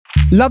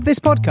Love this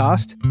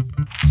podcast?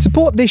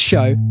 Support this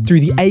show through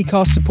the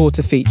Acast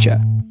supporter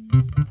feature.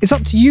 It's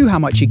up to you how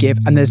much you give,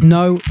 and there's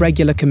no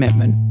regular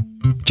commitment.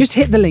 Just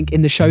hit the link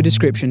in the show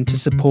description to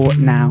support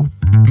now.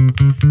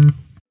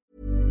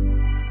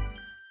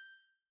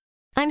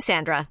 I'm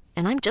Sandra,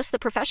 and I'm just the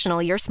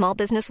professional your small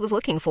business was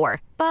looking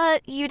for.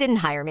 But you didn't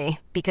hire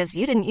me because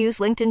you didn't use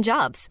LinkedIn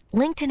Jobs.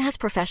 LinkedIn has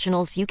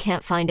professionals you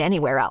can't find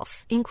anywhere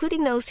else,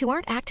 including those who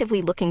aren't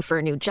actively looking for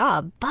a new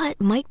job, but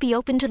might be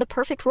open to the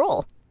perfect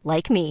role,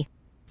 like me.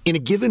 In a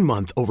given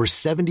month, over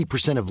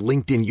 70% of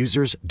LinkedIn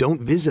users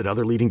don't visit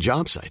other leading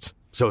job sites.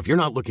 So if you're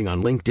not looking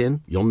on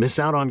LinkedIn, you'll miss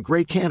out on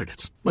great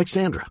candidates like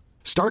Sandra.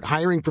 Start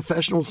hiring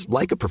professionals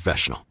like a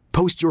professional.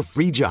 Post your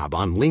free job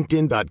on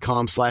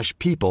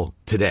linkedin.com/people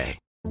today.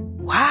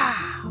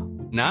 Wow.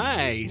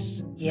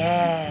 Nice.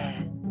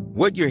 Yeah.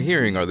 What you're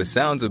hearing are the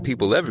sounds of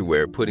people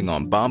everywhere putting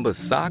on Bombas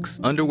socks,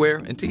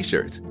 underwear, and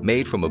T-shirts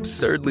made from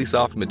absurdly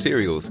soft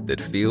materials that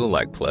feel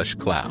like plush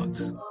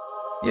clouds.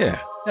 Yeah,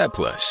 that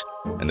plush.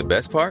 And the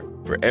best part?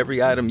 For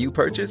every item you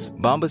purchase,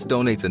 Bombas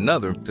donates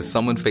another to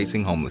someone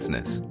facing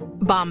homelessness.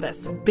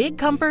 Bombas. Big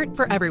comfort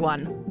for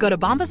everyone. Go to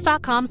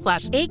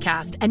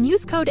bombas.com/ACAST and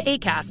use code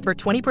ACAST for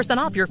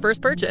 20% off your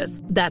first purchase.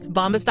 That's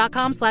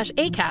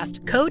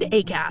bombas.com/ACAST. Code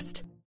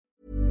ACAST.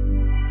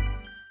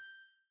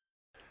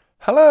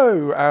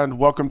 Hello, and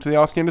welcome to the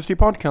Ask Industry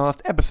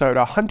Podcast, episode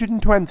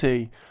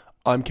 120.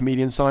 I'm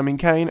comedian Simon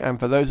Kane, and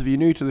for those of you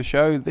new to the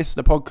show, this is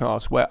the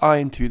podcast where I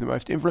interview the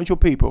most influential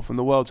people from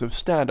the worlds of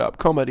stand-up,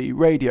 comedy,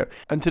 radio,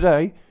 and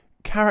today,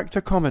 character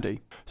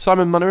comedy.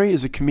 Simon Munnery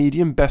is a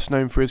comedian best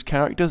known for his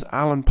characters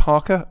Alan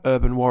Parker,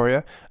 Urban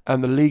Warrior,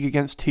 and The League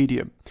Against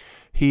Tedium.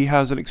 He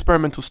has an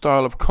experimental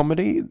style of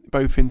comedy,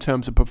 both in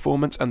terms of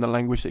performance and the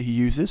language that he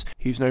uses.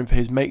 He's known for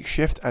his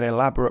makeshift and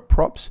elaborate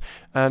props,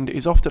 and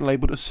is often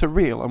labelled as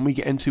surreal, and we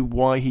get into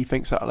why he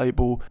thinks that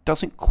label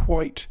doesn't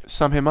quite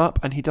sum him up,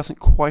 and he doesn't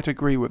quite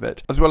agree with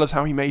it, as well as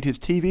how he made his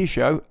TV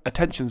show,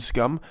 Attention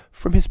Scum,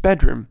 from his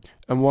bedroom,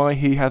 and why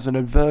he has an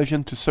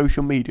aversion to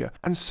social media,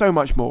 and so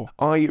much more.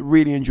 I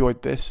really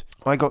enjoyed this.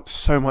 I got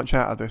so much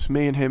out of this.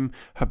 Me and him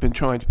have been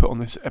trying to put on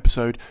this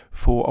episode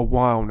for a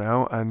while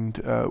now, and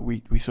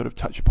we sort of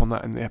touch upon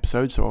that in the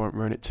episode, so I won't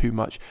ruin it too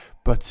much.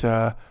 But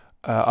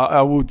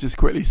I will just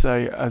quickly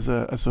say, as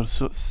a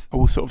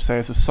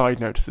side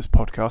note to this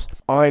podcast,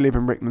 I live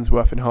in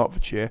Rickmansworth in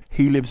Hertfordshire.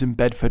 He lives in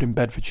Bedford in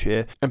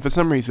Bedfordshire, and for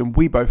some reason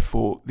we both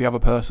thought the other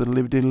person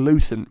lived in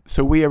Luton.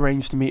 So we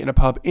arranged to meet in a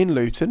pub in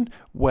Luton,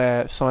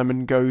 where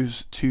Simon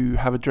goes to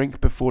have a drink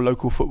before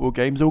local football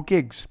games or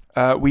gigs.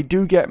 We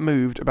do get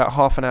moved about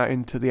half an hour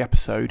into the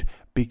episode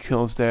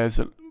because there's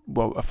a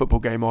football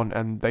game on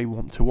and they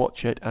want to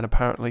watch it, and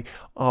apparently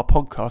our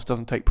podcast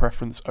doesn't take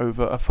preference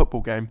over a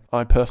football game.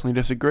 I personally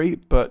disagree,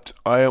 but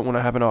I don't want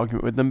to have an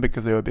argument with them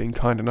because they were being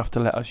kind enough to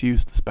let us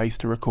use the space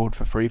to record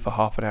for free for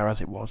half an hour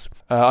as it was.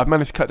 I've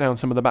managed to cut down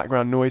some of the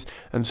background noise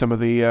and some of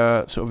the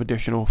sort of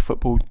additional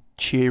football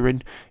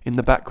cheering in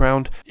the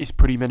background. It's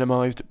pretty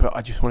minimised, but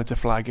I just wanted to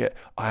flag it.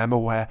 I am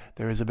aware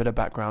there is a bit of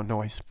background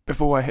noise.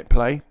 Before I hit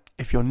play,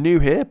 if you're new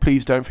here,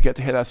 please don't forget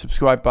to hit that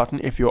subscribe button.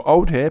 If you're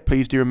old here,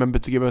 please do remember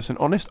to give us an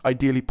honest,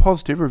 ideally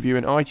positive review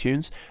in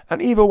iTunes.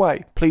 And either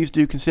way, please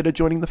do consider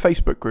joining the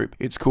Facebook group.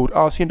 It's called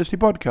Ask the Industry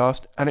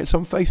Podcast, and it's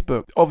on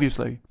Facebook,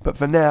 obviously. But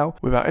for now,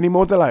 without any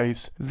more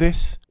delays,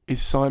 this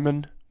is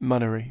Simon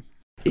Munnery.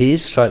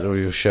 Is the title of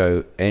your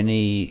show,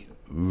 Any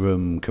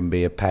Room Can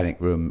Be a Panic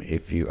Room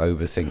If You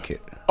Overthink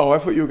It? Oh, I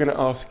thought you were going to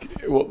ask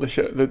what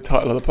the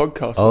title of the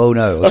podcast was. Oh,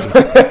 no.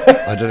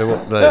 I don't know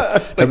what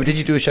the... but did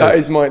you do a show? That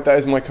is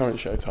my current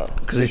show title.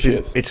 Because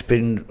it's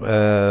been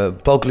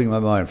boggling my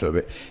mind for a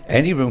bit.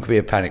 Any room can be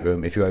a panic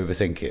room if you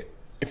overthink it.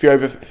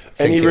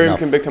 Any room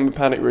can become a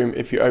panic room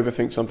if you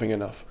overthink something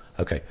enough.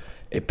 Okay.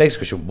 It begs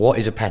the question, what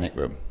is a panic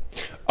room?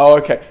 Oh,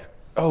 okay.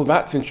 Oh,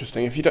 that's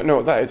interesting. If you don't know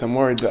what that is, I'm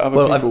worried that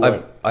other people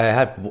won't. I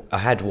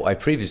had what I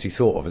previously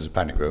thought of as a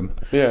panic room,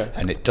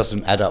 and it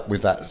doesn't add up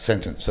with that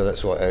sentence. So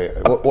that's what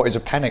is a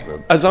panic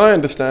room? As I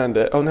understand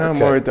it. Oh, now I'm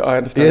worried that I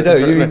understand. Yeah,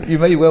 no, you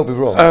may well be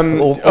wrong.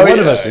 Or one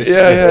of us is.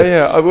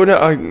 Yeah. I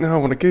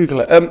want to Google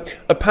it.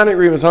 A panic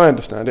room, as I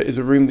understand it, is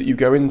a room that you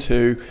go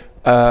into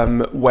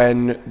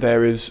when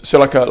there is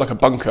like a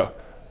bunker,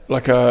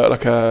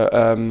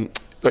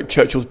 like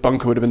Churchill's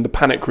bunker would have been the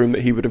panic room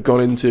that he would have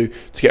gone into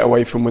to get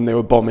away from when they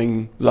were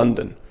bombing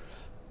London.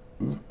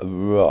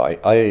 Right.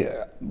 I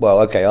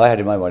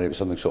had in my mind it was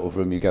something sort of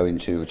room you go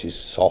into which is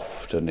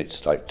soft and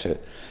it's like to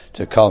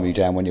calm you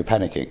down when you're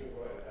panicking.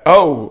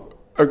 Oh,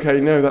 okay.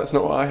 No, that's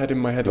not what I had in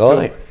my head at all.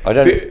 Right. I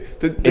don't.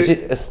 Is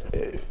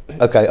it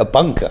a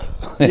bunker?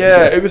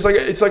 Yeah,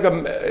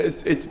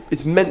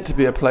 it's meant to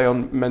be a play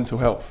on mental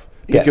health.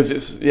 Because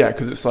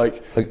it's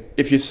like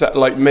if you're sat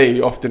like me,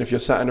 often if you're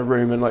sat in a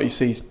room and like you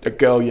see a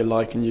girl you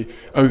like and you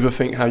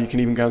overthink how you can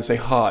even go and say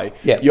hi,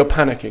 you're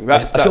panicking. I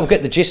sort of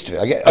get the gist of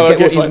it. I get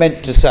what you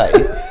meant to say,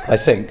 I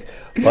think.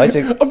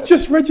 I've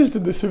just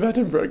registered this with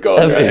Edinburgh.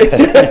 God, I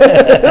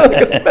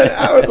spent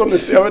hours on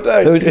this the other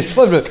day. It's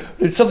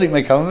fine. Something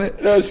may come of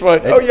it. No, it's fine.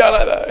 I like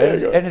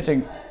that.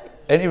 Anything,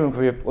 anyone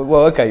could be.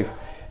 Well, okay.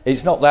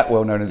 It's not that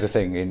well known as a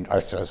thing in,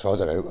 as far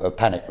as I know, a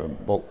panic room.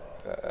 Well,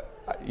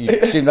 you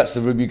assume that's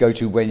the room you go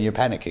to when you're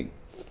panicking.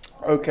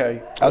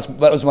 Okay.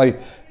 That was my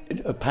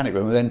panic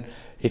room. And then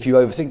if you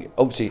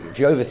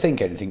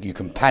overthink anything, you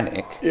can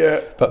panic. Yeah.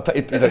 But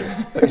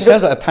it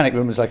sounds like a panic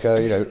room is like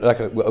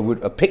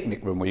a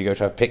picnic room where you go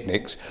to have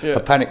picnics. Yeah. A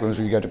panic room is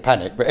where you go to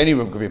panic. But any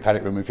room could be a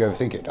panic room if you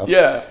overthink it.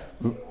 Yeah.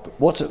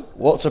 What's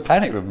a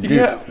panic room?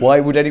 Why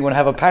would anyone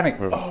have a panic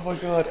room? Oh my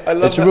God, I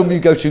love. It's a room you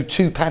go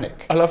to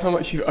panic. I love how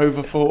much you've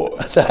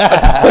overthought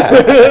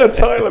a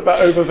title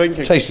about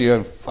overthinking. Taste your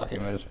own fucking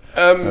words.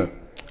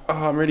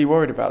 I'm really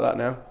worried about that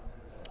now.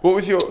 What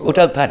was your? Well,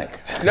 don't panic.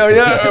 No,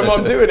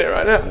 I'm doing it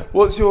right now.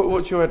 What's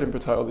your Edinburgh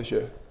title this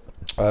year?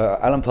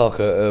 Alan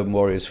Parker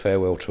Warriors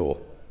Farewell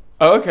Tour.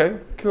 Oh, okay,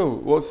 cool.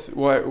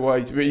 Why are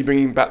you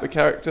bringing back the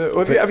character?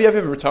 Or have you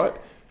ever retired?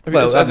 I've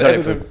done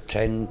it for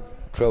 10,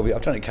 12 years.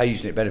 I've done it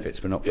occasionally at benefits,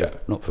 but not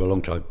for a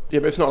long time. Yeah,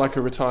 but it's not like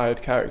a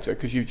retired character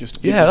because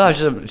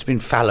it's been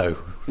fallow.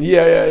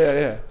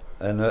 Yeah.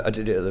 And I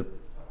did it at the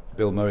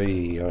Bill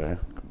Murray a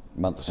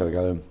month or so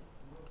ago.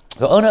 I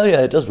thought,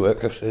 it does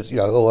work. I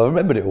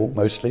remembered it all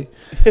mostly.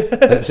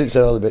 And since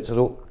there are other bits, I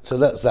thought, so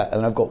that's that.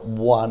 And I've got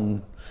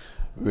one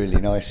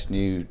really nice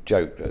new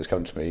joke that has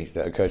come to me,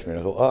 that occurred to me, and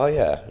I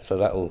thought, so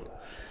that'll.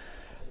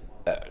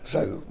 That's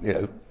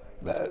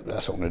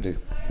what I'm going to do.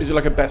 Is it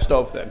like a best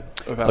of then?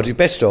 I'll do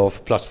best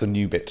of plus the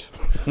new bit.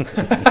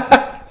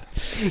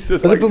 So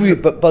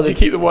but by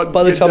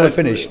the time I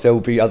finish, there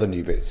will be other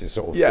new bits. It's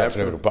sort of that's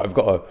inevitable. But I've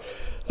got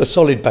a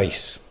solid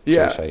base,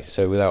 so to say,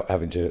 so without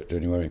having to do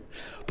any worrying.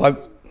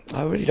 But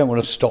I really don't want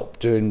to stop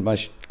doing my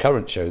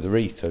current show, The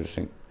Wreath. I just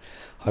think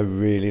I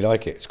really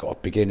like it. It's got a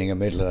beginning, a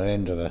middle, and an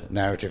end, and a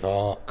narrative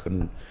arc,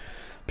 and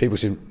people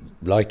seem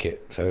to like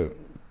it. So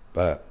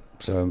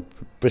I'm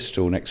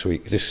Bristol next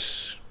week,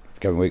 this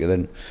coming week, and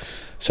then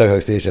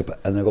Soho Theatre,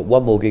 and I've got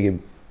one more gig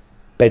in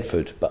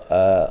Bedford. But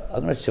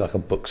I'm going to see if I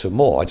can book some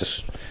more. I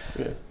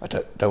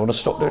don't want to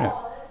stop doing it.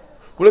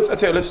 Well,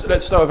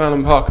 let's start with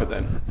Alan Parker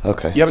then.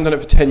 Okay. You haven't done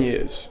it for 10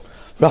 years.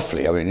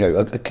 Roughly, I mean,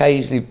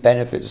 occasionally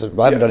benefits. I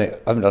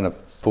haven't done a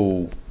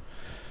full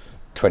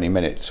 20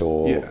 minutes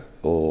or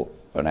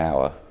an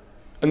hour.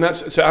 And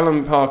that's so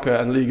Alan Parker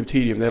and League of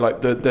Tedium. They're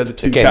like they're the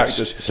two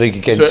characters. It's League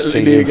against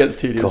Tedium. League against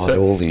Tedium. God,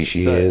 all these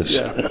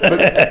years.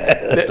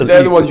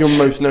 They're the ones you're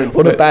most known for.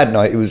 On a bad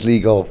night, it was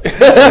League of. When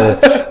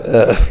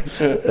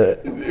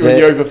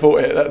you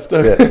overthought it, that's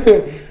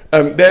the.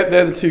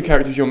 They're the two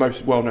characters you're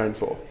most well known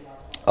for.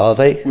 Are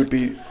they? Would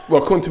be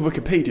according to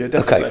Wikipedia,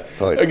 definitely. Okay,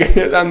 fine.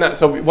 Okay, and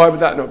that's obvious. Why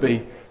would that not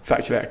be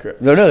factually accurate?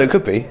 No, there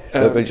could be.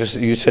 But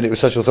you said it with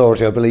such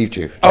authority, I believed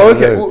you. Oh,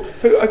 okay. Well,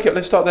 okay,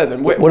 let's start there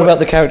then. What about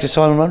the character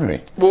Simon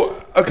Munnery?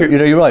 Well, okay.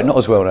 You're right, not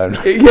as well known.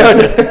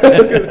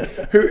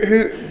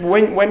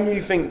 When you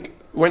think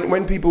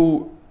when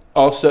people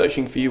are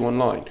searching for you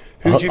online,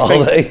 who do you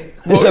think? They?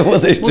 Is that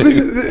what they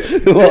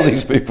do? Who are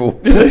these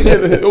people?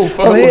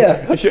 I'm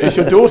here. It's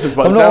your daughters,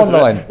 but I'm not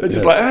online. They're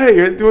just like,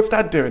 hey, what's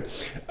Dad doing?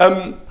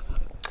 I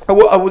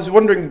was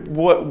wondering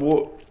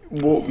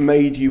what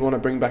made you want to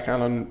bring back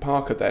Alan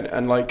Parker then,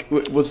 and like,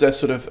 was there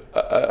sort of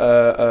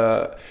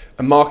a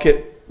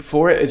market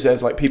for it? Is there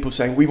like people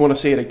saying we want to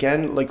see it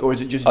again, like, or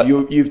is it just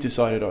you've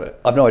decided on it?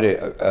 I've no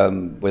idea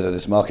whether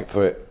there's a market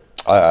for it.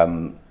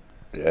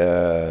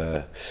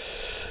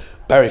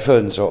 Barry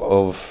Ferns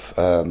of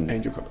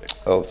Angel Company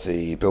of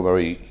the Bill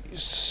Murray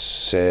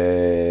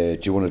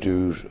said, "Do you want to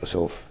do a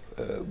sort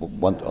of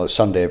one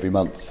Sunday every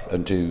month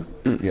and do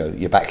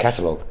your back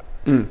catalogue?"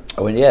 I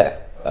went, yeah,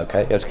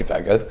 okay, let's give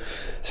that a go.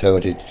 So I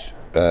did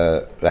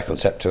La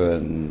Concepta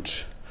and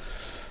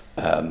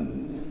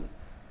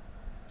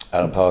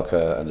Alan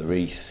Parker and The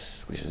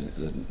Wreath, which is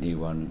the new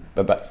one.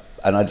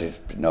 And I did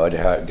no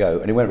idea how it would go,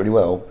 and it went really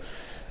well.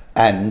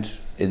 And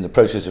in the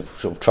process of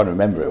sort of trying to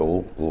remember it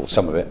all, or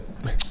some of it,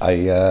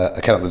 I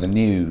came up with a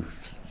new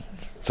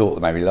thought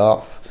that made me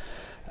laugh.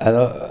 And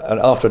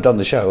after I'd done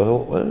the show, I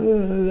thought, well,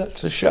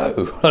 that's a show.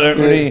 I don't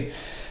really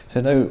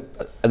know.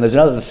 And there's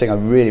another thing I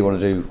really want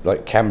to do,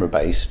 like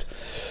camera-based,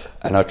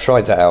 and I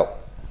tried that out,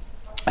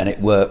 and it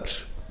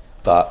worked,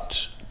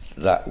 but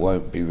that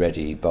won't be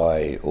ready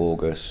by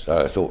August.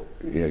 I thought,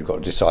 you've got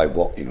to decide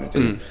what you're going to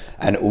do.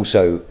 And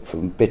also,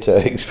 from bitter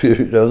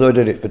experience, although I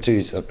did it for 2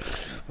 years,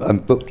 I'm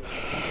booked.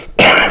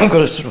 I've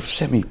got a sort of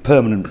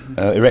semi-permanent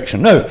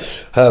erection. No,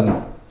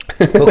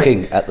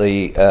 booking at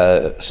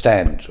the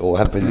stand, or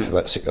have been for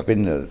about I've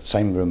been in the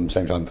same room,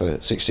 same time for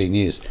 16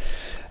 years.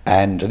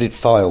 And I did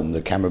film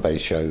the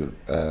camera-based show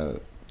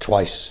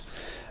twice,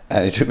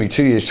 and it took me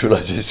 2 years to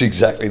realise it's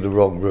exactly the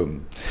wrong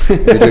room.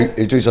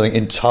 you do something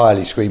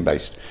entirely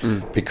screen-based,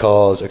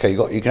 because you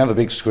can have a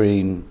big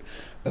screen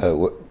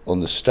on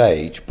the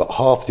stage, but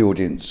half the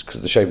audience, because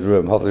of the shape of the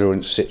room, half the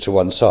audience sit to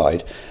one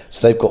side,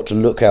 so they've got to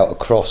look out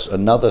across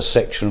another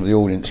section of the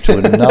audience to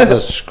another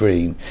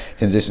screen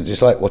in the distance.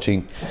 It's like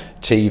watching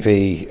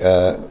TV,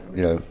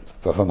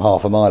 from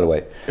half a mile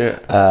away. Yeah.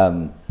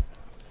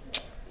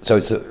 So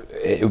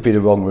it would be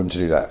the wrong room to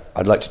do that.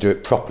 I'd like to do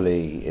it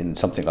properly in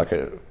something like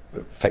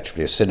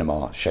effectively a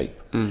cinema shape.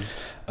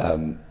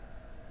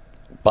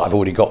 but I've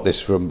already got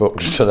this from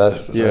books, so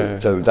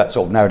that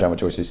sort of narrowed down my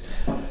choices.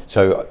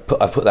 So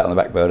I put that on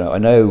the back burner. I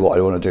know what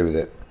I want to do with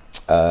it,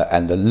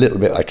 and the little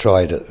bit I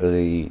tried at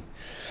the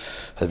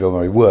Bill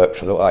Murray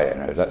worked. I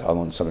thought, I'm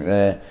on something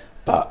there,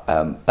 but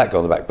that got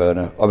on the back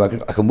burner.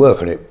 I can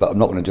work on it, but I'm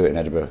not going to do it in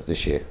Edinburgh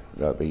this year.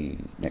 That'll be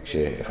next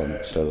year if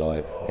I'm still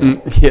alive.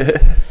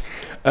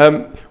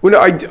 Well, no,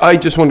 I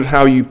just wondered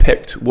how you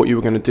picked what you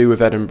were going to do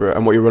with Edinburgh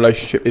and what your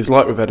relationship is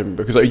like with Edinburgh,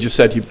 because like you just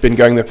said, you've been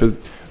going there for,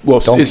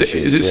 is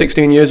it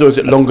 16 years or is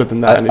it longer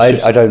than that?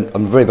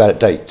 I'm very bad at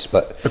dates,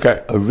 but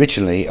okay.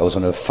 Originally I was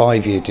on a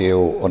 5-year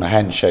deal on a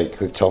handshake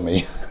with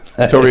Tommy.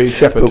 Tommy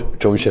Shepherd.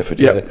 Tommy Shepherd,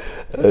 yeah.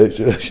 I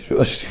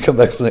should come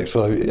back for the next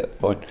 5 years, yeah,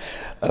 fine.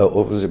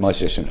 Or was it my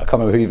suggestion? I can't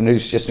remember even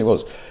whose suggestion it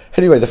was.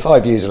 Anyway, the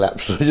 5 years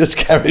elapsed, so I just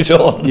carried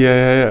on.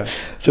 Yeah.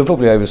 So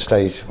probably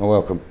overstayed my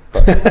welcome.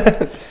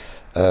 But,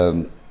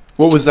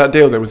 what was that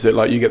deal then? Was it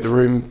like you get the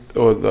room,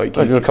 or like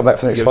you're going to come back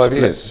for the next 5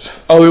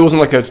 years? Oh, it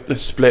wasn't like a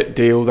split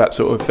deal, that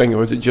sort of thing, or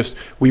was it just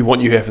we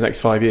want you here for the next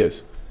 5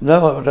 years?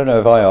 No, I don't know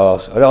if I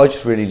asked. I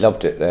just really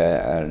loved it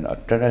there, and I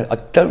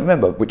don't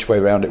remember which way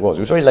around it was.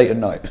 It was very late at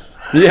night.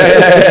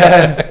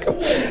 Yeah.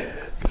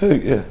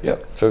 Yeah.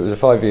 So it was a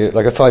 5 year,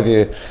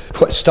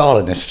 quite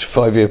Stalinist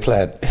 5 year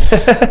plan.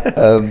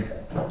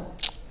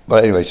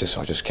 But anyway, I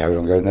just carried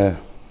on going there.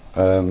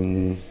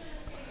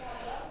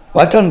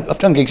 Well, I've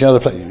done gigs in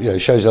other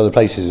places, shows in other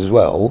places as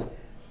well,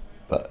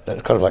 but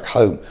that's kind of like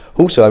home.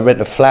 Also, I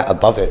rent a flat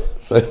above it,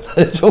 so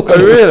it's all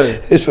kind of really?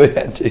 It's very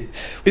handy.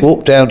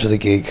 Walk down to the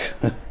gig.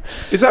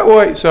 Is that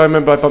why? So I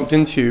remember I bumped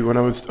into you when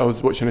I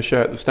was watching a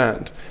show at the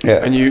stand,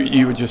 and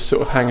you were just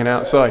sort of hanging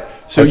outside.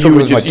 So you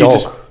were just, my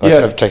dog.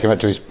 I've taken him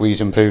out to his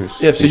wheeze and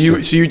poos. Yeah. So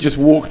you just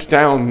walked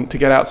down to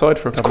get outside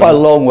for a couple. It's quite a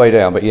long way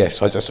down, but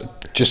yes, I just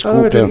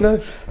walked down. Know.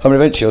 I mean,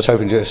 eventually I was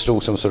hoping to install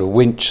some sort of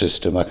winch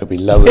system. I could be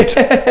lowered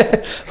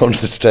onto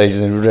the stage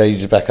and then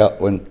raised back up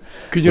when.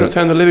 Could you not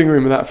turn the living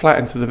room of that flat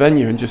into the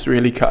venue and just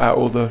really cut out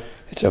all the?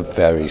 It's a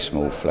very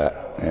small flat.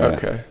 Yeah.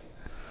 Okay.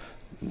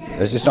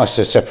 It's nice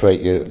to separate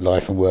your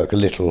life and work a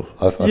little.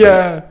 I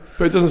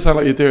but it doesn't sound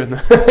like you're doing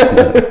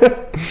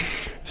that.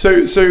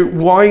 So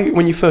why,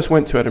 when you first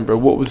went to Edinburgh,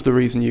 what was the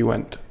reason you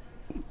went?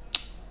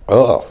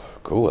 Oh,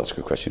 cool, that's a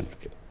good question.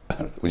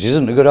 Which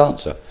isn't a good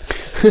answer.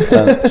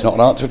 It's not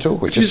an answer at all.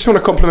 If you just want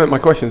to compliment my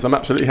questions, I'm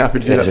absolutely happy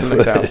to do that for the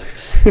next hour.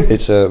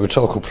 It's a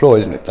rhetorical ploy,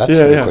 isn't it? That's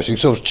a good question. It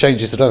sort of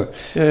changes the tone.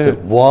 Yeah.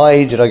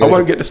 Why did I go? I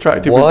won't get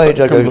distracted. Why did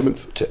I go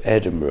to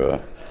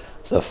Edinburgh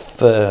the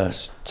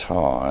first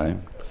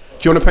time?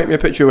 Do you want to paint me a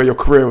picture of where your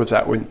career was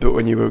at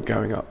when you were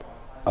going up?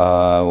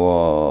 I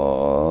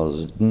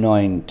was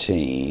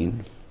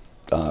 19.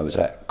 I was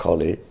at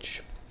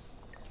college.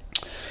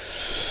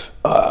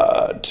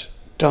 I'd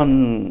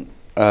done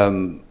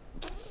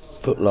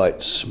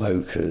Footlight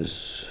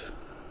Smokers,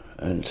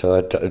 and so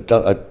I'd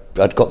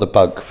got the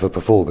bug for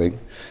performing,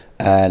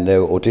 and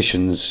there were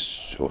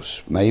auditions, or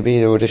maybe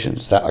there were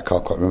auditions, that I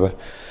can't quite remember,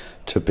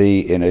 to be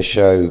in a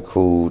show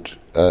called,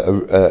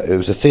 it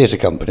was a theatre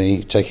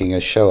company taking a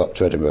show up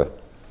to Edinburgh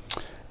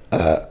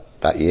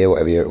that year,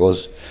 whatever year it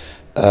was,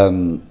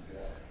 and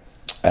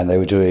they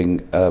were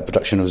doing a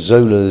production of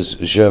Zola's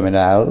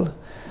Germinal,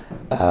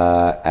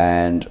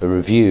 and a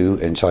review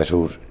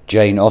entitled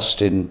Jane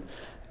Austen,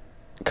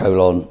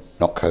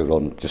 not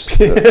colon, just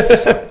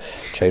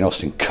Jane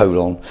Austen,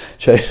 colon.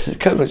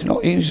 Colon is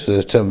not used as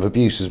a term of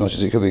abuse as much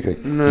as it could be.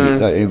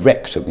 No.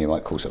 Rectum, you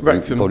might call something.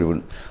 Rectum. You probably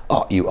wouldn't.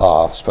 Oh, you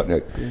arse, but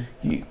no,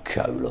 you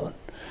colon.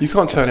 You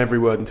can't turn every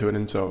word into an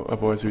insult,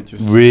 otherwise we'd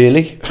just...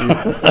 Really?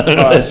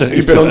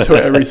 You've been on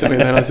Twitter recently,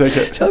 then I take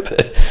it.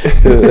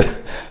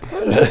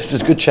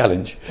 It's a good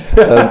challenge.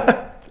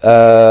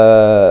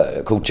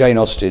 Called Jane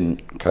Austen,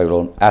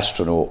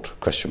 astronaut, ?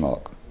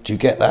 Do you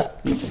get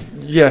that?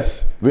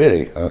 Yes.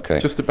 Really?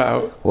 Okay. Just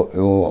about.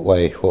 What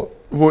way?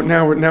 Well,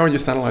 now we're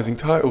just analysing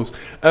titles.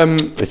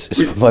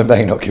 It's my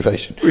main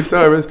occupation.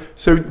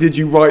 So did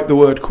you write the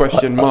word ?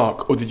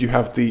 or did you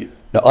have the...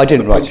 No, I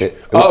didn't write it.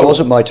 It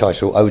wasn't my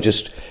title. I was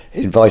just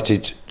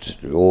invited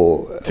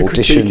or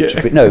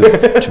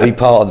auditioned to be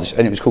part of this,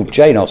 and it was called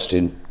Jane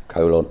Austen,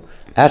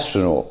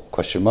 astronaut, ?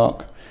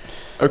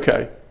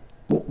 Okay.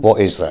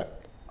 What is that?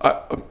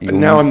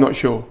 Now I'm not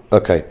sure.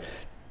 Okay.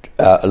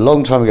 A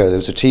long time ago, there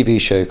was a TV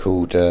show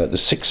called The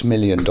 $6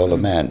 Million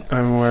Man.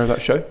 I'm aware of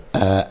that show.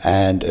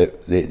 And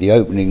the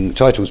opening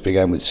titles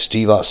began with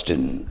Steve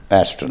Austin,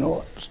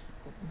 astronaut.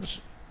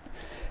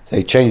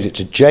 They changed it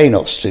to Jane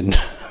Austen,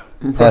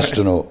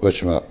 astronaut, ?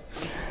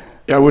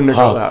 Yeah, I wouldn't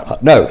have got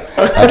that. No,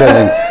 I don't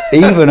think,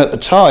 even at the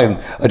time,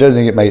 I don't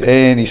think it made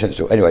any sense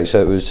at all. Anyway,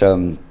 so it was,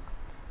 so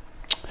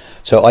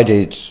I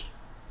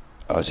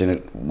was in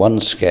one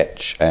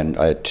sketch and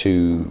I had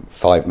 2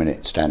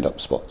 5-minute stand-up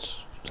spots.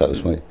 That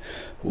was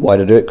why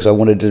did I do it? Because I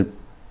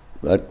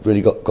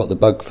really got the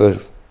bug for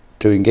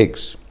doing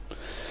gigs.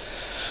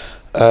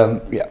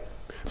 Yeah.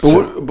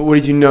 But what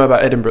did you know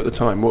about Edinburgh at the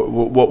time?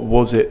 What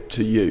was it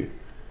to you?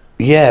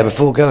 Yeah,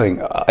 before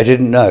going, I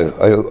didn't know.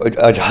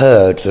 I'd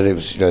heard that it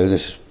was,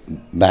 this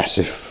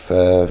massive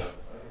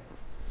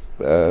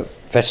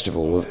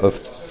festival of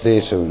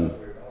theatre and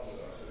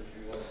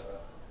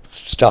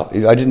stuff.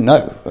 I didn't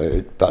know,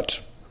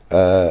 but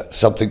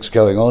something's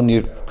going on.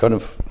 You kind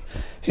of,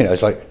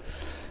 it's like,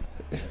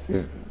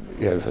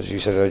 as you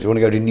said, do you want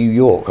to go to New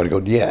York? I'd go,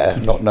 yeah,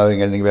 not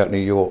knowing anything about New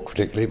York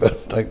particularly,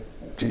 but like,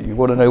 you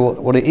want to know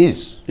what it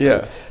is.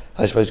 Yeah.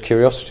 I suppose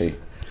curiosity.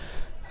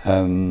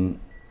 It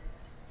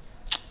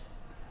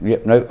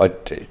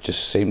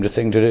just seemed a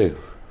thing to do.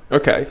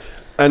 Okay.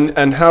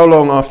 And how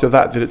long after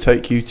that did it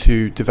take you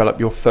to develop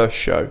your first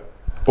show?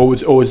 Or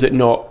was it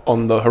not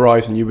on the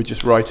horizon? You were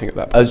just writing at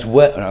that point? As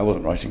well, no, I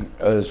wasn't writing.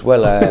 As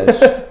well as,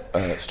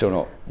 still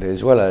not.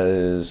 As well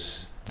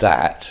as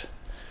that.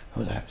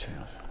 What was that?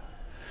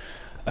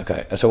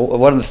 Okay, so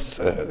one of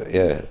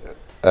the,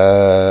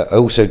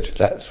 also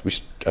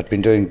I'd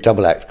been doing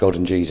double act God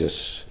and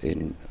Jesus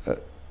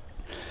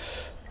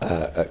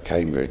at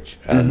Cambridge,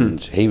 and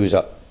he was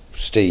up.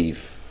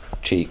 Steve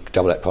Cheek,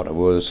 double act partner,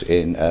 was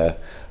in a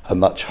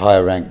much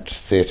higher ranked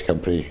theatre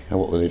company.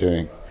 What were they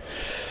doing?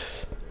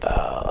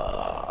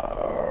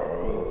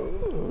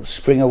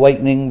 Spring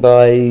Awakening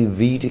by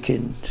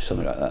Wiedekind,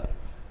 something like that.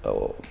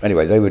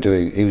 Anyway,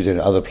 he was in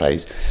other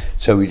plays,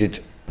 so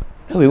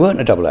we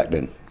weren't a double act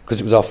then, because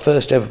it was our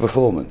first ever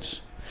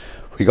performance.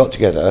 We got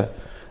together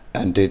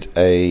and did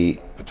the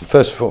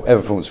first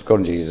ever performance of God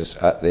and Jesus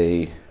at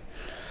the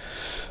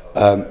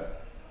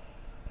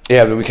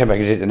but we came back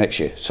and did it the next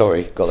year.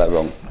 Sorry, got that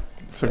wrong.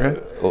 It's okay.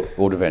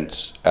 All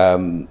events.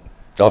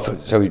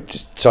 So we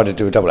decided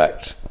to do a double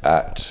act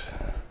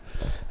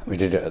we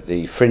did it at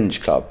the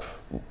Fringe Club,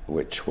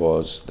 which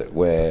was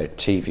where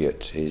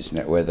Teviot is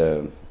now,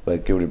 where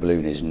Gilded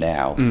Balloon is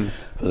now.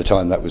 At the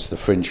time, that was the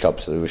Fringe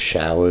Club, so there were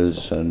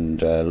showers and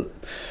food.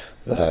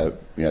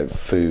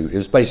 It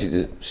was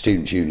basically the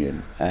Students'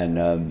 Union,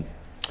 and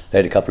they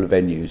had a couple of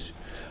venues,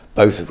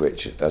 both of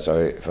which,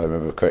 if I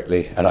remember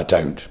correctly, and I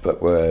don't,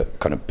 but were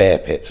kind of bear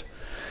pit.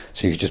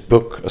 So you could just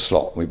book a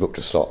slot. We booked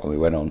a slot and we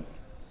went on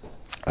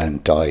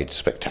and died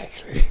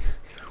spectacularly.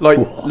 Like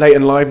Late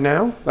and Live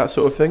now, that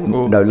sort of thing?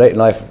 Or? No, Late and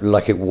Live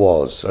like it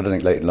was. I don't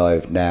think Late and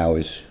Live now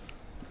is...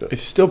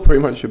 It's still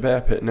pretty much a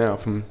bear pit now.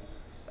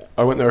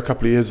 I went there a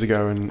couple of years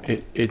ago and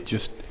it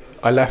just...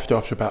 I left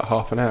after about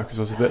half an hour because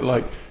I was a bit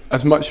like...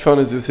 As much fun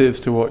as this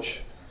is to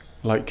watch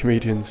like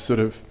comedians sort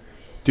of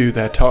do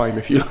their time,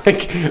 if you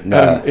like,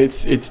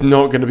 it's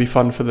not going to be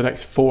fun for the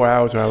next 4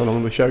 hours or however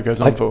long the show goes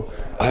on for.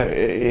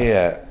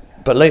 Yeah,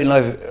 but Late and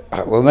Live,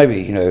 well,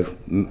 maybe,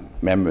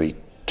 memory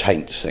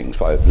taints things,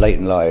 but Late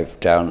and Live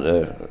down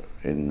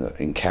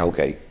in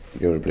Cowgate,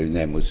 Gilded Balloon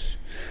then was,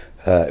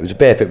 it was a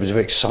bear pit. It was a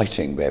very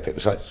exciting bear pit. It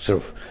was like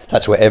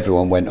that's where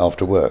everyone went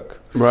after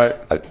work. Right.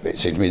 It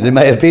seemed to me there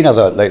may have been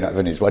other late night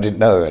venues, but I didn't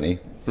know any.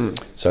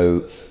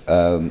 So,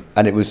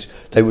 and it was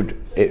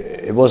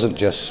it wasn't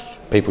just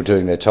people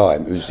doing their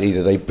time. It was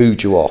either they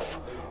booed you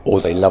off or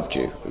they loved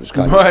you. It was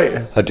kind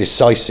of a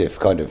decisive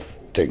kind of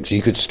thing. So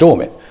you could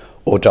storm it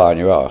or die on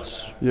your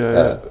ass,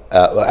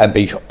 and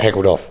be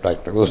heckled off.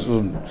 Like it was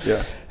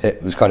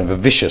kind of a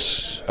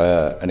vicious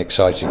and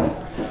exciting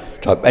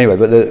type. Anyway,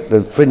 but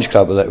the Fringe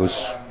Club, that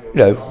was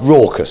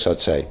raucous,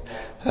 I'd say.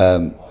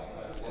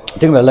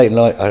 Thinking about Late and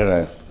Live, I don't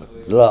know.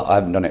 I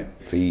haven't done it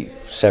for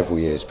several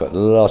years, but the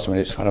last one,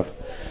 it's kind of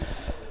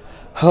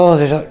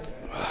they don't.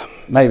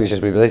 Maybe it's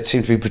just people. They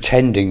seem to be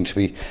pretending to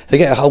be. They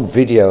get a whole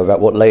video about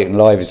what Late and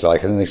Live is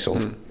like, and then they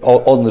sort of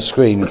on the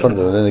screen in front of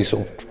them, and then they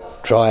sort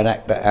of try and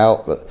act that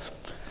out, but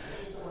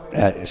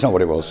it's not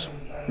what it was.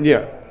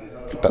 Yeah.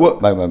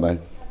 But mo.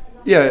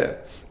 Yeah.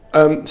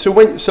 So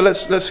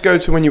let's go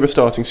to when you were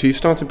starting. So you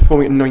started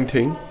performing at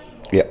 19.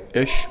 Yeah.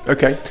 Ish.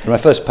 Okay. My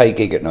first paid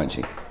gig at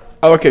 19.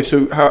 Oh, okay.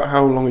 So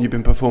how long have you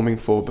been performing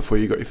for before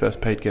you got your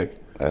first paid gig?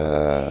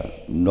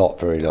 Not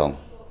very long.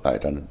 I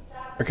don't.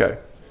 Okay.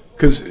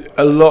 Because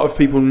a lot of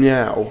people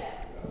now,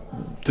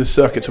 the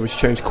circuit's always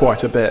changed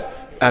quite a bit,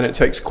 and it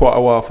takes quite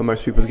a while for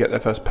most people to get their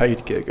first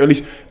paid gig. At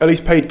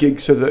least paid gig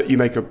so that you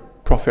make a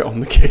profit on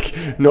the gig,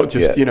 not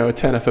just a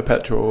tenner for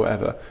petrol or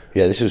whatever.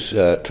 Yeah, this was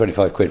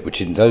 25 quid, which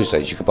in those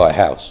days you could buy a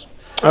house.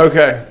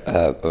 Okay.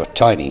 A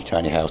tiny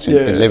house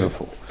in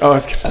Liverpool. Oh,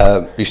 that's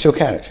good. You still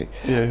can actually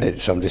in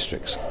some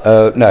districts.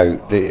 It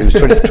was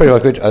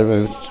 25 quid. I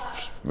don't know,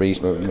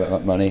 reasonable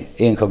money.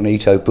 Ian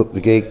Cognito booked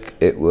the gig.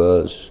 It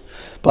was.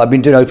 But I've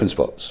been doing open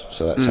spots,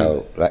 so that's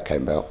how that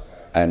came about,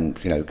 and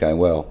going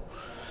well,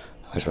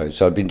 I suppose.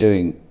 So I've been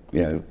doing,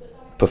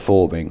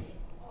 performing,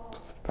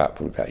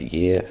 probably about a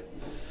year,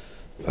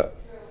 but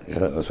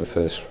that was my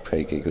first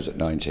paid gig. Was at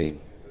 19.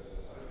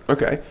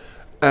 Okay,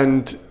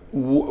 and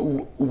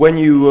when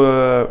you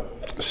were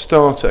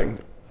starting,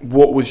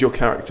 what was your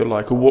character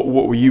like, or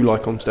what were you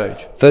like on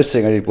stage? First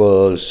thing I did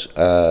was,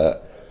 the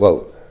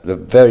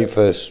very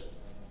first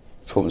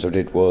performance I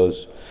did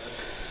was.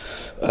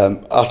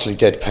 Utterly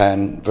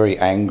deadpan, very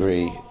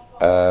angry,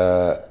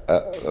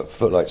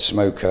 Footlight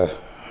Smoker,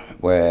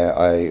 where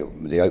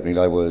the opening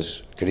line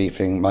was, "Good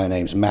evening, my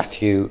name's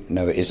Matthew."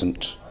 No, it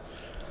isn't.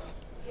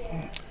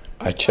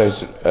 I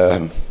chose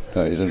no,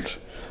 it isn't.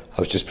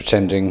 I was just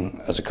pretending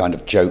as a kind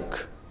of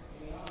joke.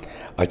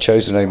 I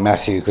chose the name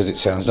Matthew because it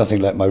sounds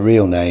nothing like my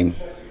real name,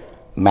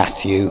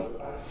 Matthew.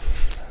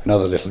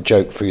 another little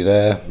joke for you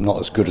there. Not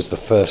as good as the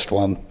first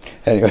one.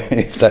 Anyway,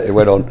 it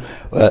went on,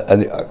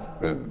 and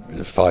it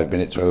was 5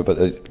 minutes, or whatever,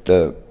 but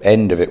the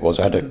end of it was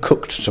I had a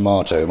cooked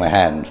tomato in my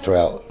hand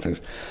throughout.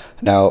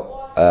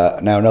 Now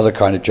another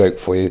kind of joke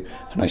for you,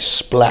 and I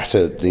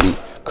splattered the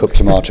cooked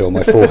tomato on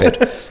my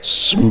forehead,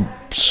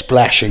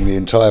 splashing the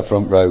entire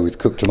front row with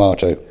cooked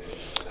tomato,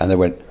 and they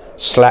went,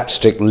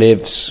 "Slapstick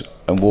lives,"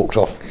 and walked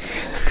off.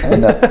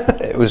 And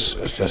it was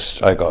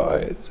just,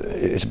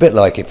 it's a bit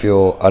like if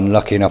you're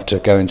unlucky enough to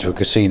go into a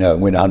casino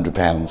and win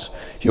 £100,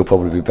 you'll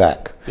probably be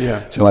back.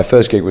 Yeah. So my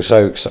first gig was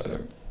so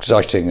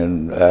exciting,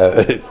 and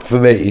for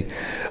me,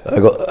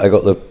 I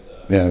got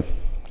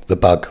the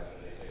bug.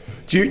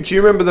 Do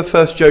you remember the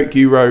first joke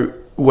you wrote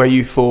where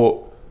you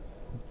thought,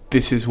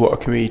 this is what a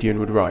comedian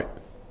would write?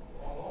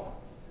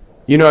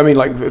 You know what I mean?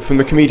 Like, from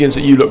the comedians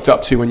that you looked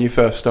up to when you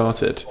first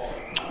started,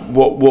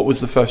 what was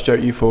the first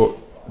joke you thought,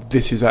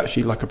 this is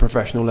actually like a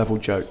professional level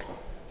joke?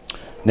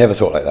 Never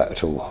thought like that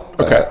at all.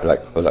 Okay.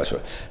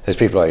 There's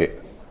people like,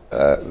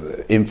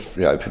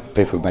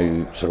 people who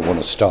maybe sort of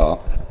want to start,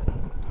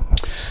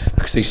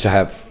 because they used to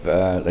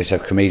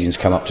have comedians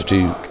come up to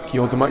do. Can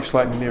you hold the mic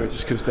slightly nearer,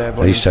 just because they're.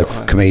 They used to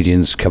have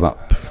comedians come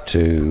up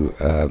to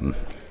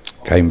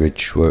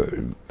Cambridge,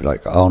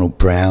 like Arnold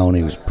Brown,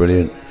 he was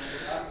brilliant.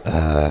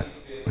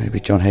 Maybe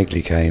John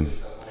Higley came.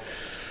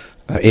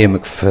 Ian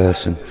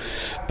McPherson,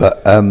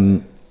 but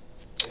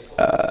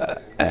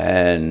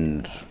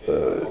and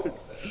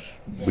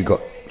we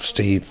got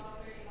Steve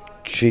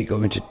Cheek,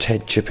 got into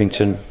Ted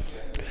Chippington,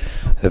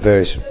 the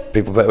various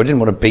people, but I didn't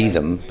want to be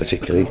them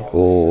particularly,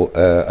 or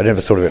I never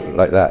thought of it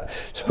like that.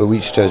 So, but we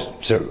used to.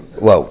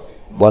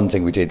 One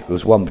thing we did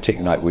was one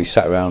particular night we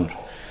sat around.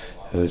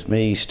 It was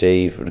me,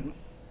 Steve, and a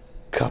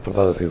couple of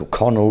other people,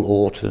 Connell,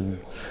 Orton,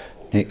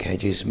 Nick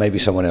Hedges, maybe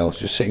someone else,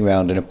 just sitting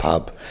around in a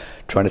pub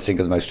trying to think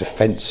of the most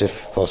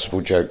offensive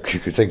possible joke you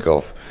could think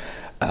of,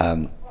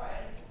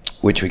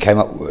 which we came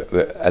up with,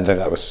 and then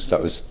that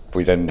was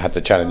we then had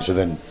the challenge to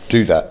then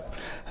do that,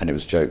 and it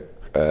was a joke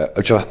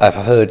which I've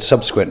heard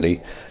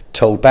subsequently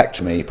told back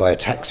to me by a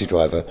taxi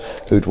driver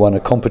who'd won a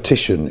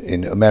competition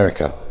in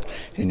America,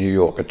 in New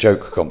York, a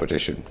joke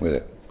competition with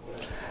it.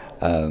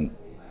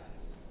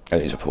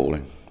 It is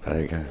appalling.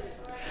 There you go.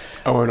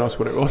 I won't ask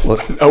what it was.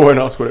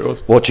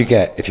 What do you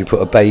get if you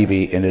put a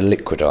baby in a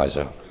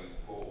liquidizer?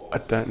 I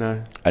don't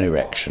know. An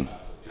erection.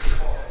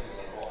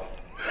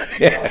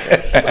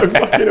 So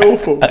fucking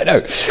awful. I know.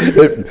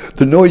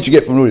 The noise you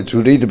get from it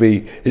would either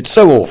be, it's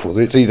so awful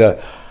that it's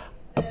either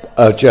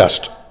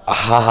just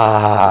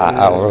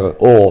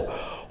or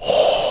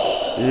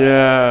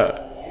yeah.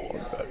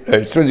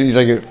 It's when you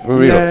take it for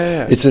real.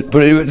 Yeah.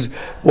 But it was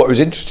what was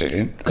interesting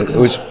in it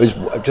was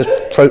just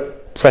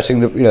pressing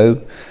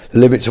the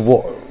limits of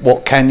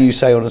what can you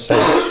say on a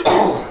stage.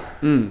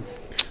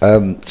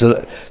 So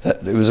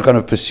that it was a kind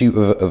of pursuit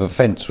of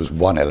offence was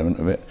one element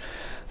of it.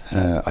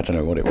 I don't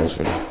know what it was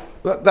really.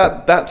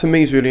 That to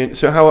me is really.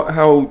 So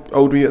how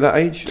old were you at that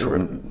age?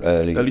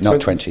 Early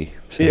not 20.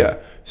 So. Yeah.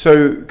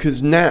 So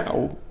because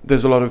now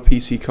there's a lot of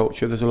PC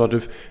culture. There's a lot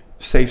of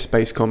safe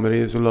space comedy.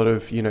 There's a lot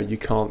of you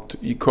quote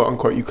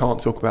unquote you can't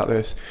talk about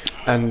this,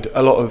 and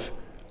a lot of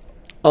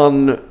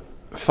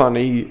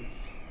unfunny,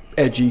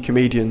 edgy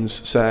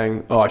comedians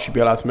saying, "Oh, I should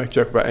be allowed to make a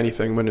joke about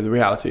anything," when in the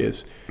reality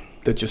is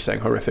they're just saying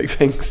horrific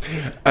things.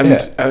 And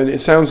it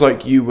sounds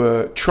like you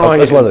were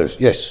trying. As one of those,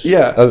 yes.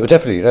 Yeah. Oh,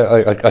 definitely.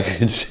 I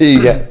can see.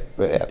 Yeah.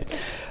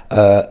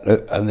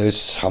 And there's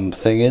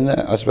something in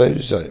that, I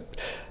suppose. So,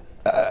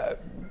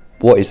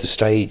 what is the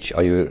stage?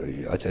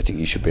 I think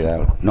you should be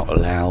allowed. Not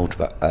allowed,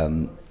 but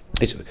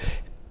it's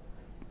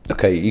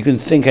okay. You can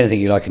think anything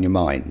you like in your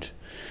mind.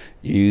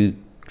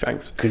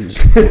 Thanks.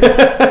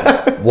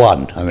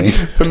 One, I mean.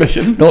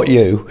 Permission. Not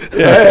you.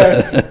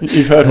 Yeah.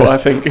 You've heard what I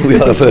think.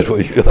 I've heard what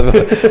you.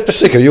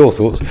 Sick of your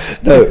thoughts.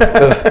 No,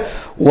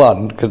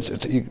 one.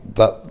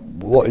 But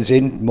what is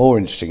more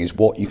interesting is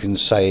what you can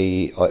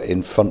say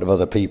in front of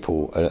other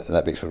people.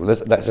 That makes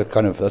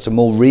that's a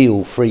more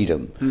real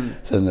freedom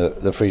than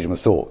the freedom of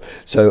thought.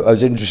 So I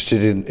was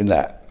interested in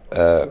that.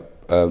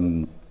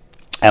 And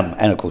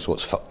of course,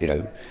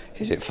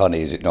 is it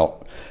funny? Is it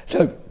not?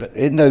 No, but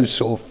in those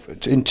sort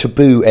of in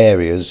taboo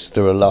areas,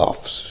 there are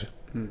laughs.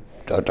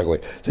 Don't take away.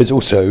 There's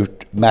also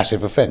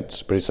massive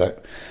offence, but it's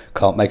like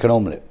can't make an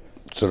omelette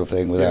sort of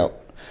thing without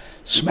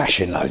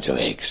smashing loads of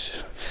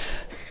eggs.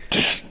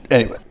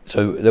 Anyway,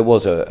 so there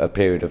was a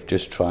period of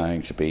just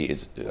trying to be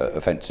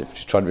offensive,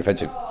 just trying to be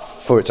offensive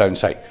for its own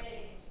sake,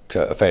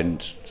 to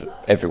offend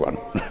everyone.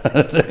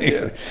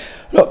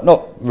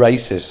 Not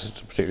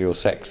racist, particularly, or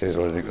sexist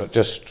or anything,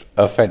 just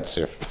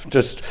offensive,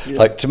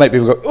 like to make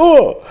people go,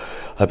 oh,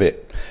 a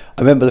bit.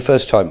 I remember the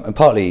first time, and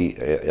partly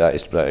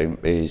who's to blame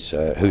is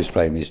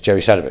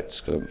Jerry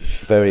Sadowitz.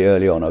 Very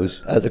early on, I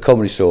was at the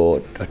Comedy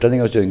Store. I don't think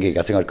I was doing a gig.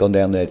 I think I'd gone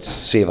down there to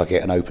see if I could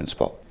get an open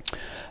spot,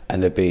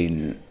 and there'd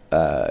been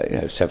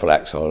several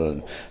acts on,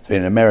 and there's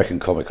been an American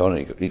comic on,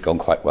 and he'd gone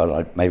quite well.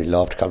 I maybe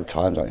laughed a couple of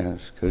times, like,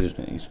 it's good, isn't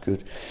it? He's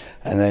good.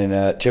 And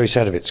then Jerry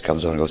Sadowitz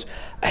comes on and goes,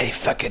 "Hey,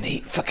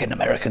 fucking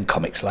American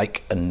comics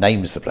like," and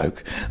names the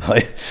bloke.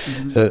 Right?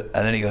 Mm-hmm.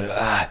 And then he goes,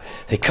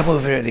 they come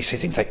over here and they say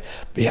things like,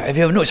 "Yeah, have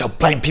you ever noticed how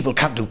blind people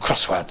can't do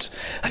crosswords?"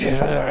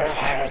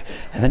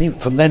 And then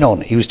from then on,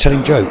 he was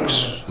telling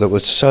jokes that were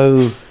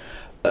so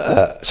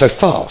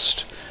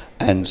fast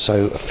and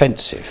so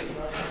offensive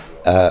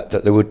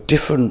that there were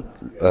different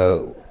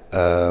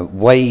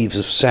waves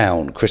of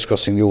sound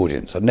crisscrossing the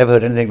audience. I'd never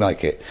heard anything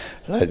like it.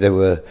 Like, there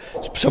were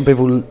some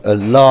people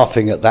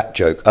laughing at that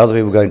joke, other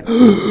people going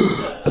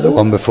at the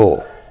one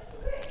before,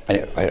 and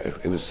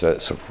it was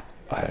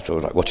I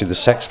thought like watching the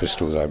Sex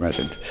Pistols, I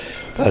imagined.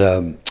 But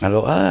I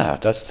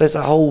thought, there's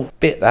a whole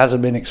bit that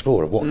hasn't been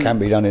explored of what can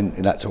be done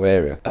in that sort of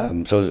area.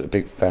 So I was a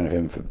big fan of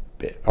him for a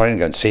bit. I didn't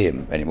go and see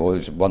him anymore.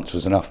 Once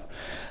was enough.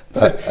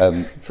 But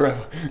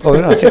forever. Oh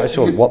no! I think I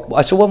saw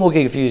one more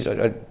gig a few years.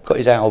 I got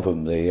his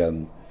album,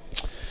 the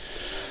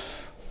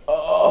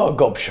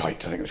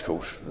Gobshite, I think it was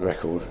called, the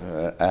record,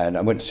 and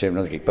I went to see him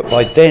another gig. But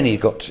by then he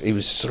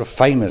was sort of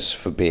famous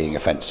for being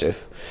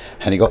offensive,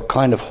 and he got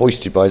kind of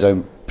hoisted by his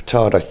own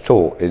petard, I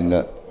thought, in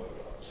that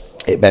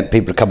it meant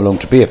people would come along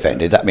to be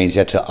offended. That means he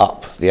had to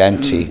up the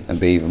ante and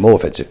be even more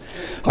offensive.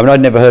 I mean, I'd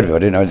never heard of him. I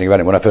didn't know anything about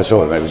him. When I first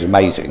saw him, it was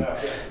amazing.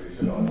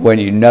 When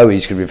you know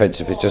he's going to be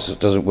offensive, it just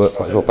doesn't work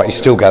quite well. But he's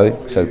still going,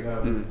 so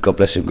God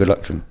bless him. Good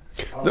luck to him.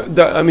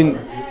 I mean,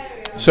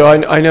 so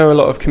I know a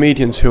lot of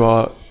comedians who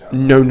are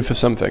known for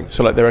something.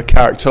 So like they're a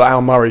character. Like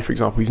Al Murray, for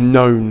example, he's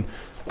known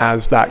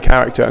as that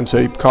character, and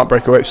so he can't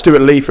break away.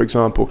 Stuart Lee, for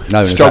example,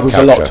 struggles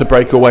a lot to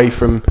break away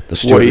from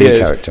what he is.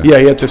 Character. Yeah,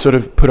 he had to sort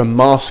of put a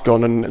mask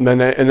on, and then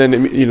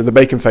the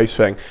bacon face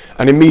thing,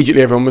 and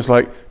immediately everyone was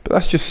like, "But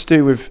that's just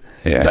Stu with."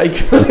 Yeah.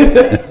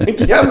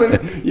 you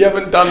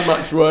haven't done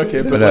much work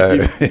here, but no,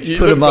 you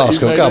put a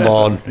mask on. Come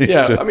on.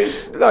 Yeah, I mean,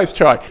 nice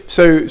try.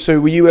 So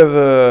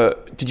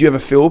did you ever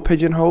feel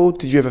pigeonholed?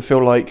 Did you ever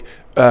feel like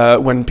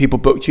when people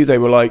booked you, they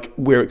were like,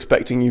 "We're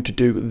expecting you to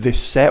do this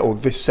set or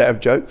this set of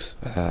jokes"?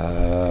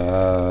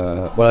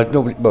 To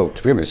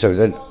be honest, so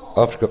then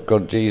after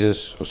God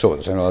Jesus, I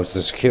was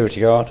the security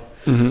guard.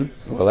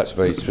 Mm-hmm. Well, that's a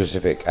very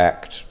specific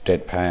act,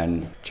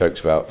 deadpan,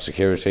 jokes about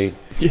security.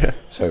 Yeah.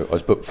 So I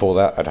was booked for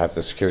that. I'd have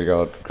the security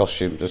guard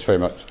costume, just very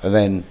much. And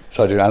then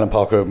started doing Alan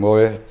Parker and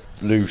Moya,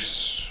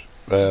 loose,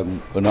 we're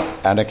not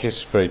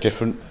anarchists, very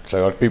different.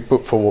 So I'd be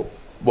booked for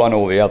one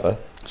or the other.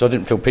 So I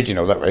didn't feel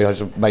pigeonholed that way. I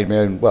just made my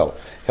own,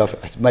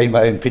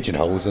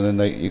 pigeonholes, and then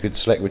you could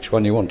select which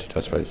one you wanted, I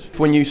suppose.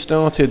 When you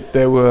started,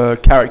 there were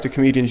character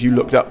comedians you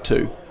looked up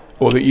to?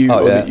 Or that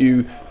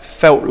you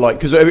felt like,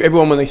 because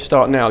everyone when they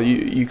start now,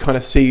 you kind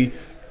of see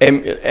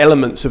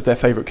elements of their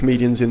favourite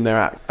comedians in their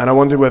act, and I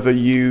wonder whether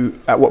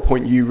at what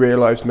point you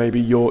realised maybe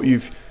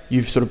you've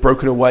sort of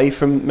broken away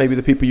from maybe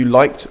the people you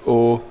liked,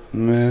 or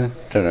don't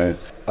know.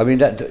 I mean,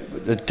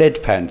 the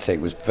deadpan thing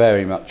was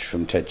very much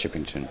from Ted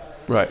Chippington.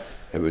 Right.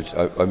 It was,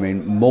 I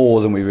mean,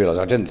 more than we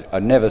realised. I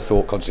never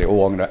thought constantly,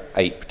 I'm going to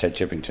ape Ted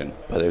Chippington,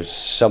 but there was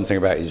something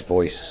about his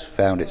voice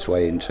found its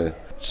way into.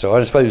 So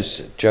I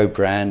suppose Jo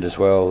Brand as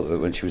well,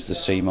 when she was the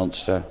sea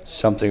monster,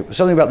 something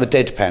about the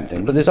deadpan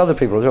thing. But there's other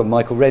people as well.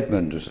 Michael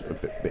Redmond was a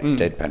bit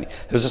deadpan-y.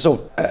 There was a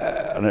sort of,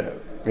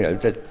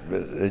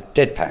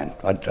 deadpan.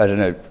 I don't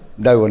know.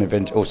 No one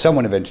invented, or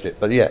someone invented it.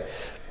 But yeah,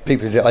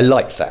 people did. I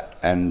liked that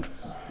and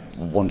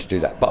wanted to do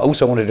that. But I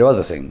also wanted to do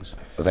other things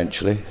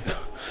eventually.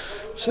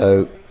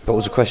 So, what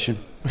was the question?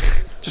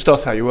 Just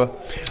asked how you were.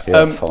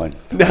 Yeah, fine.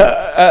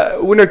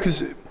 Well, no,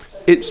 because.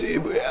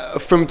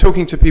 From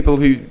talking to people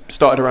who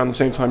started around the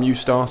same time you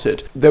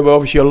started, there were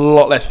obviously a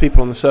lot less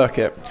people on the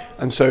circuit,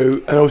 and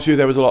obviously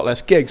there was a lot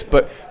less gigs,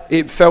 but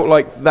it felt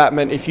like that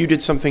meant if you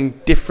did something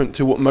different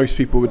to what most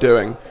people were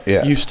doing,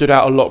 you stood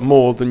out a lot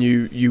more than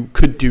you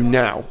could do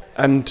now.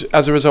 And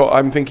as a result,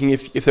 I'm thinking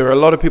if there are a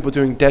lot of people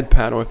doing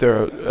deadpan, or if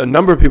there are a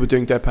number of people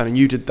doing deadpan and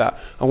you did that,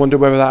 I wonder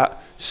whether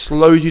that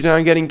slowed you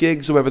down getting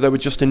gigs, or whether there were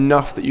just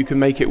enough that you could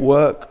make it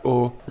work,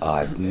 or...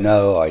 I've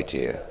no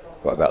idea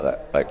about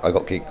that. Like, I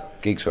got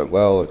gigs went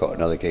well. I got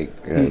another gig,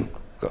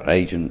 got an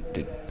agent,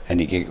 did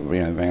any gig,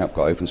 rang up,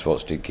 got open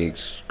spots, did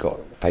gigs, got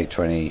paid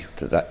 20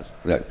 to that,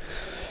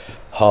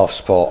 half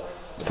spot,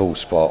 full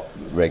spot,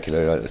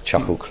 regular, like the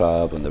Chuckle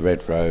Club and the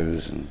Red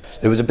Rose, and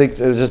there was a bit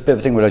of a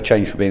thing where I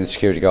changed from being the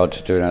security guard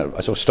to doing. I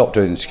sort of stopped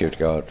doing the security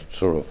guard,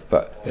 sort of,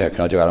 but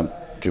can I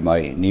do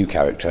my new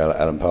character,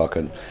 Alan Parker?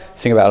 And the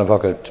thing about Alan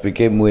Parker, to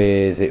begin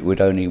with, it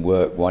would only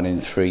work 1 in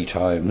 3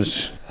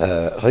 times.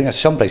 I think at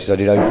some places I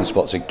did open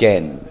spots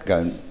again,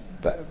 going.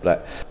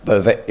 But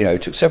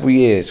it took several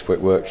years before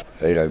it worked,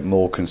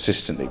 more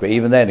consistently. But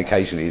even then,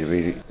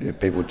 occasionally,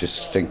 people would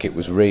just think it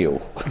was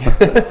real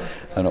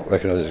and not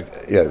recognise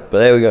it. But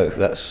there we go.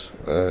 That's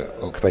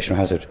occupational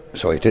hazard.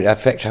 Sorry, did it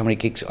affect how many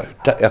gigs?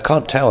 I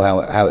can't tell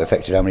how it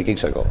affected how many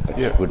gigs I got. I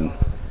just wouldn't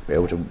be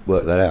able to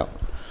work that out.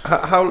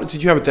 How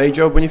did you have a day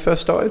job when you first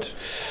started?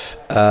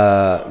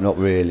 Not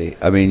really.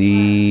 I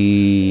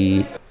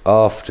mean,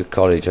 after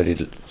college, I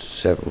did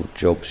several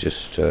jobs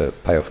just to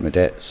pay off my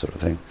debt, sort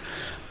of thing,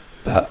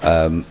 but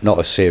not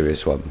a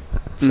serious one.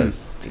 So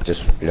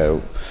just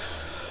worked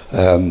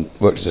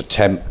as a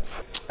temp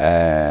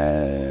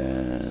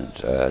and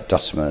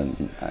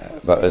dustman,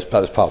 but that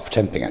was part of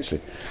temping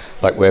actually.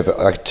 Like wherever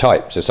I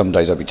type, so some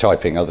days I'd be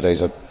typing, other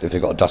days if they've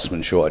got a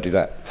dustman short, I'd do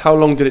that. How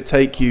long did it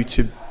take you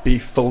to be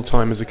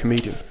full-time as a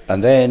comedian?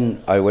 And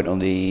then I went on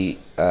the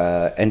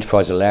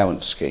enterprise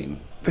allowance scheme.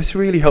 This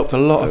really helped a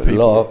lot of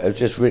people.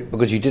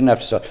 Because you didn't have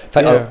to start. In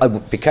fact, I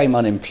became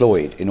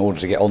unemployed in order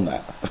to get on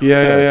that.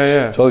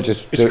 Yeah. So I would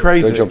just it's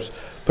crazy. do jobs.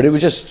 But it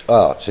was just,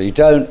 so you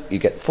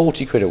get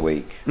 40 quid a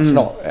week. It's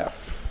not,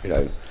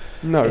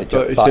 No, but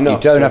it's but enough.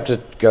 You don't have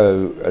to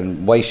go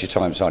and waste your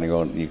time signing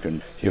on.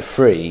 You're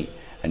free,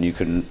 and you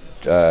can,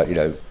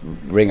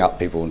 ring up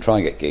people and try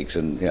and get gigs,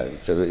 and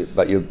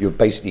but you're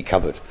basically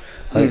covered.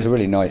 I think it's a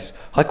really nice.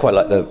 I quite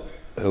like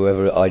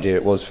whoever idea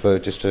it was for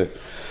just a,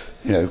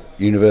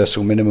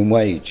 universal minimum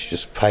wage.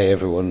 Just pay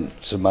everyone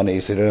some money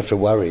so they don't have to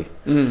worry.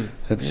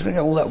 Just get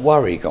all that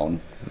worry gone,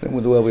 then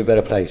would the world be a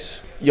better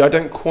place? Yeah, I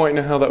don't quite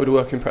know how that would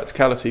work in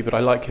practicality, but I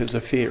like it as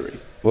a theory.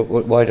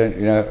 Why don't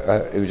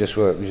it would just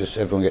work?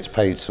 Everyone gets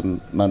paid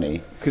some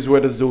money. Because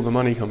where does all the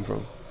money come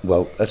from?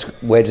 Well,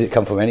 where does it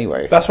come from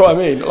anyway? That's what I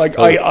mean. Like,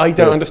 I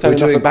don't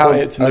understand enough about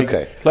it to me.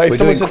 Okay. Like, if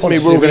someone says to me,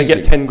 we're all going to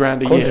get 10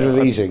 grand a year.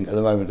 Quantitative easing at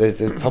the moment,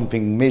 they're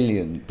pumping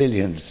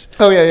billions.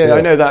 Oh, yeah,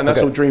 I know that, and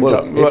that's all dreamed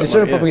up. If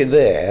instead of pumping it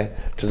there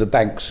to the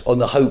banks, on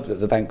the hope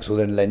that the banks will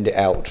then lend it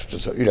out,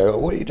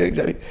 what are you doing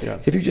exactly? Yeah.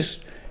 If you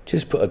just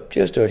put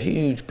a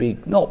huge,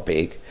 big, not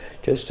big,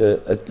 just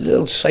a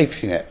little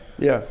safety net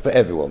for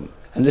everyone.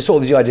 And there's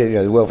sort of the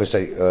idea, the welfare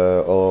state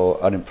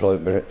or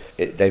unemployment,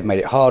 they've made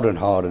it harder and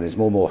harder. There's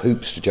more and more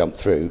hoops to jump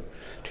through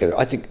together.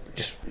 I think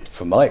just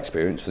from my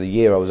experience, for the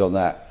year I was on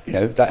that,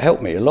 that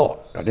helped me a lot.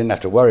 I didn't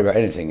have to worry about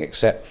anything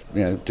except,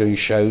 doing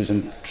shows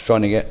and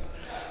trying to get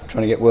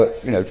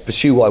work, to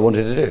pursue what I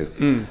wanted to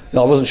do.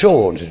 I wasn't sure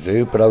what I wanted to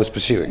do, but I was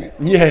pursuing it.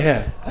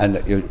 Yeah.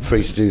 And you're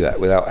free to do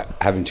that without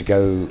having to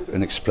go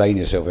and explain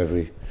yourself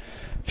every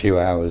few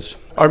hours.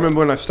 I remember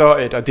when I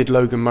started, I did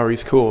Logan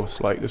Murray's course,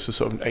 this was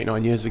sort of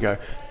 8-9 years ago,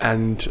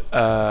 and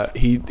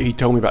he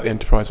told me about the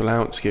enterprise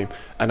allowance scheme,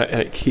 and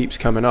it keeps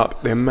coming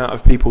up, the amount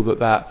of people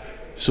that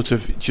sort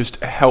of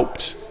just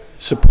helped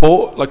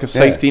support, like a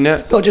safety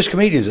net. Not just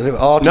comedians, I think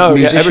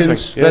artists,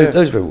 musicians,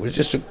 those people. It's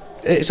just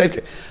it's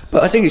safety.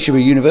 But I think it should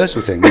be a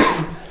universal thing.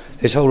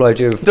 This whole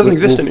idea of... It doesn't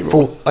exist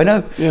anymore. I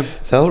know. Yeah.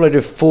 The whole idea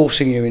of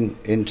forcing you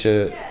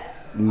into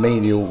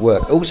menial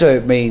work. Also,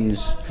 it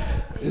means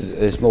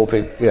there's more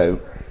people,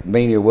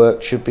 menial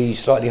work should be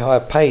slightly higher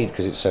paid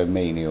because it's so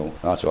menial.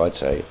 That's what I'd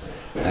say.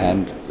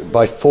 And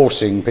by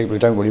forcing people who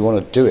don't really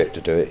want to do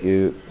it,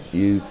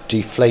 you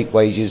deflate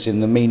wages in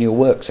the menial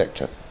work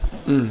sector.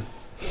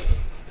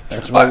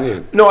 That's my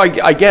view. No,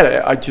 I get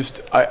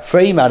it.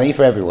 Free money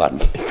for everyone.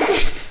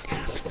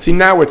 See,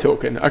 now we're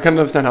talking. I can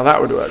understand how that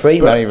would work. Free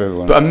money for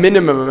everyone. But a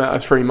minimum amount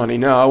of free money.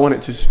 No, I want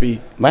it to just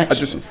be...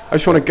 Maximum. I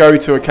just want to go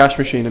to a cash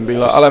machine and be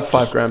like, I'll have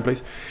 $5,000,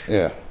 please.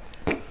 Yeah.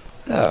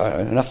 No,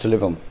 enough to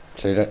live on.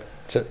 So you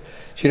don't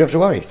have to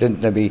worry. Then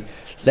there'll be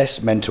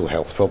less mental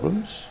health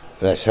problems,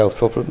 less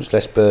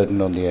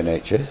burden on the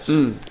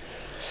NHS.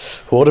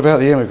 What about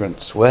the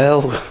immigrants?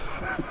 Well...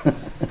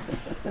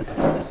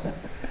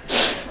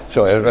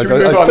 Sorry, I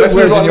put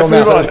words in your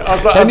mouth.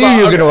 I knew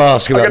you were going to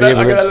ask about the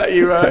immigrants. I'm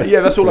going to let you...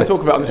 that's all I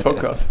talk about on this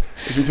podcast.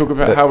 Is we talk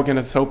about how we're going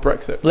to solve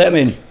Brexit. Let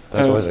them in.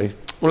 That's what I say.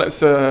 Well, let's...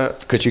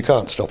 Because you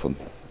can't stop them.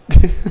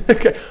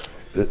 Okay.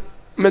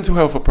 Mental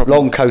health problems.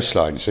 Long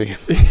coastline, see?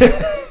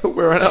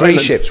 We're on 3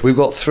 ships. We've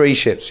got 3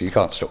 ships. You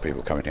can't stop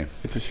people coming in.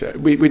 It's a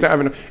shame. We don't have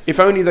enough. If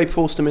only they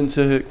forced them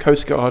into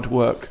Coast Guard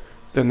work,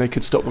 then they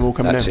could stop them all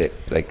coming in. That's it.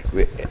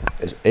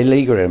 As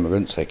illegal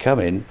immigrants, they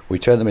come in, we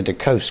turn them into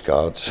Coast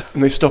Guards.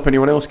 And they stop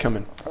anyone else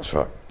coming. That's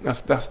right.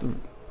 That's the...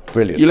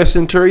 Brilliant. You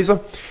listen,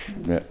 Teresa?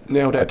 Yeah.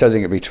 Nailed it. I don't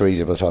think it'll be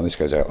Teresa by the time this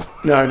goes out.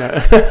 No.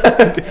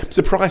 I'm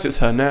surprised it's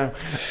her now.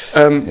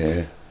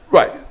 Yeah.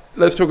 Right.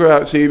 Let's talk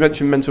about, so you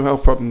mentioned mental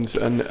health problems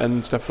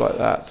and stuff like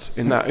that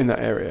in that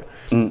area.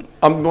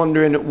 I'm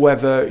wondering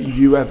whether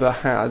you ever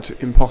had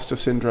imposter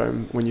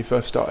syndrome when you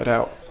first started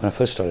out. When I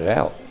first started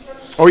out?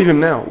 Or even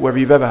now, whether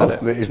you've ever had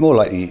it. It's more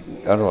likely,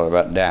 I don't know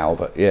about now,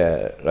 but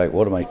yeah,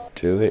 what am I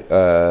doing?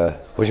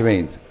 What do you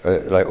mean?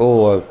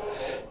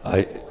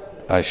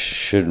 I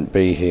shouldn't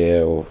be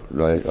here, or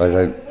I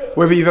don't...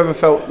 Whether you've ever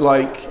felt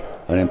like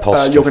an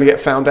imposter. You're going to get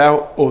found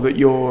out, or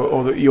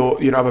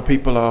that other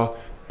people are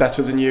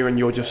better than you and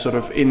you're just sort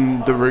of in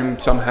the room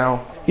somehow.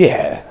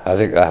 Yeah, I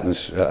think that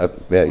happens.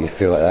 You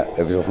feel like that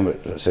every so often, but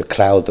it's a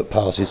cloud that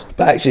passes.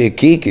 But actually a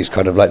gig is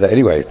kind of like that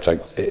anyway. It's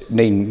like, it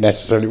needn't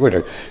necessarily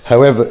win.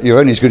 However, you're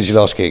only as good as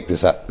your last gig.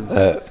 There's that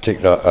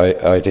particular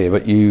idea.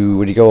 But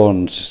when you go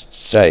on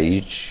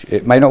stage,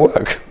 it may not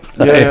work.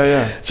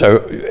 Yeah. So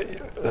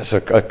that's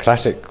a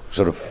classic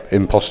sort of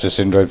imposter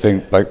syndrome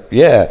thing, like,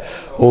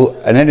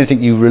 and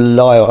anything you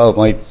rely on,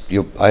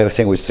 I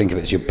always think of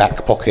it as your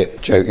back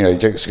pocket joke,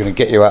 joke's going to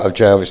get you out of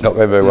jail, it's not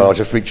going very well, I'll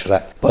just reach for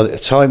that. By the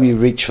time you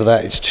reach for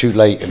that, it's too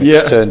late, and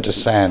it's turned to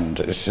sand,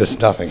 it's just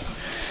nothing.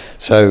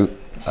 So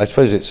I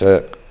suppose it's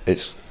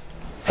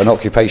an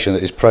occupation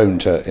that is prone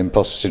to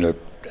imposter syndrome.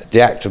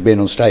 The act of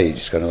being on stage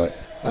is kind of like,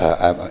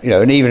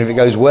 and even if it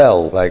goes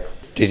well, like,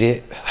 did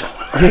it?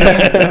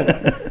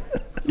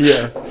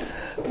 Yeah.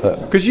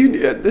 Because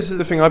this is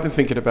the thing I've been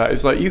thinking about,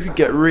 is like, you could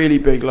get really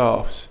big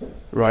laughs,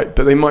 right,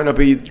 but they might not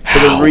be for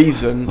the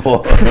reason.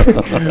 I'll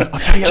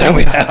tell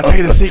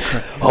you the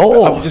secret.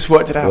 I've just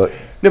worked it out. What?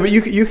 No, but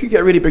you could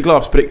get really big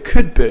laughs, but it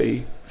could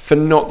be for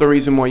not the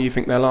reason why you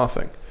think they're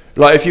laughing.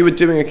 Like, if you were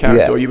doing a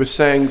character or you were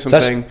saying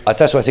something...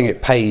 That's why I think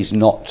it pays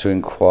not to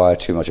inquire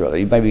too much about that.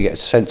 You maybe get a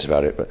sense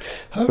about it, but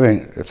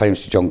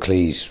famously John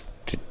Cleese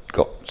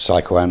got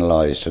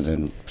psychoanalysed and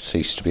then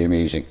ceased to be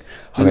amusing.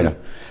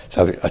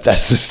 So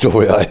that's the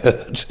story I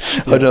heard.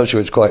 I'm not sure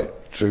it's quite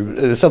true.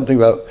 There's something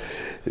about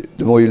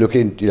the more you look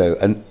in,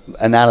 and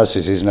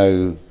analysis isn't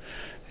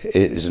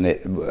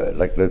it?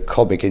 Like the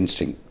comic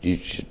instinct, you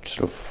should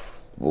sort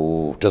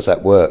of, does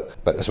that work?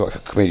 But that's what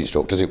comedians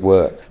talk. Does it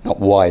work? Not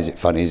why is it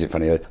funny? Is it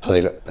funny?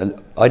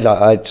 And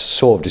I'd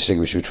sort of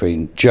distinguish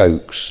between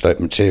jokes, like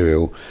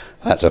material.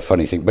 That's a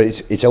funny thing, but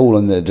it's all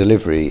in the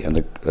delivery and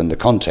the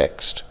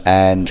context.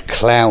 And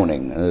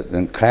clowning,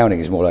 and clowning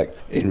is more like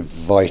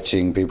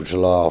inviting people to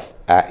laugh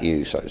at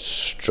you, so it's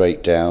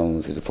straight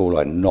down through the full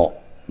line, not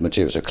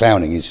material. So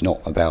clowning is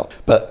not about.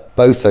 But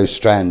both those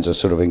strands are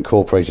sort of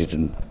incorporated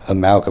and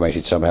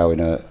amalgamated somehow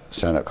in a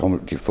stand-up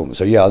comedy form.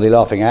 So are they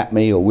laughing at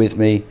me or with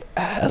me?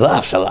 A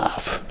laugh's a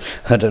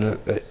laugh. I don't know.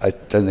 I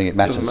don't think it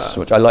matters so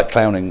much. I like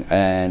clowning,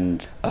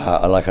 and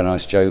I like a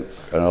nice joke,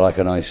 and I like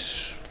a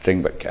nice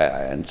thing, but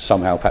and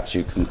somehow perhaps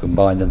you can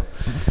combine them.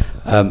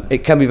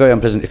 It can be very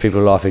unpleasant if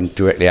people are laughing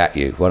directly at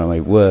you. One of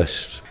my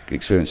worst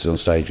experiences on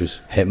stage was,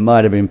 it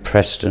might have been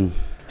Preston,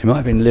 it might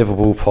have been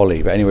Liverpool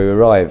Poly, but anyway, we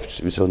arrived,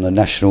 it was on the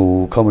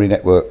National Comedy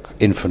Network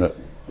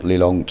infinitely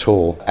long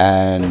tour,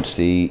 and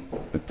we'd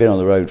been on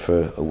the road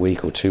for a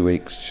week or 2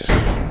 weeks,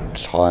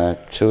 just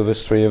hired 3 of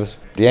us.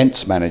 The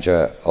Ents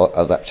manager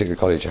of that particular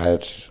college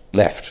had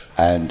left,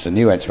 and the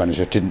new Ents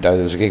manager didn't know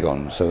there was a gig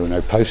on, so there were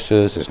no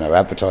posters, there's no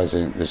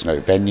advertising, there's no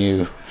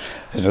venue,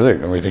 there's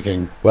nothing, and we're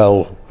thinking,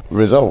 well,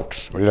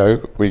 result,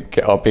 we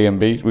get our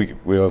B&Bs,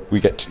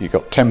 you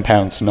got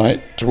 £10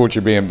 tonight towards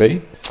your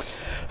B&B,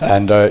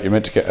 and you're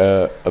meant to get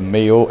a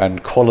meal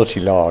and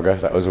quality lager.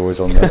 That was always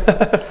on there.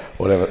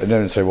 Whatever, they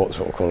didn't say what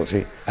sort of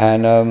quality.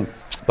 And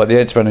but the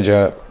Ents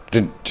manager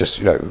didn't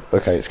just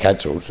okay, it's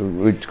cancelled, so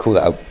we'd call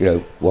that a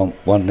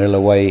 1-0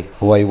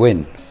 away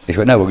win. He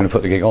went, no, we're going to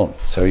put the gig on.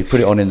 So he put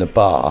it on in the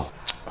bar.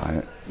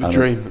 The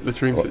dream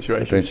situation.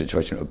 The dream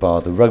situation at the bar.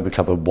 The rugby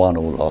club had won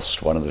or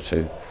lost, one of the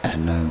two.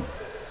 And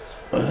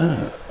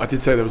I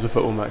did say there was a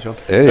football match on.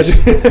 It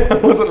is. I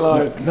wasn't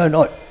lying. No,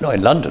 not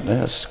in London.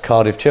 That's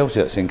Cardiff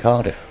Chelsea. That's in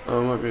Cardiff.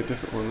 Oh, it might be a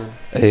different one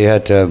then. He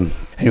had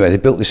anyway. They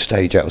built this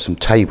stage out of some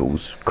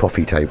tables,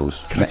 coffee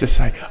tables. Can I just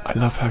say, I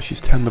love how she's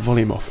turned the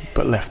volume off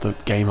but left the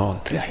game on,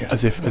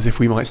 as if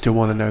we might still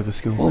want to know the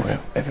score.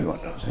 Well, everyone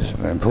does. It's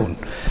very important.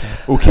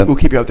 We'll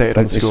keep you updated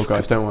on the score,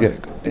 guys. Don't worry. Yeah,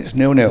 it's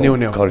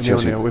 0-0. Cardiff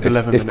Chelsea. 0-0 with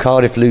 11 minutes. If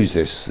Cardiff lose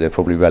this, they're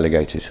probably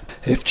relegated.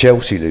 If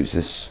Chelsea lose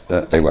this,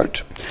 they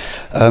won't.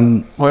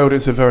 My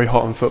audience are very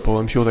hot on football.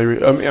 I'm sure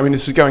they. I mean,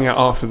 this is going out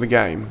after the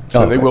game,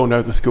 so they will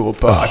know the score.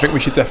 But I think we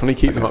should definitely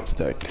keep them up to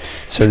date.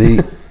 So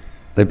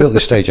they built the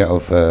stage out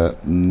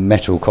of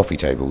metal coffee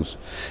tables,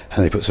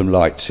 and they put some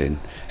lights in.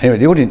 Anyway,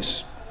 the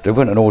audience, there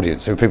weren't an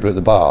audience, there were people at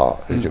the bar.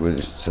 So it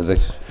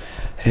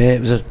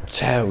was a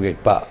terrible gig,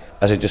 but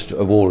as just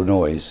a wall of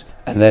noise.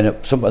 And then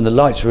and the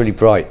lights were really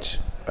bright,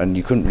 and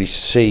you couldn't really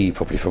see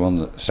properly from on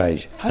the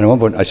stage. And at one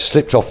point I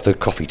slipped off the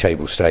coffee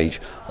table stage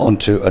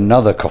onto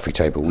another coffee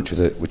table,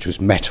 which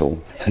was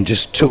metal, and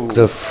just took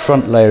the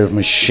front layer of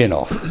my shin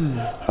off.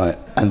 Right?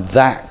 And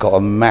that got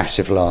a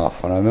massive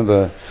laugh. And I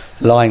remember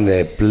lying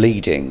there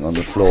bleeding on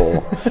the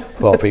floor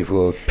while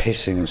people were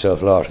pissing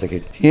themselves laughing,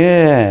 thinking,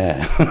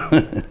 yeah.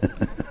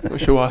 Not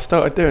sure why I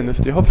started doing this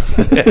job.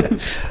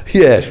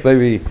 Yes,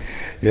 maybe,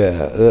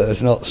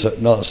 it's not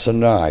so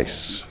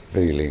nice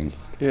feeling.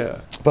 Yeah.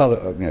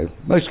 Well,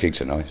 most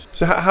gigs are nice.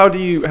 So how do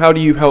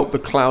you help the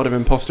cloud of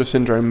imposter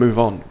syndrome move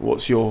on?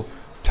 What's your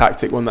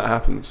tactic when that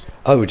happens?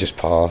 I would just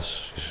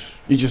pass.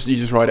 You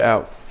just write it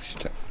out.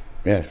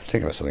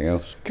 Think about something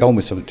else. Go on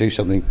with something. Do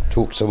something.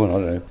 Talk to someone. I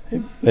don't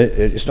know.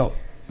 It's not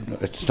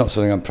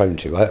something I'm prone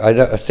to.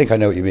 I think I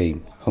know what you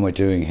mean. What am I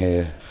doing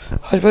here?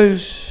 I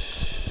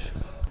suppose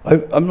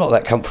I'm not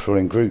that comfortable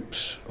in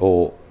groups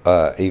or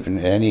even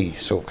in any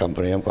sort of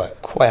company. I'm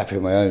quite happy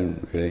on my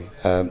own, really.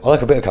 I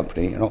like a bit of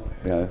company,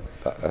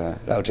 but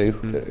that'll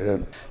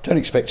do. Don't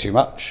expect too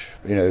much.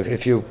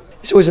 If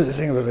It's always the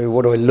thing about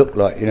what do I look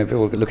like? You know,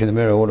 people look in the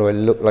mirror, what do I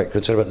look like,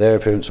 consider about their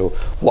appearance or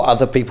what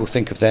other people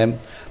think of them.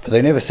 But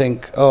they never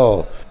think,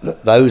 oh,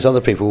 look, those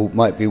other people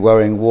might be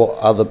worrying what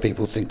other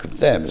people think of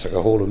them. It's like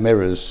a hall of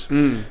mirrors.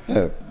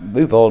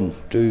 Move on,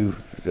 look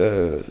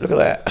at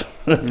that.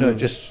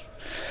 Just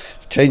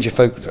change your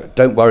focus.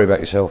 Don't worry about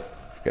yourself.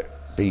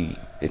 Be,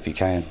 if you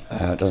can.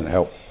 It doesn't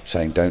help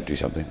saying don't do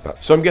something.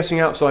 But so I'm guessing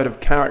outside of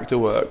character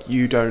work,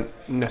 you don't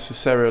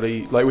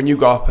necessarily, like when you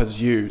go up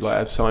as you, like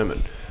as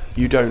Simon,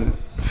 you don't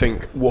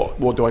think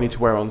what do I need to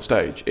wear on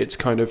stage. It's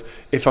kind of,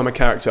 if I'm a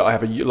character, I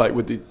have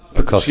with the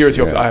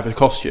security officer, I have a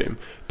costume.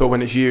 But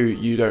when it's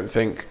you don't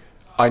think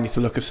I need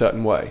to look a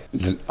certain way.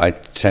 I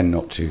tend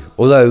not to.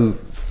 Although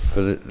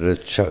for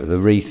the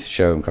Wreath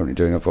show I'm currently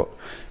doing, I've got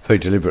very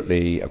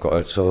deliberately, I've got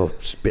a sort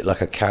of bit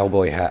like a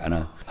cowboy hat,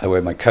 and I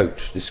wear my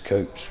coat, this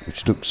coat,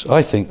 which looks,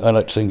 I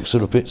like to think,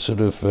 sort of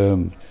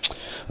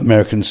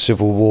American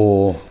Civil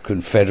War,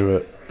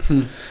 Confederate,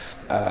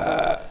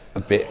 a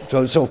bit,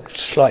 so sort of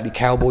slightly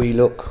cowboy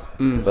look,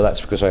 but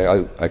that's because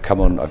I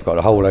come on, I've got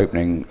a whole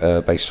opening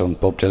based on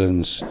Bob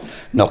Dylan's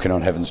Knocking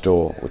on Heaven's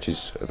Door, which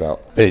is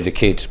about Billy the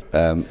Kid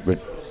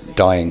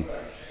dying,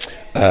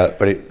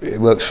 but it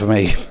works for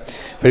me.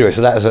 But anyway,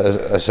 so that is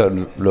a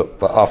certain look,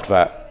 but after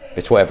that,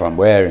 it's whatever I'm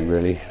wearing,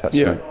 really.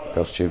 That's my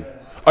costume.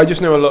 I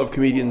just know a lot of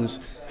comedians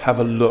have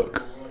a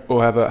look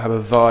or have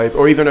a vibe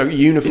or even a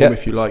uniform,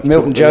 if you like.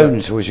 Milton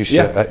Jones always used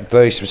to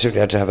very specifically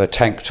had to have a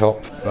tank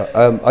top, but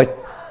I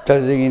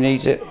don't think he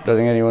needs it. Don't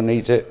think anyone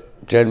needs it.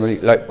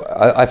 Generally, like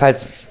I've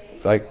had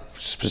like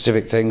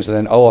specific things, and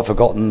then I've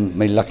forgotten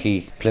my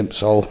lucky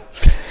plimsoll,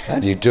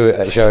 and you do it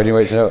at a show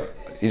anyway. So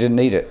you didn't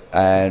need it,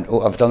 and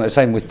I've done the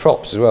same with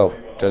props as well.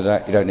 You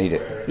don't need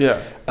it. Yeah,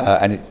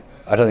 I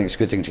don't think it's a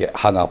good thing to get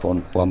hung up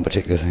on one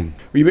particular thing.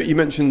 You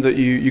mentioned that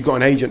you got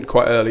an agent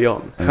quite early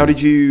on. How did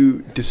you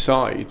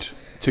decide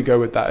to go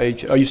with that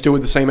agent? Are you still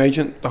with the same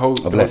agent?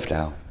 I've left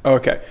now. Oh,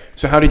 okay.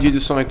 So how did you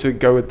decide to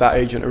go with that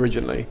agent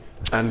originally,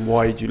 and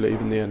why did you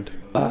leave in the end?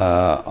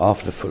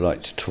 After the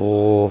Footlights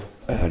tour,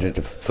 I did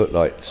the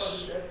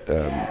Footlights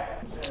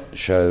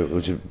show,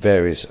 which was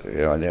various,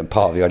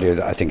 part of the idea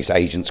that I think it's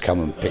agents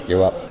come and pick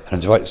you up. And I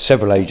invited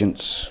several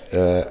agents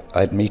I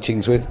had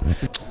meetings with.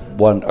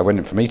 One, I went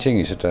in for a meeting,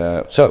 he said,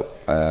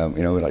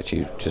 we'd like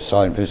you to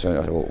sign for this. And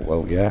I thought,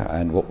 well, yeah,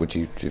 and what would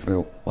you do for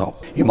me? Well,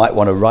 you might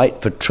want to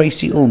write for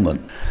Tracy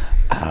Ullman.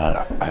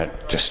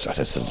 That's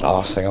the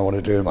last thing I want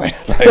to do in my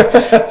life.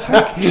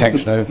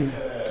 Thanks, no.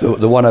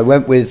 The one I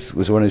went with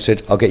was the one who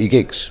said, I'll get you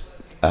gigs.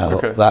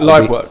 Okay.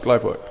 Live work.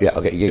 Yeah,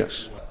 I'll get you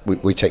gigs. Yeah.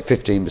 We take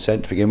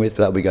 15% to begin with,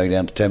 but that'll be going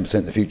down to 10%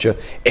 in the future.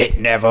 It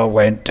never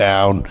went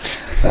down.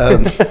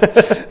 Is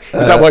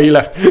that why you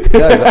left?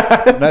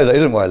 No, that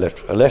isn't why I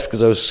left. I left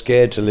because I was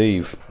scared to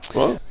leave.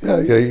 What? No,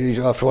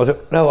 after a while I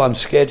thought, no, I'm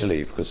scared to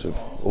leave because of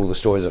all the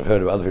stories I've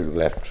heard of other people who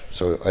left.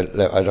 So I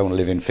don't want to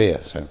live in fear.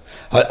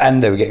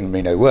 And they were getting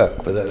me no work,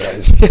 but that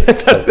is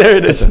there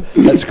it is.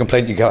 That's a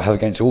complaint you can't have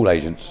against all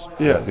agents.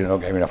 Yeah, you're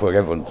not getting enough work.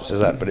 Everyone says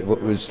that, but it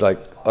was like,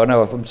 oh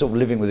no, I'm sort of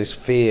living with this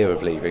fear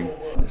of leaving.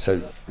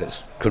 So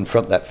let's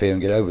confront that fear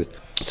and get over it.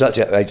 So that's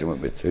the agent I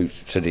went with, who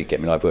said he'd get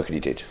me live work, and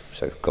he did.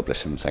 So God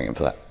bless him, thank him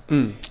for that.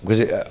 Because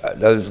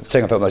that was the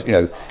thing I felt most,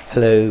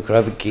 hello, could I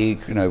have a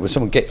gig? When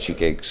someone gets you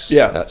gigs,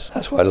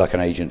 that's what I'd like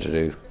an agent to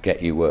do,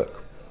 get you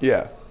work.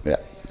 Yeah. Yeah.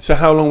 So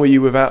how long were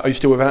you without? Are you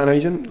still without an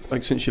agent?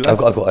 Like since you left?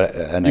 I've got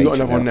an agent. You've got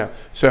another one now.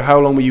 So how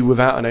long were you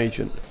without an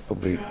agent?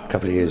 Probably a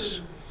couple of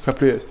years.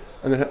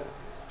 And then.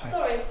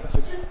 Sorry,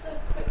 just a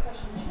quick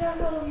question. Do you know how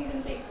long you're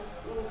going to be? Because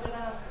we're going to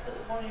have to put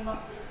the volume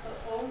up for the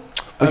football.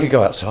 We could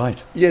go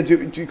outside. Yeah.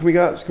 Can we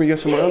go out? Can we go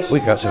somewhere else? We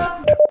could go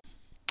outside.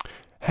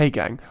 Hey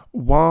gang,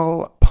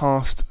 while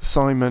past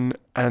Simon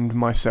and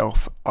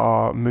myself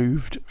are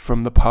moved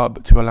from the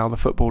pub to allow the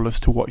footballers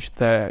to watch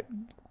their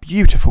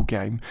beautiful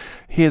game,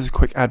 here's a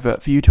quick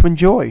advert for you to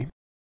enjoy.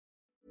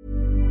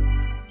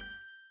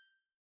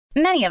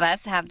 Many of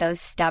us have those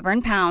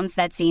stubborn pounds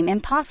that seem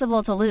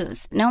impossible to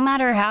lose, no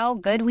matter how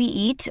good we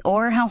eat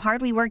or how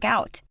hard we work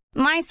out.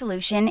 My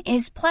solution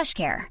is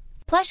PlushCare.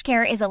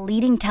 PlushCare is a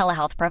leading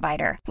telehealth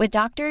provider with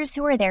doctors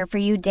who are there for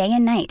you day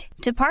and night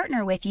to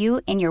partner with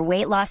you in your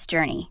weight loss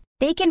journey.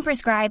 They can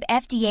prescribe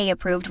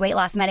FDA-approved weight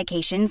loss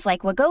medications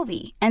like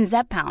Wegovy and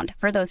Zepbound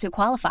for those who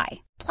qualify.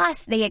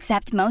 Plus, they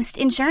accept most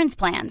insurance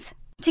plans.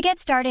 To get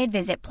started,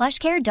 visit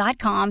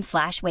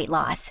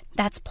plushcare.com/weightloss.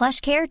 That's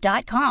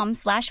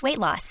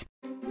plushcare.com/weightloss.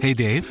 Hey,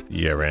 Dave.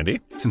 Yeah, Randy.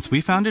 Since we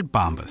founded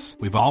Bombas,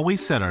 we've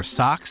always said our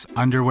socks,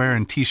 underwear,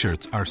 and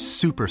T-shirts are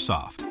super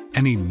soft.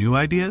 Any new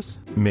ideas?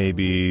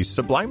 Maybe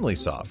sublimely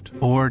soft.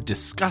 Or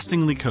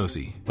disgustingly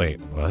cozy.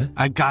 Wait, what?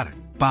 I got it.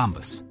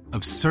 Bombas.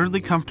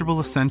 Absurdly comfortable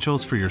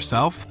essentials for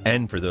yourself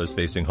and for those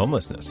facing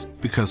homelessness.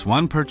 Because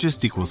one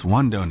purchased equals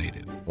one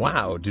donated.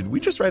 Wow, did we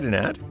just write an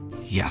ad?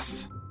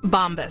 Yes.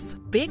 Bombas.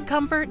 Big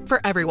comfort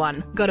for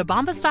everyone. Go to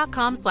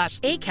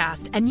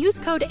bombas.com/ACAST and use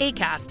code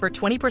ACAST for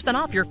 20%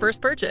 off your first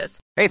purchase.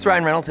 Hey, it's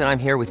Ryan Reynolds, and I'm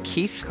here with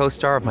Keith,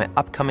 co-star of my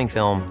upcoming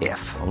film,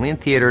 If, only in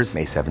theaters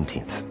May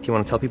 17th. Do you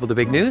want to tell people the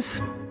big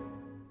news?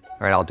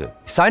 All right, I'll do it.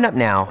 Sign up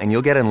now and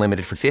you'll get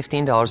unlimited for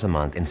 $15 a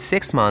month and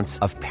 6 months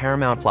of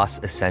Paramount Plus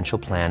Essential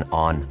Plan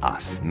on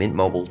us.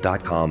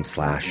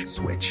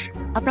 MintMobile.com/switch.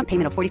 Upfront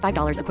payment of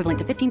 $45 equivalent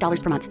to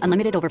 $15 per month.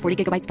 Unlimited over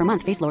 40 gigabytes per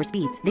month. Face lower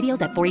speeds.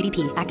 Videos at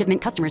 480p. Active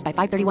Mint customers by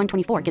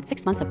 531.24 get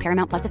 6 months of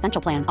Paramount Plus Essential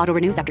Plan. Auto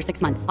renews after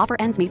 6 months. Offer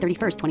ends May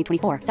 31st,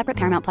 2024. Separate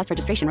Paramount Plus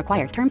registration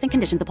required. Terms and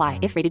conditions apply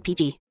if rated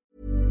PG.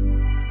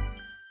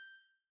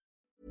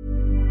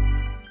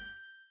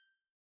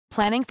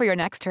 Planning for your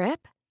next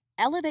trip?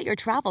 Elevate your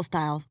travel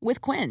style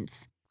with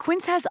Quince.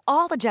 Quince has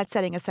all the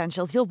jet-setting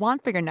essentials you'll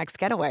want for your next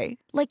getaway,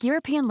 like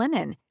European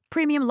linen,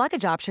 premium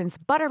luggage options,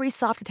 buttery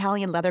soft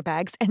Italian leather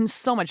bags, and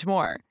so much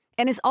more.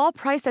 And is all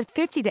priced at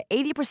 50 to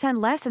 80%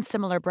 less than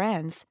similar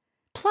brands.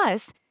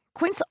 Plus,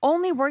 Quince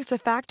only works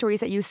with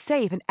factories that use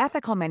safe and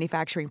ethical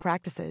manufacturing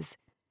practices.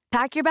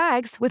 Pack your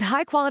bags with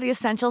high-quality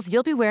essentials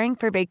you'll be wearing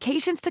for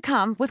vacations to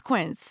come with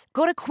Quince.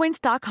 Go to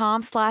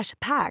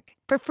quince.com/pack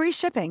for free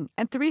shipping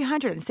and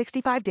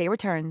 365-day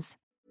returns.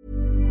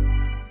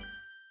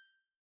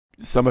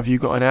 Some of you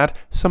got an ad,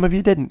 some of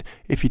you didn't.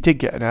 If you did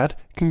get an ad,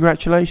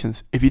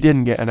 congratulations. If you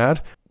didn't get an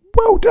ad,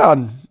 well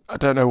done. I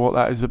don't know what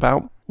that is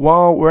about.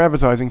 While we're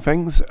advertising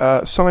things,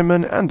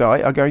 Simon and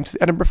I are going to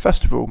the Edinburgh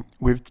Festival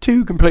with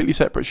 2 completely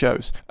separate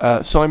shows.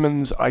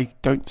 Simon's I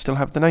don't still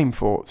have the name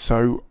for,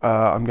 so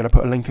I'm going to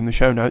put a link in the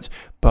show notes,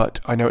 but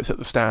I know it's at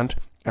the stand.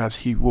 As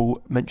he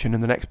will mention in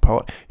the next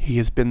part, he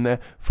has been there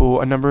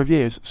for a number of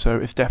years, so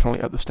it's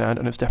definitely at the stand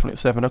and it's definitely at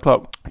 7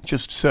 o'clock.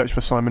 Just search for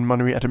Simon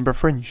Munnery Edinburgh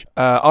Fringe.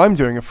 I'm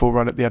doing a full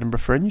run at the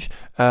Edinburgh Fringe,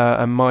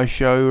 and my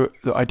show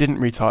that I didn't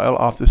retitle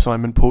after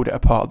Simon pulled it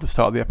apart at the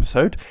start of the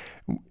episode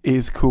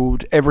is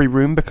called Every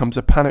Room Becomes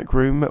a Panic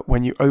Room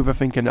When You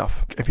Overthink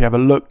Enough. If you have a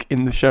look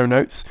in the show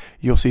notes,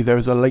 you'll see there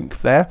is a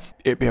link there.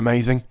 It'd be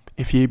amazing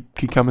if you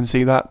could come and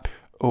see that,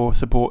 or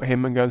support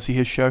him and go and see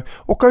his show,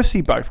 or go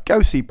see both.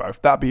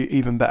 That'd be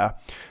even better.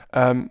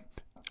 I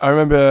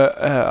remember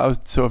I was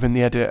sort of in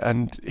the edit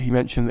and he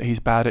mentioned that he's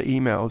bad at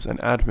emails and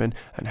admin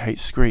and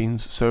hates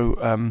screens. So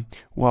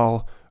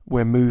while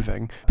we're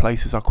moving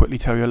places, I'll quickly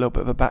tell you a little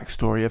bit of a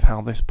backstory of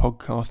how this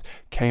podcast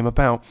came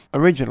about.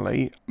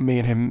 Originally, me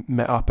and him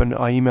met up and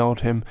I emailed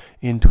him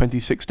in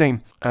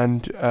 2016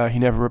 and he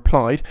never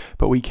replied,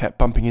 but we kept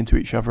bumping into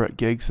each other at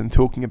gigs and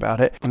talking about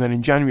it. And then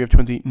in January of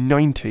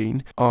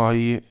 2019,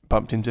 I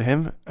bumped into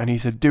him and he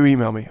said, do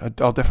email me,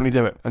 I'll definitely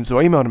do it. And so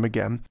I emailed him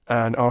again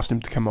and asked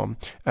him to come on.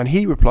 And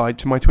he replied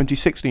to my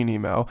 2016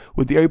 email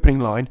with the opening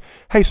line,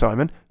 "Hey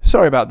Simon,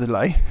 sorry about the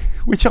delay,"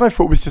 which I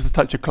thought was just a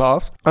touch of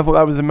class. I thought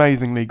that was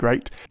amazingly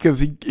great because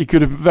he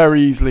could have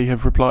very easily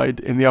have replied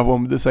in the other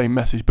one with the same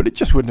message, but it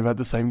just wouldn't have had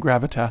the same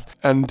gravitas.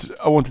 And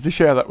I wanted to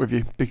share that with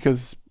you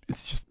because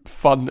it's just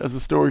fun as a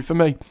story for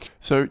me.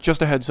 So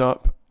just a heads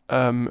up,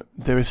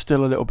 there is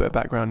still a little bit of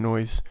background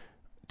noise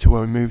to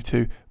where we moved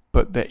to,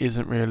 but there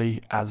isn't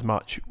really as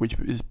much, which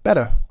is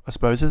better, I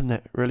suppose, isn't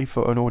it, really,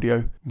 for an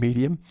audio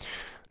medium?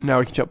 Now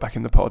we can jump back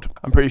in the pod.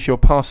 I'm pretty sure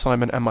past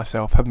Simon and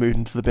myself have moved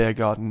into the beer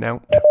garden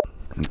now.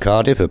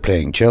 Cardiff are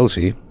playing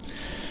Chelsea,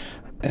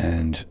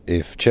 and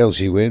if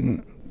Chelsea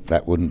win,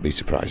 that wouldn't be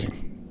surprising.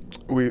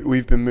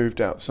 We've been moved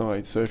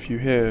outside, so if you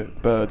hear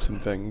birds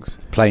and things...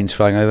 Planes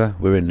flying over,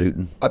 we're in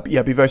Luton. I'd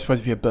be very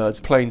surprised if you hear birds.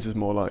 Planes is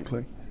more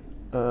likely.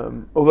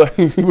 Although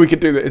we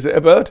could do that. Is it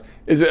a bird?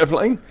 Is it a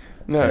plane?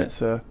 No,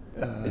 Yeah.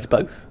 it's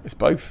both. It's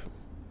both.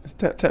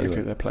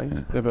 Technically they're planes.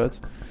 Yeah. They're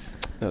birds.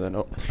 No, they're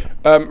not.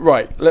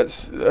 Right,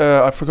 let's...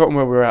 I've forgotten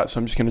where we're at, so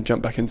I'm just going to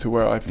jump back into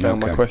where I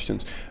found my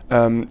questions.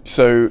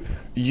 So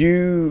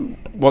you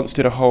once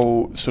did a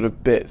whole sort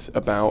of bit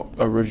about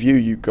a review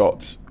you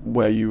got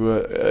where you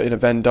were in a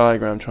Venn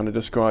diagram trying to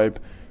describe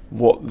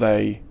what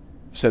they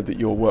said that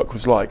your work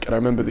was like. And I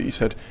remember that you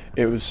said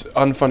it was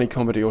unfunny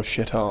comedy or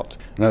shit art.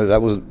 No,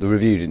 that wasn't... The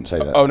review didn't say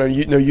that. Oh, no,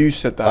 you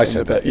said that. I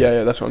said that,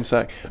 Yeah, that's what I'm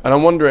saying. And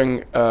I'm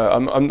wondering... I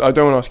don't want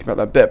to ask you about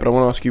that bit, but I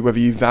want to ask you whether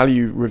you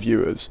value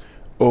reviewers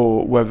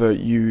or whether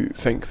you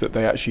think that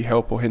they actually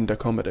help or hinder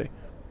comedy.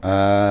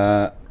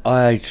 I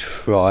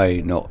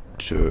try not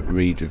to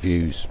read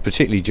reviews,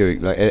 particularly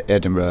during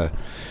Edinburgh.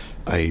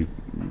 I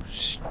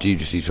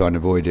studiously try and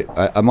avoid it.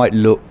 I might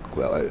look.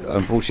 Well,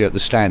 unfortunately, at the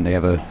stand they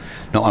have a.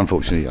 Not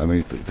unfortunately, I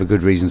mean for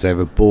good reasons. They have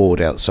a board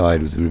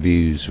outside with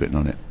reviews written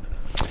on it,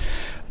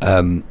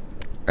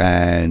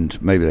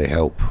 and maybe they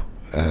help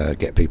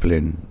get people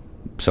in.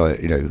 So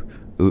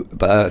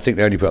but I think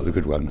they only put up the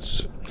good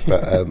ones.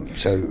 But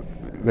so.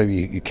 Maybe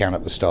you count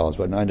up the stars,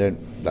 but I don't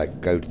I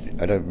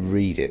don't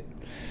read it.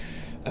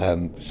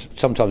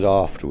 Sometimes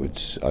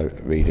afterwards I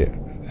read it.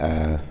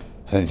 And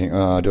think,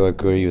 do I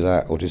agree with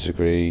that or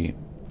disagree?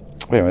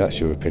 Anyway, that's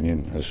your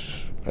opinion.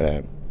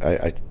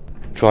 I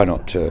try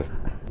not to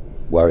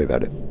worry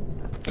about it.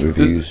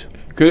 Reviews.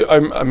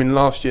 I mean,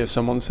 last year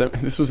someone sent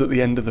me, this was at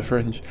the end of the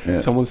Fringe,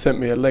 someone sent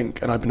me a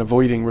link and I've been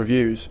avoiding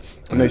reviews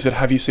and they said,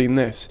 have you seen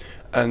this?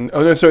 And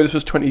this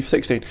was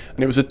 2016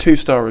 and it was a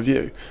 2-star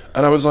review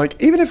and I was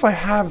like, even if I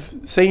have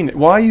seen it,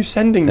 why are you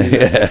sending me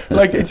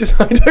this?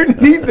 I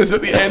don't need this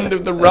at the end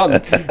of the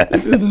run.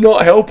 This is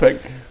not helping.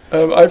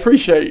 I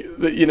appreciate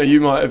that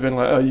you might have been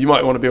like, you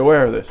might want to be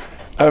aware of this,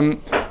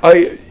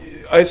 I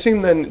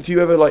assume then, do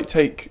you ever like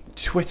take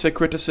Twitter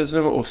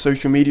criticism or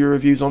social media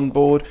reviews on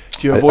board?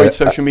 Do you avoid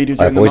social media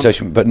during the month?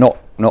 social, but not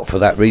for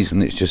that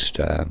reason. It's just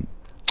I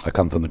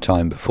come from a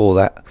time before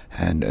that,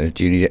 and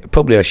do you need it?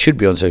 Probably I should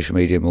be on social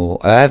media more.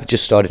 I have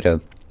just started a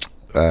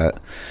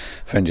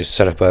friend just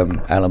set up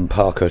Alan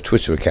Parker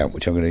Twitter account,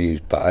 which I'm going to use,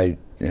 but I'm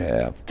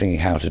thinking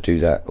how to do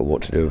that or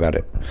what to do about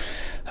it.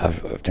 I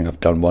think I've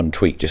done one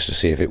tweet just to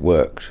see if it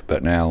worked,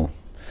 but now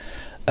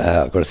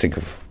I've got to think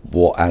of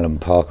what Alan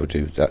Parker would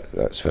do.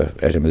 That's for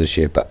Edinburgh this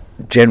year, but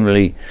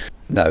generally,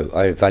 no,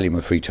 I value my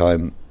free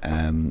time.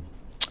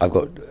 I've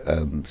got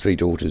 3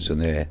 daughters,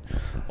 and they're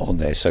on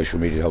their social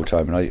media the whole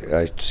time, and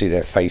I see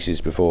their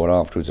faces before and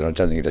afterwards, and I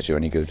don't think it does you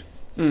any good.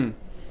 Do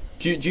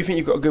you think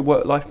you've got a good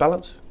work-life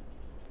balance?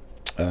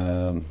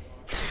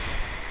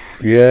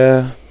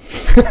 Yeah.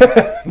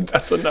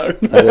 That's a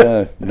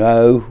no.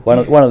 No,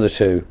 one of the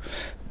two,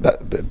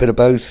 but a bit of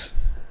both.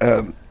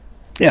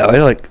 Yeah, I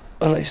like.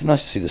 It's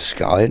nice to see the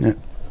sky, isn't it?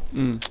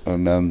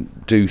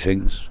 And do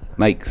things,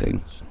 make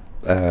things.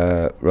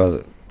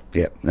 Rather,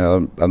 yeah.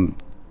 No,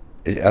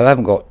 I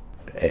haven't got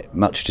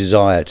much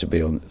desire to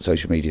be on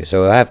social media,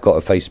 so I have got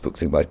a Facebook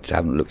thing, but I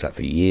haven't looked at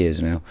for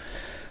years now,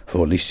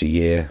 for at least a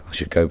year. I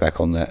should go back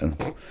on that and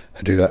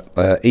do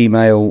that.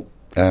 Email.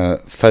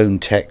 Phone,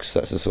 text,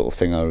 that's the sort of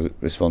thing I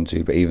respond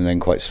to, but even then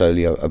quite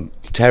slowly. I'm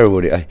terrible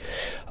at it.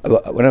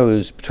 When I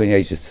was between the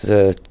ages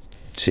of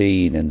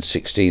 13 and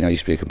 16, I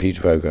used to be a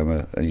computer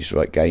programmer and used to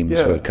write games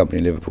for a company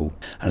in Liverpool,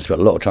 and I spent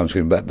a lot of time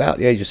screening, but about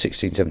the age of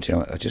 16, 17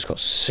 I just got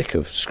sick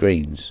of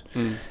screens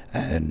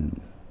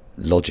and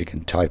logic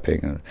and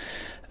typing,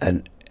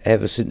 and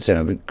ever since then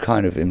I've been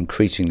kind of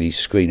increasingly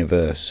screen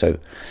averse, so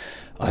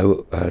I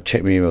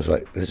check my emails.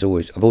 Like I've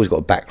always got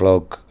a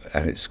backlog,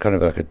 and it's kind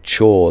of like a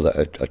chore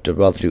that I'd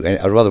rather do.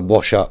 I'd rather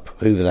wash up,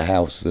 hoover the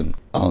house, than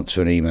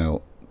answer an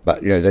email.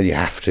 But then you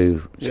have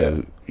to,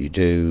 so you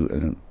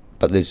do.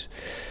 But it's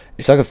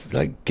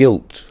like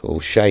guilt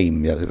or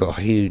shame. They've got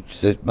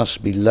there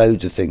must be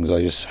loads of things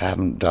I just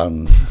haven't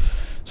done,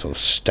 sort of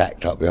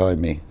stacked up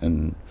behind me,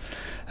 and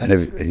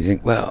you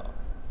think, well,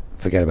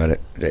 forget about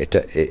it.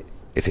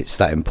 If it's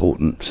that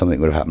important, something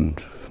would have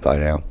happened by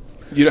now.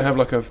 You don't have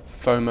like a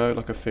FOMO,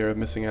 like a fear of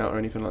missing out or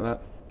anything like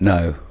that?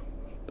 No,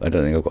 I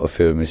don't think I've got a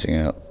fear of missing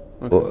out.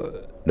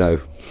 Okay. No,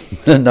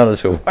 none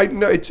at all.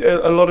 No, it's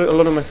a lot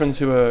of my friends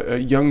who are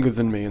younger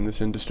than me in this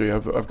industry.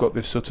 I've got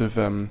this sort of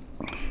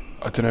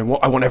I don't know.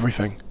 I want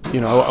everything. I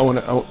don't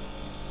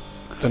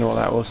know what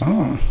that was.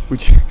 Oh. We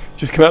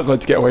just come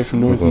outside to get away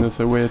from noise, and they're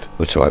so weird.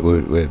 That's all right.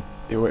 We're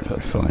wait for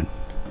that. Fine.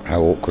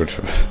 How awkward.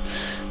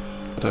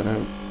 I don't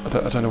know.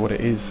 I don't know what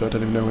it is, so I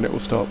don't even know when it will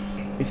stop.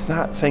 It's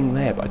that thing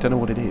there, but I don't know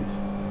what it is.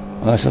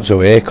 Well, some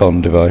sort of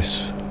aircon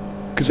device.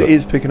 Because it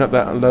is picking up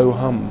that low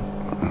hum.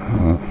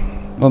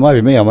 Well, it might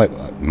be me. I might.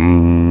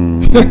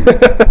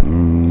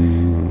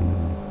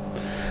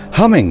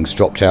 Humming's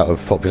dropped out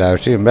of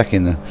popularity, and back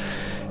in the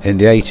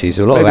 80s,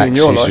 a lot of acts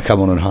used to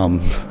come on and hum.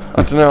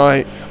 I don't know.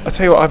 I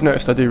tell you what I've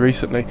noticed I do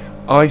recently.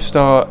 I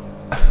start.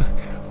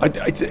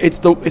 It's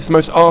the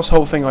most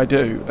arsehole thing I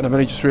do, and I've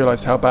only just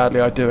realised how badly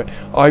I do it.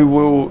 I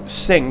will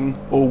sing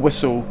or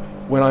whistle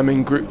when I'm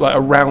in group, like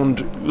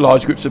around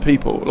large groups of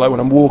people, like when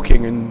I'm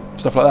walking and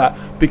stuff like that,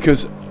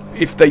 because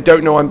if they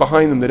don't know I'm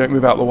behind them, they don't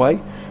move out of the way.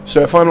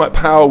 So if I'm like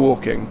power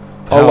walking,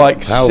 I'll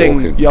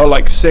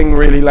sing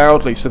really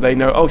loudly so they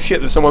know, oh shit,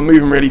 there's someone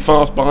moving really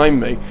fast behind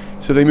me,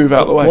 so they move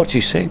out of the way. What do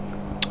you sing?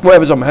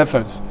 Whatever's on my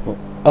headphones.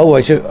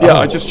 I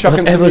just chuck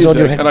in some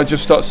music and I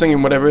just start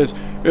singing whatever it is.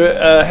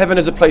 Heaven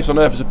is a Place on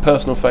Earth is a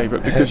personal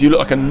favourite because you look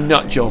like a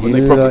nut job, and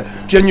they probably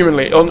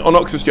genuinely on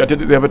Oxford Street. I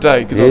did it the other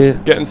day because I was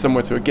getting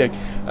somewhere to a gig,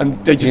 and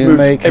they just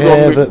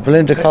moved.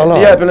 Belinda Carlisle.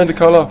 Yeah, Belinda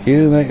Carlisle.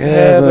 You make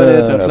heaven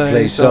is a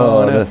place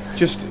on earth.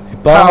 Just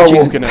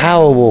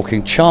power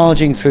walking,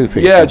 charging through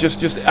people. Yeah,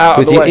 just out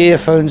with of the way. With your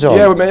earphones on.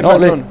 Yeah, with my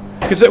earphones on.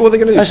 Because what are they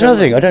going to do? That's another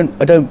thing. I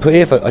don't put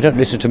earphones. I don't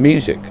listen to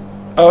music.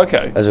 Oh,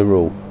 okay. As a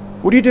rule.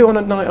 What do you do on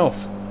a night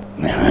off?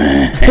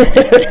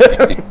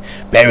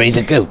 Bury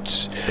the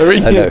goats. Bury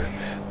the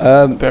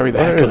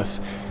hecklers.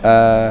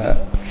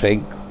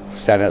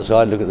 Stand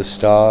outside, look at the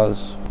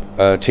stars,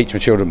 teach my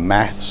children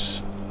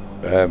maths,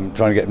 trying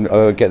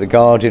to get the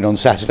Guardian on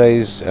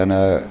Saturdays, and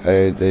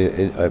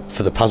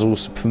for the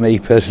puzzles, for me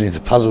personally,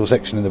 the puzzle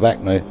section in the back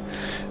now.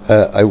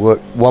 I work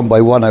one by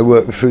one. I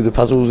work through the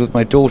puzzles with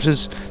my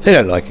daughters. They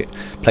don't like it.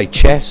 Play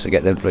chess. I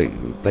get them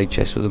to play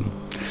chess with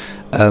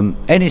them.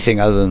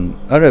 Anything other than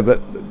I don't know,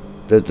 but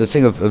the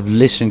thing of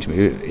listening to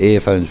me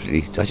earphones,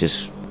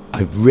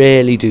 I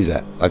rarely do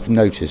that. I've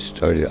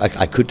noticed.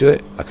 I could do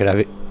it. I could have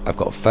it. I've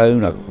got a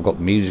phone. I've got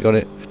music on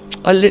it.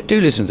 I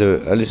listen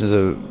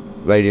to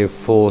Radio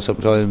 4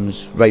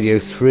 sometimes, Radio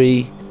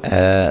 3,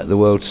 the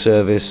World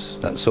Service,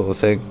 that sort of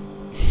thing.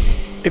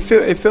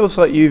 It feels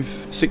like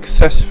you've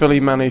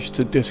successfully managed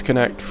to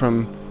disconnect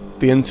from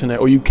the internet,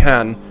 or you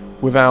can,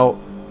 without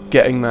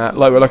getting that,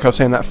 like I was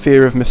saying, that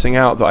fear of missing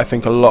out that I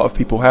think a lot of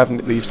people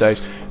have these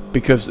days.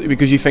 because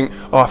you think,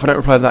 oh, if I don't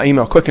reply to that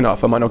email quick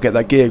enough, I might not get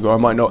that gig, or I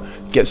might not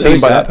get seen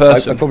by that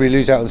person. I probably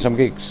lose out on some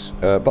gigs,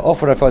 but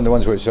often I find the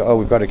ones where it's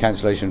we've got a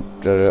cancellation.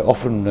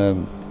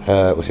 Often,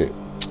 what's it?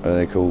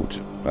 They're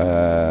called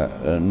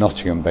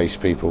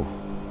Nottingham-based people.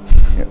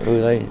 Who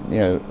are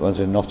they? Ones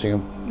in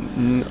Nottingham.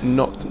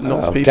 Not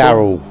people.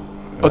 Daryl.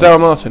 Oh,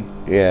 Daryl Martin.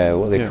 Yeah,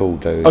 what are they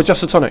called? Those? Oh,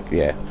 Just a Tonic.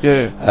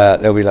 Yeah.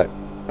 They'll be like,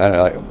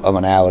 I'm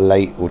an hour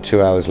late or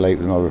 2 hours late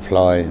with my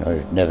reply.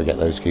 I never get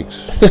those gigs,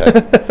 so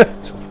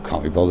sort of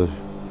can't be bothered.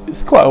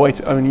 It's quite a way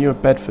to. I mean, you're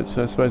at Bedford,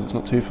 so I suppose it's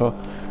not too far.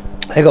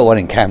 They got one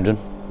in Camden.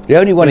 The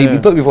only one he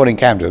put me for one in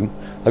Camden.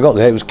 I got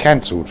there, it was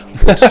cancelled.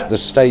 The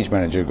stage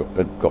manager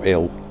got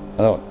ill. I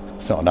thought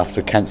it's not enough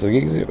to cancel the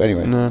gigs, is it? But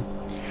anyway. No.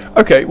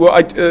 Okay, well,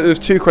 there's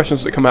two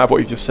questions that come out of what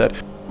you've just said.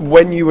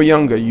 When you were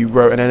younger, you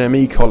wrote an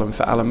NME column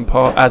for Alan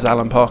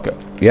Parker.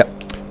 Yep.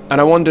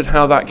 And I wondered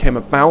how that came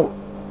about.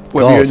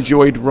 Whether you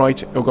enjoyed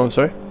writing. Oh, go on,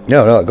 sorry.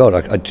 No, God,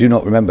 I do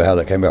not remember how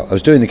that came about. I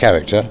was doing the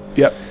character.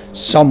 Yep.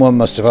 Someone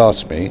must have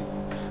asked me,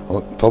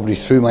 or probably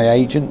through my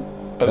agent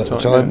at the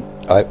time.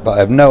 Yeah. But I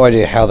have no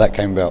idea how that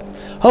came about.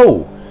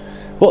 Oh,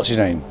 what's his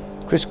name?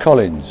 Chris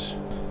Collins.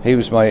 He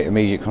was my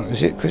immediate contact.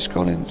 Is it Chris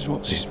Collins?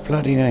 What's his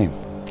bloody name?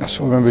 I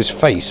still remember his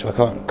face. I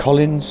can't.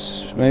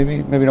 Collins,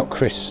 maybe not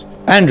Chris.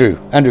 Andrew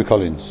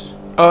Collins.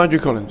 Oh, Andrew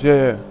Collins.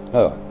 Yeah.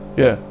 Oh,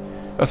 yeah.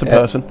 That's a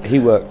person. He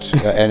worked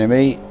at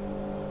NME.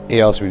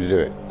 He asked me to do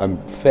it. I'm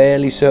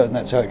fairly certain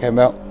that's how it came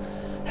about.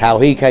 How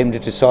he came to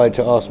decide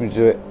to ask me to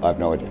do it, I have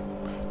no idea.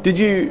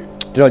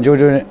 Did I enjoy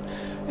doing it?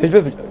 It was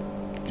a bit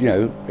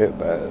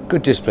of,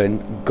 good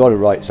discipline. Got to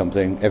write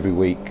something every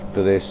week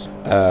for this.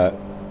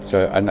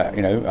 And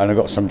I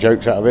got some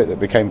jokes out of it that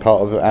became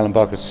part of Alan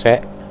Parker's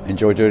set.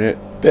 Enjoy doing it.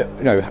 But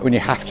when you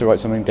have to write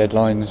something,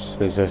 deadlines,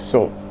 there's a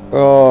sort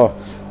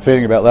of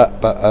feeling about that.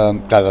 But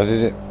glad I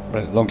did it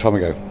a long time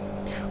ago.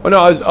 Well, no,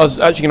 I was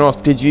actually going to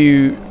ask, did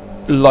you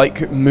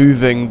like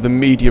moving the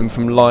medium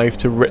from live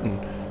to written?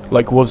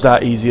 Like, was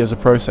that easy as a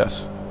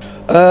process?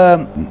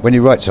 When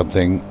you write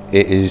something,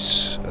 it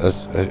is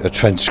a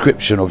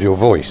transcription of your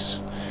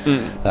voice.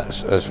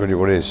 That's really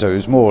what it is. So it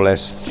was more or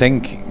less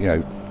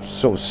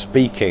sort of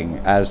speaking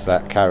as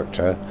that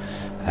character,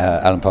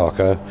 Alan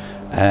Parker,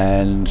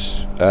 and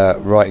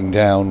writing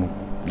down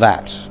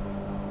that.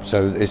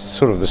 So it's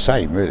sort of the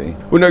same, really.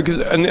 Well, no, because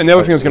and the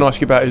other thing I was going to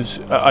ask you about is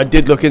I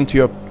did look into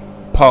your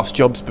past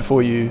jobs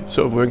before you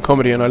sort of were in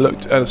comedy, and I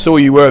looked and saw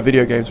you were a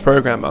video games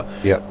programmer.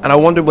 Yeah. And I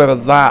wondered whether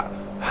that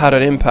had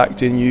an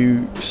impact in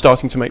you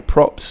starting to make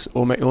props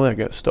or make. Oh, there you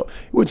go. Stop.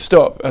 It would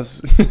stop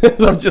as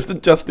I've just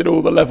adjusted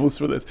all the levels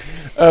for this.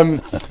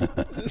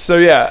 So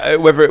yeah,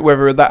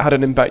 whether that had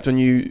an impact on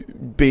you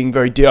being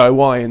very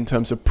DIY in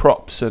terms of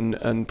props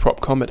and prop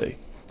comedy.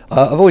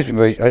 I've always been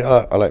very.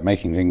 I like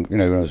making things. When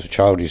I was a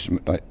child, I used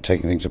to like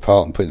taking things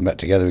apart and putting them back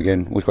together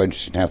again. It was quite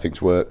interesting how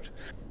things worked.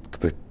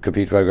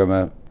 Computer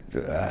programmer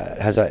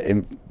has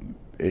that.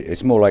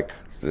 It's more like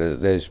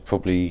there's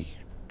probably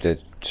the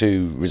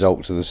two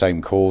results of the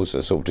same cause,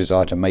 a sort of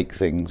desire to make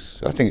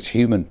things. I think it's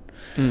human.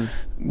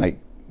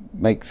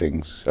 Make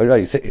things. I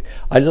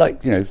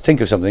like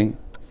think of something,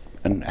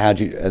 and how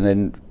do you, and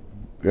then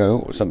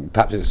something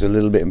perhaps it's a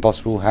little bit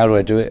impossible. How do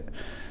I do it?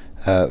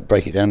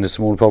 Break it down into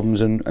smaller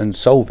problems and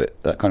solve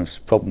it. That kind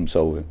of problem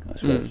solving, I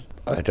suppose.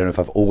 I don't know if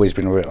I've always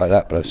been like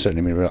that, but I've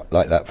certainly been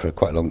like that for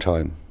quite a long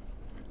time.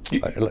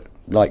 I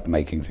like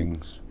making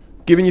things.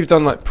 Given you've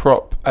done like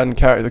prop and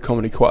character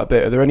comedy quite a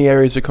bit, are there any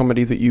areas of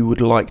comedy that you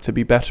would like to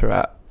be better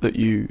at that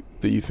you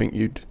think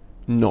you'd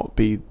not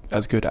be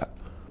as good at?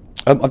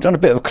 I've done a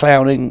bit of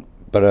clowning,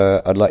 but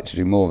I'd like to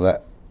do more of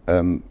that.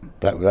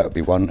 That would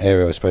be one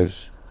area, I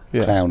suppose.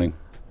 Yeah. Clowning,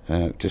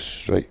 just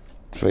straight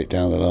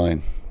down the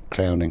line.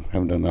 Clowning,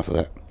 haven't done enough of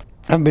that.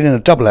 Haven't been in a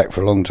double act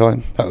for a long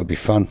time. That would be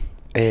fun.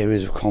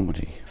 Areas of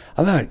comedy.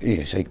 I mean,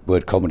 you say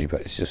word comedy,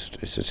 but it's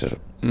just sort of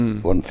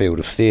one field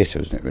of theatre,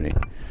 isn't it? Really.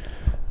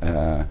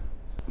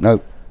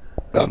 No,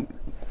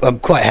 I'm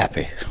quite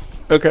happy.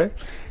 Okay.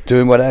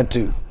 Doing what I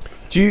do.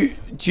 Do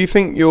you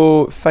think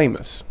you're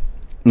famous?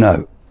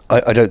 No,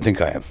 I don't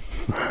think I am.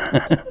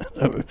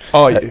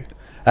 Are you?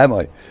 Am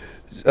I?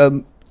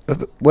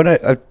 When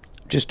I'm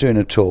just doing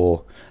a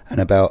tour, and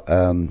about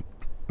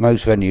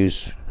most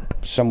venues,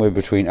 somewhere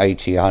between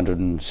 80,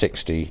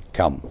 160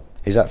 come.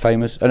 Is that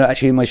famous? And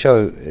actually, in my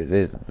show,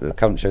 the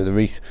current show, The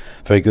Wreath,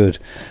 very good.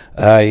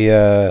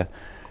 When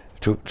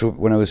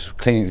I was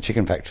cleaning the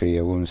chicken factory,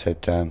 a woman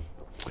said,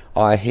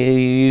 I hear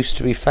you used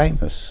to be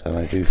famous. And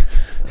I do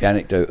the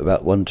anecdote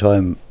about one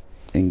time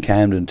in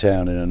Camden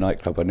Town in a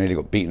nightclub, I nearly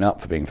got beaten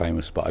up for being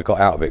famous, but I got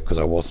out of it because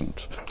I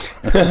wasn't.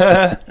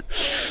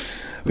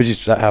 Which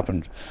is, that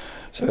happened.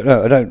 So,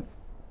 no, I don't...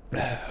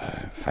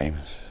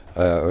 famous.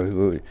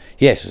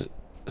 Yes,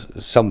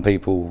 some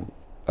people...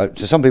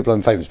 to some people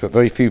I'm famous, but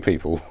very few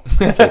people.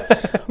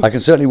 I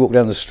can certainly walk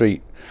down the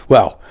street.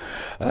 Well,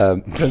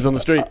 depends on the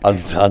street.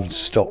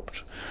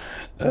 Unstopped.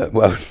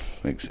 Well,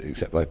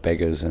 except by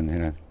beggars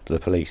and the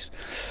police.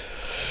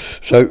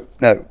 So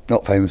no,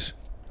 not famous.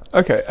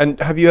 Okay, and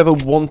have you ever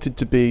wanted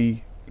to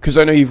be? Because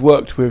I know you've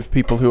worked with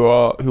people who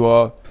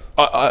are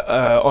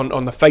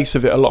on the face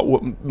of it a lot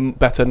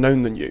better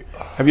known than you.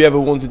 Have you ever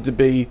wanted to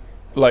be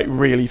like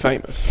really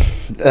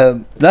famous?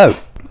 No.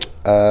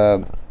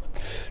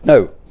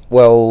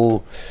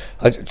 Well,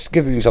 I'll just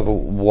give you an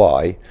example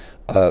why.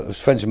 I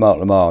was friends with Mark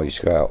Lamar, used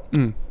to go out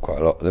quite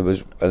a lot.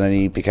 And then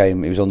he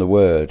was on The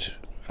Word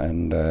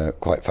and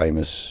quite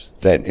famous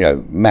then,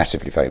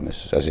 massively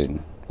famous, as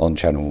in on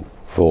Channel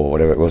 4,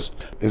 whatever it was.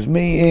 It was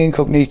me, Ian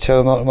Cognito,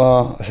 and Mark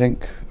Lamar, I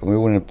think, and we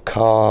were in a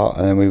car,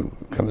 and then we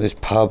come to this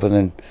pub, and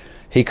then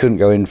he couldn't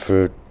go in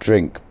for a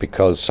drink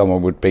because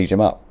someone would beat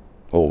him up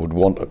or would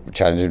want to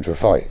challenge him to a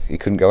fight. He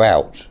couldn't go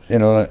out,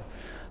 So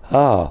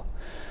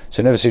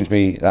it never seemed to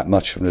me that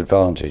much of an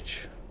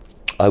advantage.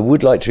 I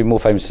would like to be more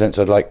famous in the sense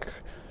I'd like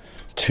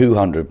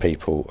 200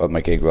 people at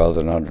my gig rather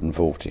than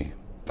 140,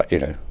 but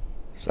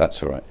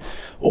that's all right.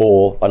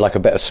 Or I'd like a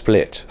better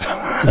split.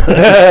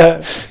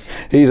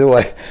 Either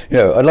way,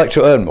 I'd like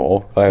to earn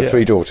more. I have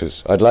 3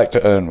 daughters. I'd like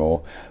to earn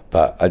more,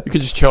 but you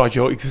could just charge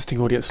your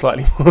existing audience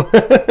slightly more.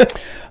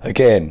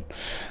 Again,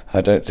 I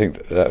don't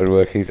think that would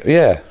work either.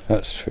 Yeah,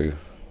 that's true.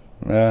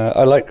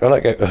 I like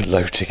a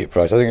low ticket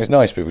price. I think it's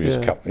nice people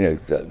just come.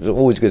 There's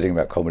always a good thing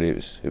about comedy.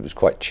 It was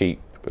quite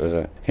cheap. It was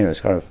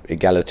it's kind of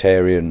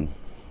egalitarian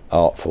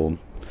art form,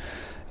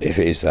 if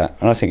it is that,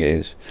 and I think it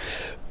is.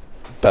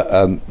 But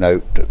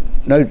no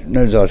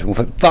desire to be more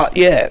famous. But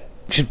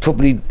should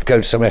probably go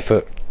to some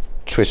effort.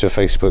 Twitter,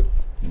 Facebook,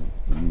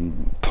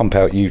 pump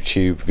out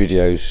YouTube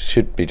videos.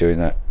 Should be doing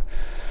that.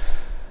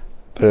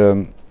 But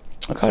I'm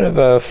kind of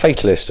a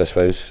fatalist, I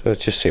suppose.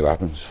 Just see what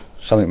happens.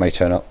 Something may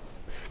turn up.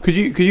 Could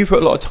you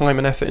put a lot of time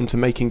and effort into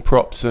making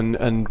props,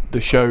 and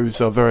the shows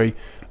are very,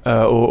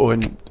 or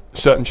in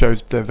certain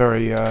shows they're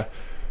very,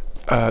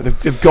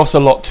 they've got a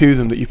lot to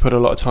them that you put a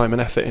lot of time and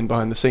effort in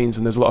behind the scenes,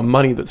 and there's a lot of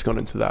money that's gone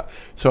into that.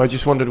 So I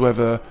just wondered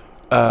whether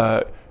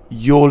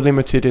you're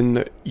limited in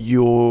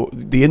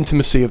the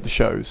intimacy of the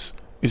shows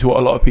is what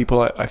a lot of people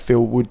I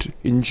feel would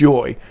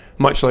enjoy,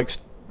 much like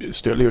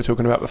Stuart Lee were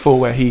talking about before,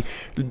 where he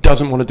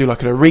doesn't want to do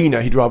like an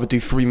arena. He'd rather do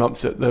 3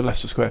 months at the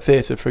Leicester Square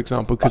Theatre, for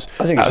example, because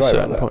I think it's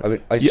right about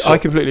that. I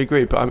completely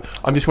agree, but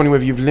I'm just wondering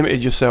whether you've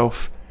limited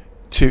yourself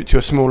to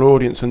a smaller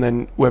audience, and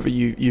then whether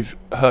you've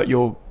hurt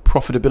your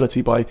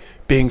profitability by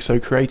being so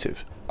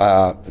creative.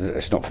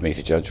 It's not for me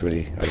to judge,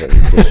 really.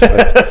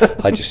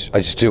 I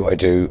just do what I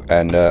do,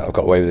 and I've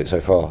got away with it so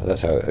far.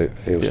 That's how it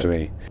feels to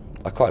me.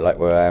 I quite like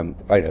where I am.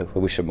 I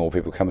wish there were more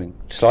people coming,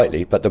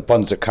 slightly, but the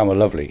ones that come are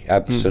lovely.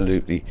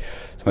 Absolutely,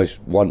 the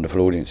most wonderful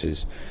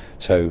audiences.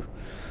 So,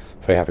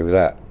 very happy with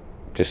that.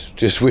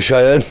 Just wish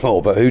I earned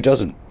more, but who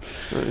doesn't?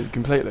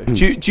 Completely.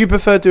 Do you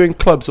prefer doing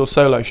clubs or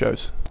solo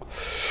shows?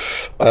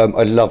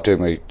 I love doing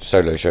my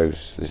solo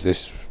shows. There's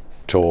this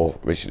tour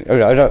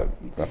recently. I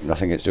have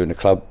nothing against doing a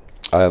club.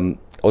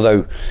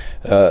 Although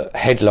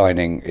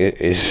headlining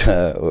is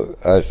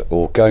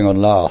or going on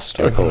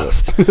last, I call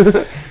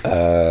it.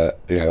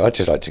 I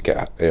just like to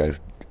get.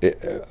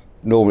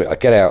 Normally, I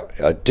get out,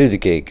 I do the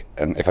gig,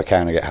 and if I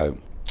can, I get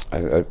home.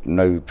 I'm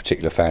no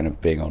particular fan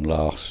of being on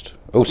last.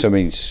 Also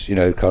means kind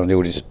of the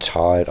audience are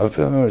tired. I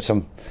remember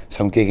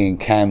some gig in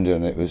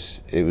Camden. It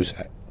was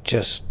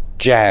just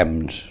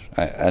jammed,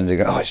 and they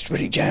go, "Oh, it's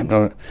really jammed."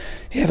 I'm like,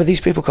 yeah, but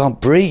these people can't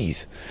breathe.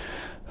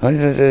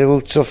 They're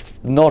all sort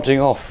of nodding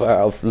off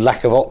out of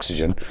lack of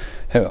oxygen,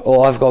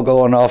 or I've got to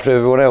go on after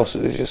everyone else.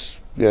 It's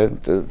just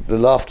the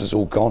laughter's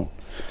all gone.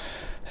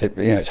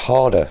 It's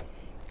harder.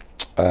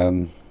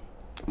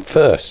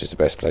 First is the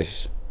best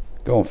place.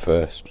 Go on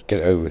first,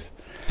 get it over with.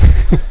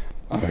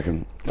 I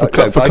reckon. For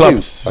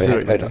clubs,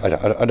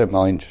 I don't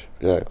mind.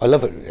 I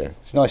love it.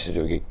 It's nice to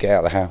do a gig. Get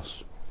out of the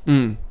house.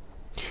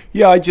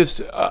 Yeah,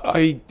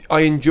 I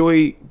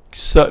enjoy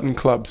certain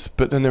clubs,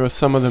 but then there are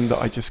some of them that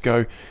I just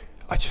go.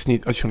 I just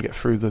want to get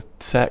through the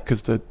set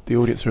because the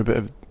audience are a bit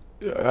of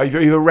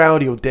either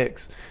rowdy or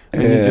dicks,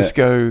 and you just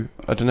go.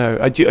 I don't know.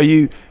 Are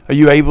you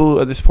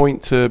able at this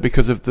point to,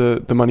 because of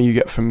the money you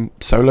get from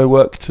solo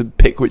work, to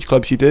pick which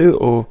clubs you do,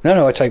 or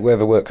no? I take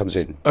wherever work comes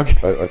in. Okay.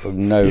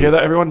 No. You hear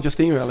that, everyone? Just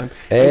email him.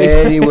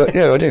 Any work?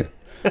 Yeah, I do.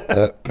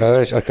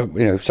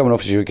 If someone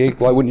offers you a gig,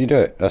 why wouldn't you do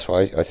it? That's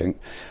why I think.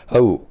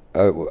 All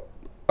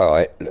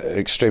right.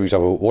 Extreme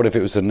example. What if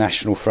it was the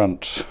National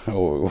Front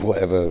or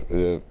whatever?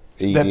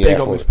 EDF, they're big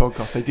on this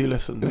podcast. They do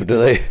listen. Do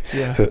they?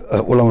 Yeah.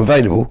 Well, I'm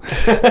available,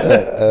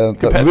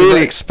 but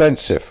really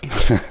expensive.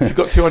 If you've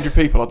got 200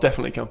 people, I'll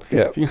definitely come.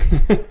 Yeah.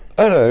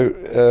 I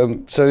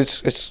know. So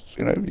it's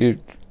you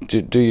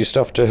do your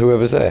stuff to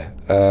whoever's there,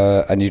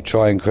 and you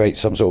try and create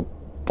some sort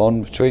of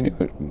bond between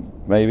you.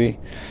 Maybe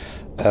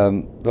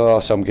there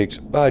are some gigs.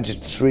 I did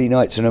 3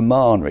 nights in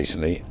Oman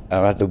recently.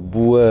 I had the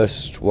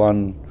worst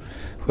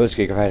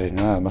gig I've had in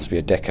it must be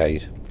a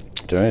decade.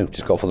 Don't know,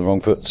 just got off on the wrong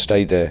foot,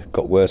 stayed there,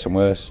 got worse and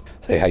worse.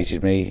 They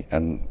hated me,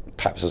 and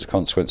perhaps as a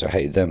consequence I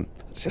hated them.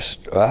 It's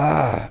just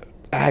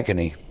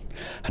agony.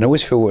 And I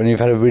always feel when you've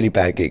had a really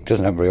bad gig, it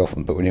doesn't happen very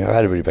often, but when you've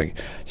had a really bad gig,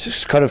 it's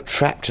just kind of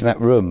trapped in that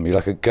room. You're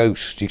like a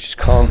ghost. You just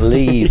can't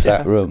leave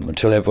that room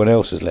until everyone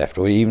else has left,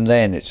 or even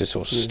then it just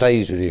sort of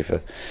stays with you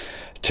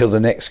till the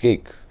next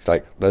gig.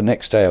 Like the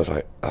next day I was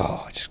like,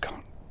 I just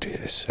can't do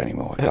this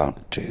anymore. I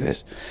can't do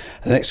this.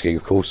 And the next gig,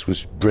 of course,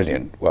 was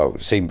brilliant. Well,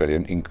 it seemed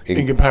brilliant in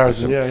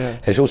comparison. Yeah.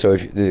 It's also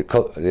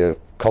the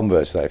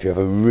converse of that. If you have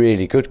a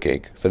really good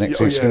gig, the next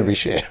gig's going to be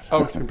shit.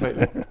 Oh,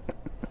 completely.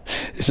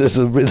 There's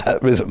that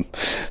rhythm.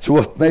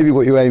 So maybe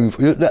what you're aiming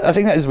for, I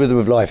think that is the rhythm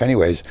of life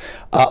anyways.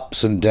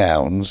 Ups and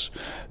downs.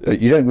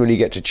 You don't really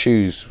get to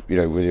choose,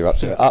 with your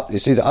ups.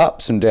 It's either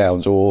ups and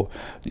downs or,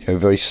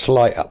 very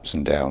slight ups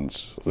and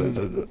downs.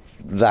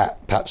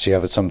 That perhaps you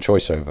have some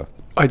choice over.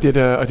 I did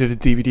a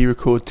DVD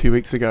record 2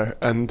 weeks ago,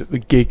 and the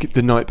gig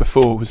the night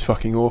before was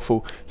fucking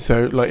awful.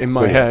 So, in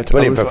my head,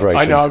 brilliant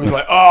preparation. I was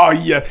like, oh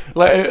yeah,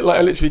 I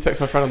literally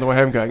texted my friend on the way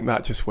home, going,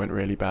 that just went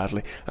really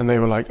badly, and they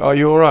were like, "Are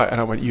you all right?" And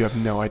I went, "You have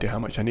no idea how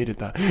much I needed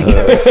that."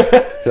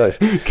 Because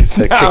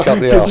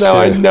now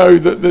I know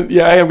that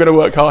A, I'm going to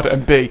work harder,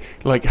 and B,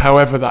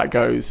 however that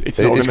goes, it's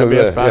not going to be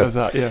as bad as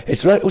that. Yeah,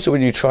 it's like also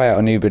when you try out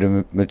a new bit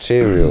of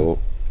material.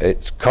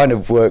 It kind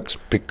of works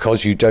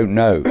because you don't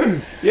know.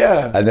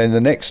 Yeah. And then the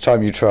next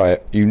time you try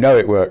it,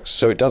 it works,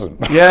 so it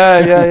doesn't.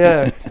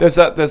 Yeah. There's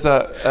that.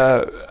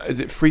 Is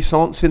it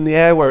frisance in the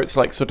air where it's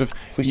like sort of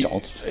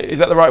frisance? Is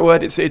that the right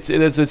word? It's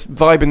there's this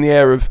vibe in the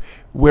air of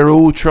we're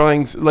all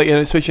trying,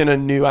 especially in a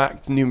new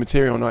act, new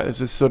material night. There's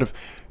this sort of,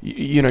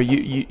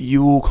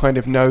 you all kind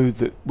of know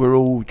that we're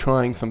all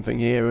trying something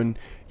here, and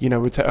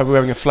we're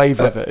having a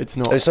flavour of it. It's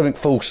not. There's something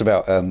false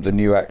about the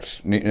new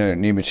act,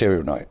 new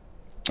material night.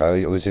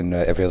 I was in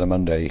Every Other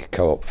Monday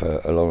co-op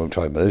for a long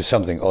time, but there's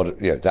something odd,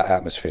 that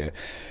atmosphere,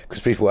 because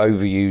people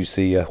overuse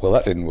the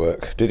that didn't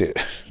work, did it?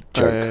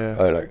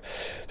 joke.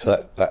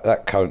 So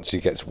that currency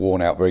gets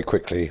worn out very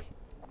quickly.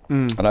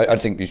 And I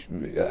think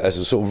as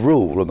a sort of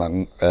rule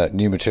among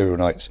new material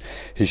nights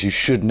is you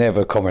should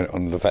never comment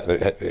on the fact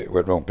that it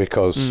went wrong,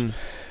 because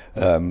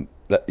that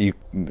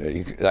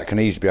that can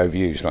easily be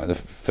overused. Like the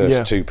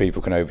first two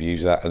people can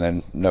overuse that, and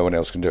then no one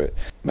else can do it.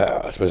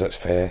 I suppose that's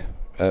fair.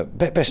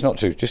 Best not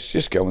to.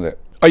 Just get on with it.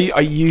 I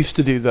used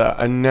to do that,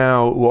 and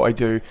now what I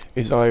do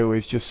is I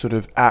always just sort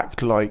of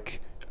act like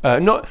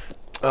not.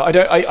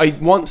 I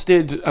once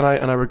did, and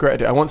I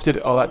regretted it. I once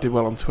did. Oh, that did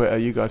well on Twitter.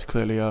 You guys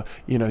clearly are.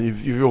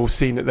 You've all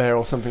seen it there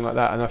or something like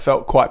that. And I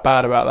felt quite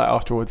bad about that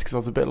afterwards, because I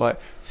was a bit like,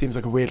 seems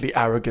like a weirdly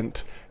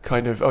arrogant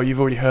kind of. Oh, you've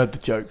already heard the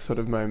joke sort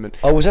of moment.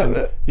 Oh, was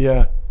that?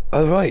 Yeah.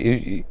 Oh,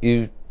 right.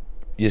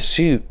 You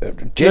assume?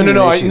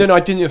 No, I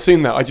didn't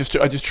assume that. I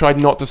just tried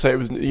not to say it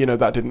was.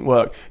 That didn't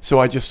work. So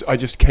I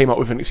just came up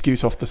with an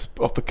excuse off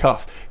the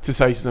cuff to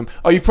say to them,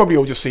 "Oh, you've probably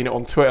all just seen it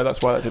on Twitter.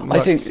 That's why that didn't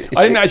work." I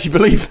didn't actually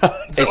believe that.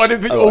 I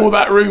didn't think all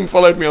that room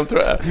followed me on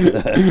Twitter.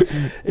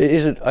 It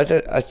isn't.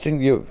 I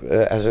think you,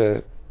 as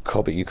a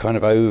comic, you kind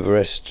of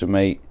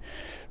overestimate.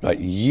 Like,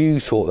 you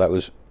thought that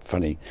was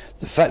funny.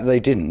 The fact that they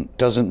didn't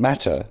doesn't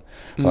matter.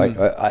 Like,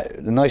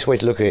 the nice way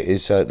to look at it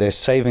is they're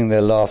saving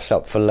their laughs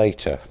up for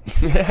later.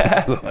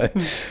 Right?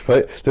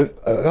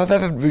 I've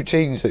had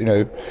routines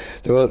that,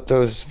 there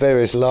was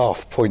various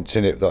laugh points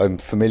in it that I'm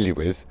familiar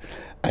with,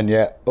 and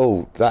yet,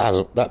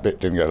 that bit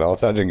didn't get a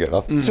laugh, that didn't get a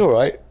laugh. It's all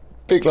right.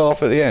 Big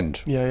laugh at the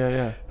end.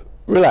 Yeah.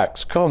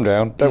 Relax, calm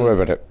down, don't worry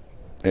about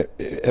it.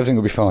 Everything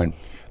will be fine.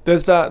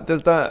 There's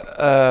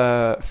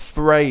that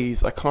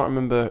phrase, I can't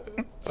remember,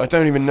 I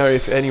don't even know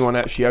if anyone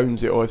actually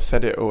owns it or has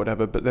said it or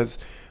whatever, but there's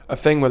a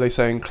thing where they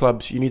say in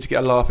clubs you need to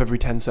get a laugh every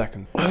 10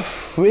 seconds.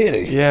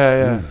 Really?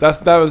 Yeah.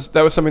 That was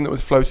something that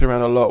was floating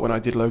around a lot when I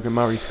did Logan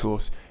Murray's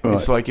course. Right.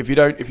 It's like if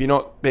you're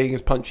not being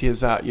as punchy as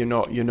that, you're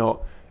not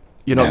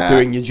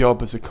doing your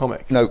job as a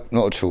comic. No,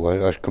 not at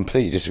all. I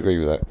completely disagree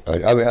with that.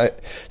 I mean,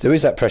 there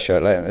is that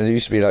pressure. There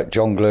used to be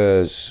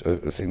jongleurs,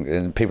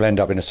 and people end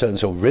up in a certain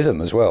sort of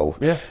rhythm as well.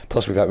 Yeah.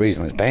 Possibly for that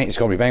reason. It's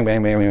got to be bang,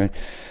 bang, bang, bang.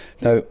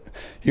 No,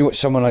 you watch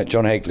someone like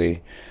John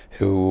Hegley,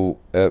 who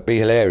will be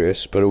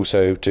hilarious, but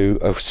also do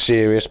a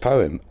serious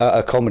poem,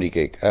 a comedy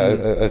gig,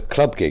 a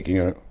club gig,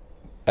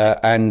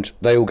 and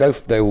they'll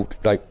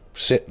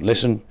sit,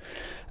 listen,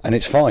 and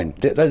it's fine.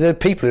 They're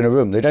people in a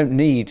room. They don't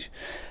need,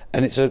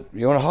 and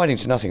you're hiding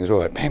to nothing as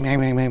well. Like bang, bang,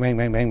 bang, bang, bang,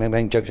 bang, bang, bang,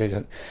 bang, joke.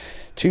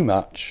 Too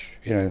much,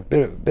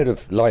 bit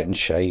of light and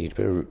shade,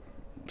 bit of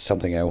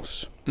something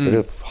else, bit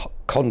of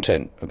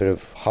content, a bit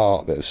of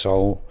heart, a bit of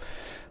soul,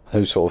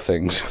 those sort of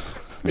things.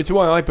 It's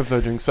why I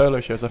prefer doing solo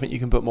shows. I think you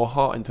can put more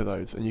heart into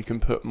those, and you can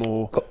put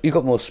more. You've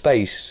got more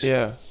space.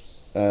 Yeah.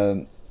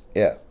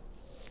 Yeah.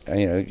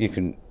 And, you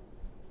can.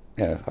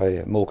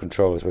 More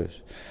control, I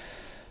suppose.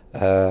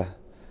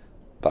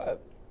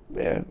 But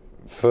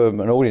from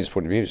an audience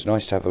point of view, it's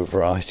nice to have a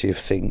variety of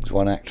things,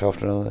 one act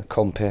after another.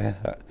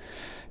 Compare.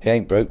 It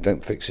ain't broke,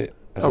 don't fix it.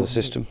 As a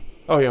system.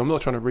 Oh yeah, I'm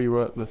not trying to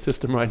rework the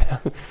system right now.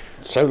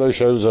 Solo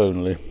shows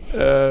only.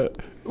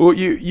 Well,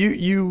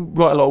 you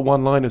write a lot of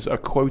one-liners that are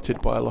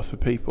quoted by a lot of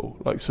people,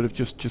 like sort of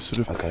just sort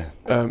of. Okay.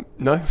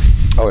 No.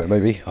 Oh,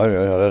 maybe. I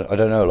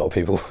don't know a lot of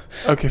people.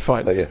 Okay,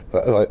 fine. But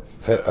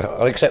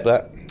I'll accept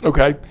that.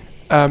 Okay,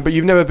 but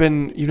you've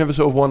never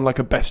sort of won like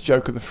a best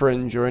joke of the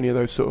Fringe or any of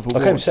those sort of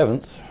awards. I came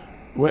 7th.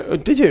 Where,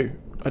 did you?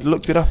 I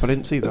looked it up. I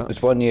didn't see that. It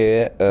was 1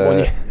 year.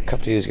 A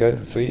couple of years ago,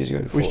 3 years ago.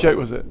 Which joke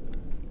was it?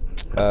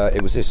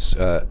 It was this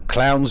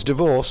clown's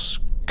divorce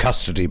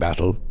custody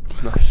battle.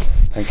 Nice.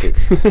 Thank you.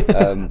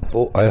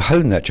 Well, I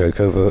honed that joke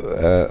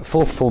over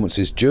 4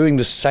 performances during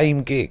the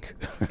same gig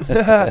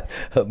at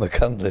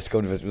Machynlleth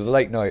Comedy Festival. It was a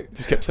late night.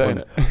 Just kept saying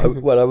it.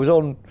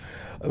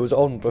 I was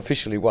on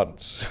officially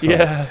once.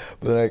 Yeah.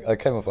 But then I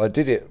came off. I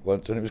did it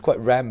once, and it was quite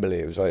rambly.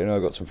 It was like, I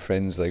got some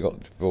friends. They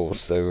got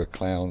divorced. They were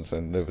clowns,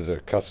 and there was a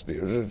custody.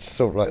 It was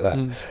sort of like that.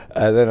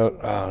 And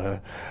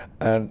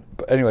then,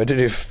 but anyway, I did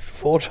it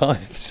 4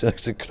 times. So I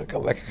said, "Can I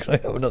come back? Can I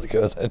have another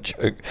go at that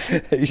joke?"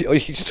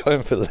 Each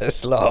time for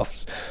less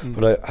laughs.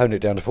 But I honed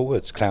it down to 4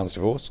 words: clowns,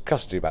 divorce,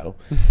 custody battle.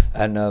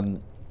 And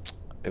on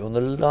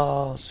the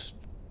last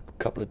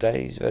couple of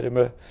days of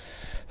Edinburgh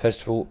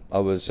Festival, I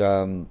was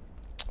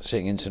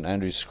sitting in St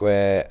Andrew's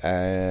Square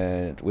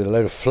and with a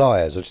load of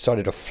flyers. I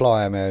decided to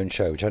flyer my own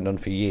show, which I hadn't done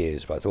for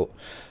years, but I thought,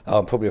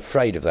 I'm probably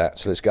afraid of that,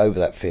 so let's go over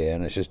that fear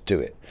and let's just do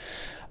it.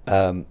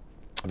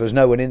 There was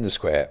no one in the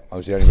square. I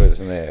was the only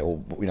person there, or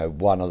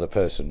one other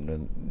person,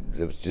 and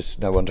there was just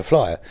no one to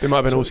flyer. They might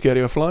have been all scared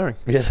of you flying.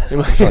 Yes,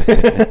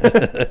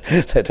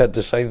 they'd had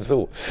the same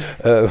thought.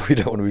 We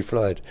don't want to be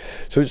flyed,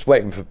 so we're just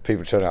waiting for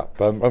people to turn up.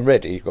 But I'm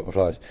ready. Got my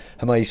flyers,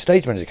 and my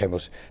stage manager came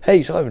up.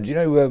 Hey Simon, do you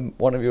know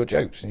one of your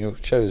jokes in your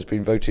show has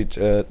been voted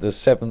the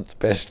 7th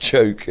best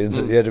joke in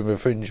the Edinburgh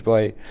Fringe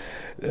by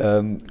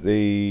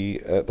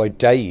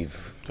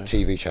Dave.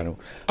 TV channel.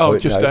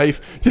 Dave.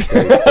 Dave.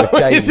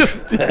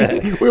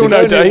 We all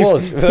know Dave.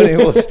 If only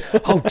it was.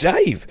 Oh,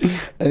 Dave.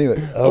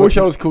 Anyway, I wish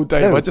I was called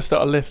Dave. No. I'd just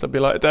start a list. I'd be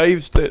like,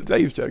 Dave's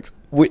jokes.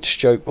 Which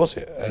joke was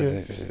it?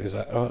 It was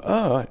like,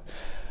 right.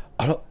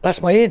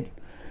 That's my in.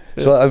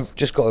 Yeah. So I've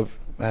just got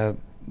a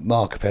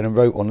marker pen and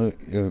wrote on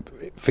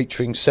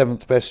featuring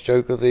 7th best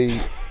joke of the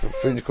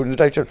Fringe according to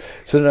Dave Jones.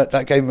 So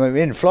that gave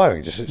me in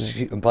flying.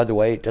 And by the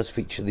way, it does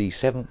feature the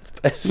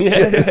 7th best.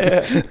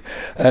 Yeah.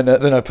 And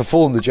then I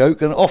performed the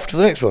joke and off to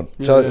the next one.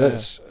 So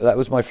that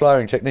was my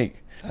flying technique.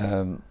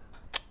 It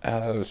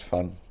was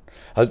fun.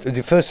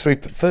 The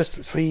first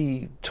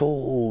three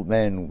tall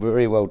men,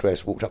 very well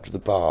dressed, walked up to the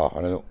bar,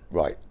 and I thought,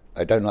 right,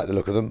 I don't like the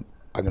look of them.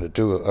 I'm going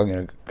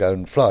to go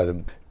and fly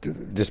them,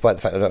 despite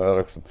the fact that I don't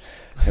like them.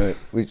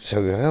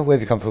 Where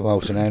have you come from?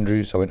 Oh, St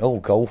Andrews. I went,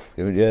 golf.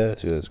 He went, yeah,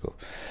 it's golf.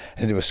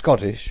 And they were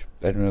Scottish.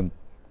 And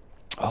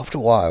after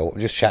a while,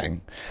 just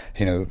chatting,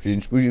 would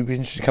you be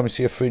interested to come and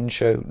see a Fringe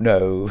show?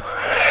 No.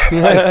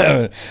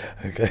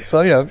 Okay.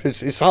 Well,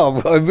 it's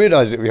hard. I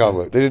realised it would be hard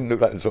work. They didn't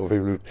look like the sort of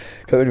people who'd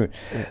go anyway.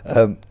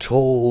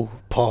 Tall,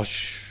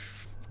 posh,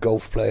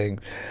 golf playing.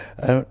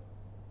 Are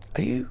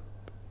you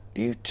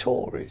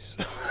Tories?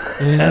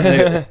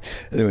 And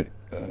they went,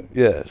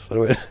 yes. I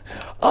went,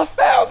 I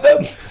found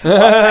them.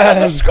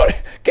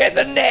 Get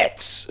the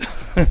nets.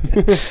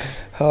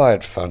 I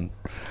had fun.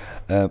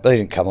 They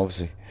didn't come,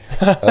 obviously.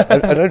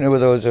 I don't know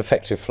whether I was an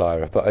effective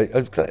flyer, but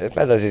I'm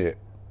glad I did it.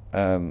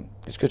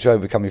 It's good to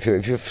overcome your fear.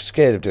 If you're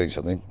scared of doing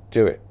something,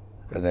 do it.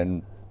 And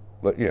then,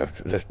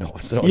 that's not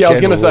I was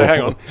going to say,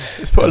 hang on,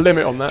 let's put a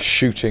limit on that.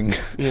 Shooting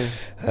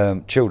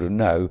children,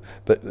 no.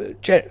 But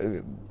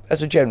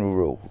as a general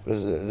rule,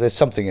 there's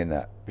something in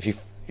that.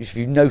 If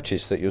you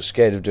notice that you're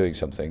scared of doing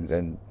something,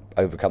 then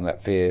overcome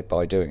that fear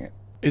by doing it.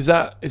 Is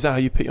that how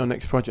you pick your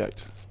next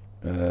project?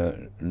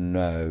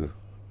 No.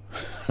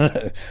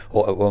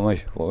 what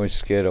am I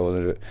scared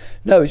of?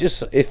 No,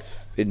 just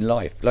if in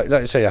life, like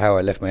I say, how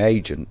I left my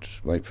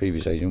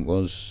previous agent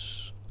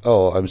was,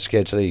 I'm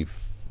scared to leave.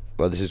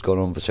 Well, this has gone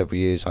on for several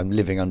years. I'm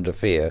living under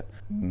fear.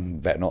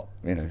 Better not,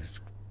 it's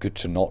good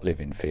to not live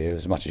in fear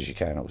as much as you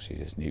can. Obviously,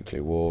 there's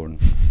nuclear war and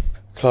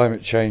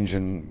climate change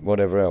and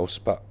whatever else.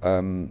 But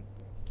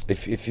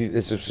if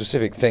there's a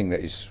specific thing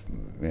that is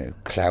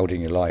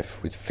clouding your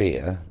life with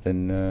fear,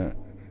 then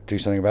do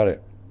something about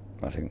it,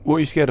 I think. What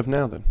are you scared of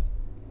now, then?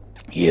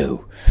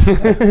 You.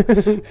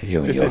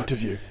 This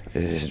interview.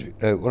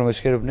 What am I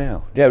scared of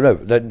now? Yeah, no.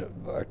 Then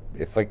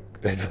if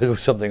there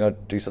was something,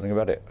 I'd do something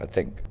about it. I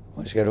think.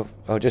 What am I scared of?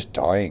 Just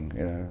dying.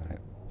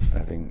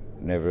 Having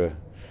never.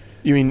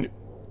 You mean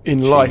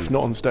in life,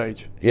 not on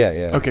stage?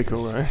 Yeah. Okay,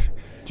 cool. Right.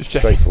 Just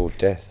straightforward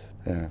death.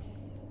 Yeah.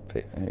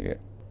 But,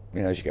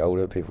 as you get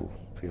older, people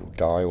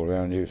die all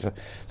around you. So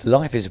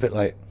life is a bit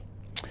like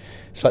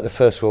it's like the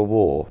First World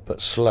War,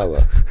 but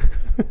slower.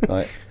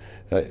 Right.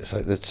 It's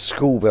like the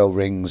school bell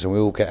rings and we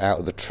all get out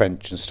of the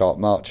trench and start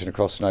marching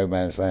across no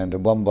man's land,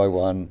 and one by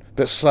one,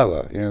 but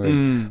slower,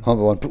 one by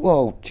one. But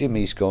whoa,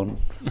 Jimmy's gone.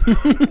 And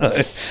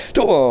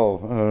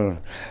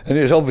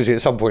it's obviously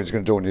at some point it's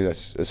going to dawn you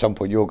that at some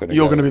point you're going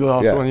to be the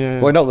last one. Yeah.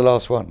 Well, not the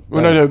last one.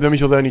 Well, no, that means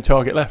you're the only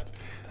target left.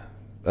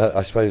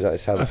 I suppose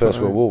that's how the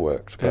First World War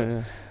worked.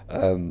 But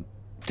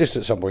just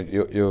at some point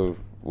we're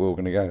all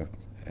going to go.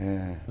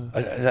 Yeah.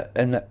 I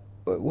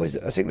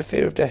think the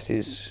fear of death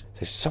is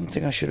there's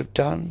something I should have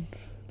done.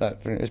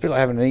 It's a bit like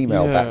having an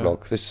email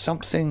backlog. There's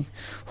something.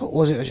 What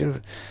was it I should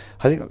have?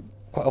 I think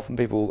quite often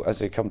people, as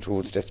they come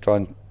towards death, try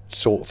and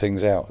sort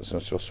things out as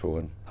much as possible.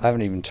 And I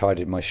haven't even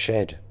tidied my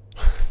shed.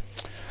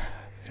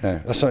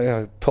 That's something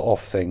I put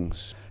off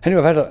things.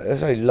 Anyway, I've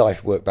had a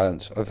life-work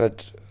balance. I've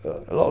had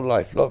a lot of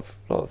life, a lot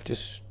of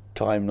just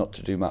time not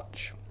to do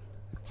much.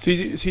 So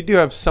you do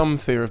have some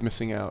fear of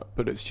missing out,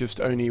 but it's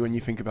just only when you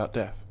think about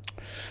death.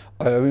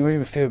 I mean,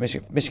 we fear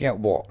missing out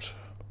what?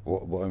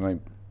 What I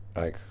mean,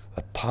 like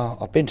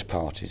I've been to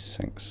parties,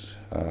 thanks.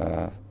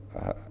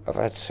 I've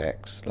had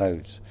sex,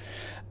 loads.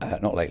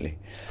 Not lately.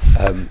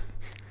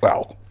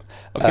 Well,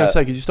 I was going to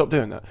say, could you stop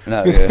doing that?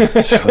 No, yeah.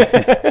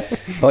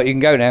 Right, you can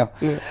go now.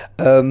 Yeah.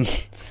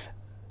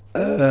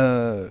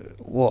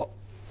 What?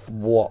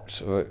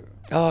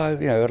 Oh,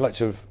 I'd like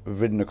to have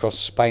ridden across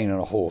Spain on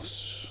a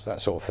horse,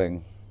 that sort of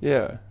thing.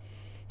 Yeah.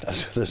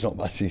 There's not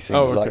many things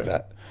like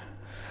that.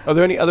 Are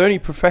there any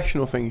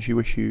professional things you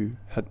wish you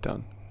had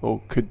done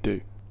or could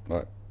do?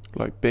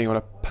 Like being on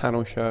a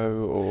panel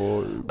show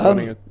or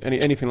running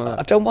anything like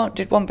that?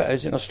 Did one better. I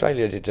was in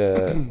Australia. Did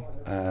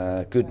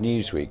Good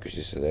News Week, which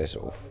is their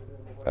sort of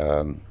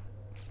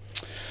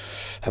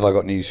have I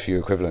got news for you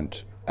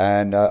equivalent.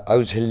 And I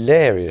was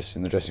hilarious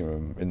in the dressing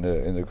room, in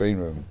the green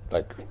room,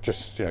 like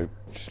just.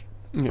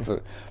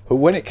 But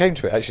when it came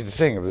to it, actually the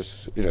thing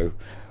was,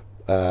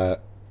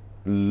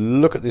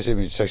 look at this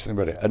image, say something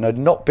about it. And I'd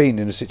not been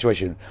in a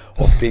situation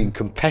of being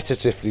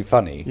competitively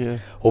funny,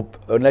 or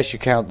unless you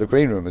count the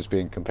green room as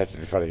being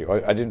competitively funny.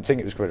 I didn't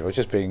think it was competitive. I was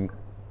just being,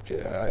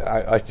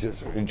 I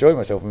just enjoyed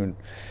myself and,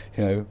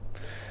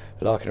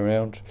 larking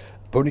around.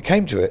 But when it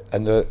came to it,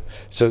 and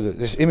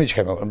this image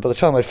came up, and by the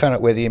time I found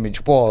out where the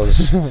image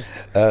was,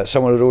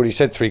 someone had already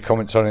said 3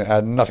 comments on it,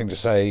 had nothing to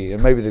say,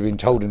 and maybe they'd been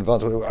told in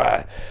advance.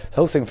 The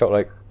whole thing felt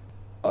like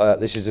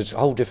this is a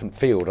whole different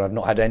field. I've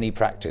not had any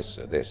practice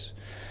at this.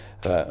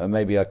 And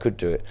maybe I could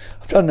do it.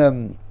 I've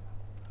done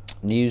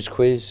news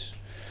quiz.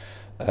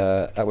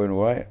 That went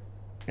all right.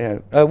 Yeah,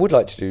 I would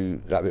like to do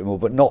that a bit more,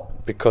 but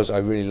not because I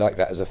really like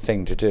that as a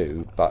thing to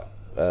do, but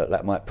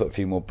that might put a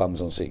few more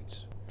bums on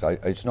seats. So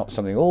it's not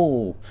something,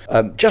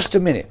 Just a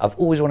Minute. I've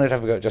always wanted to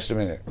have a go at Just a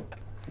Minute.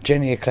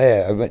 Jenny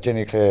Eclair, I met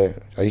Jenny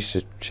Eclair. I used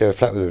to share a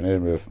flat with her in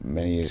Edinburgh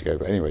many years ago,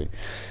 but anyway.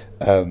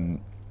 And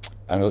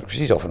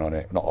she's often on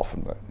it, not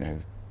often, but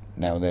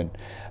now and then.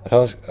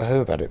 And I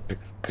heard about it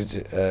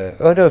because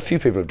I know a few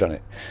people have done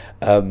it,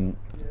 and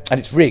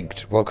it's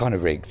rigged. Well, kind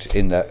of rigged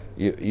in that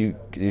you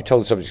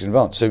told the subjects in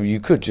advance, so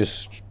you could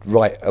just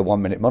write a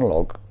 1-minute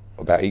monologue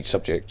about each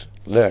subject,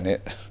 learn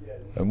it,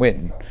 and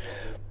win.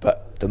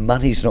 But the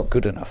money's not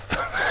good enough.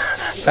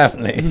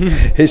 Apparently,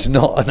 it's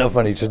not enough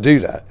money to do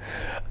that,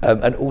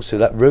 and also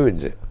that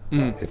ruins it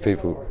if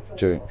people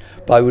do it.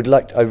 But I would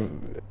like,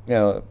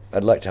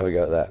 I'd like to have a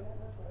go at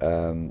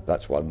that.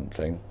 That's one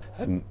thing.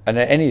 And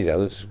any of the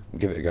others,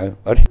 give it a go.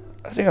 I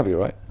think I'll be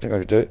all right. I think I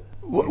could do it.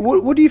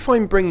 What do you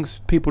find brings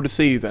people to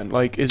see you then?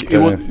 Like, was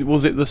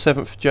it the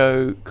 7th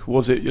joke?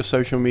 Was it your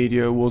social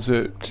media? Was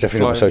it? It's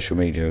definitely not social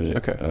media, is it?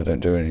 Okay. I don't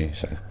do any.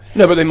 So.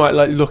 No, but they might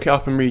look it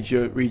up and read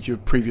your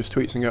previous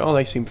tweets and go, "Oh,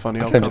 they seem funny."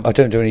 I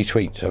don't do any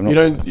tweets.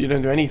 You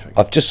don't do anything.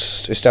 I've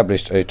just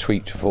established a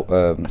Twitter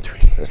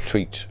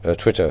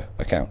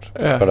account,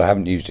 but I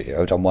haven't used it yet.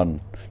 I've done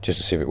one just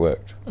to see if it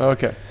worked. Oh,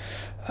 okay.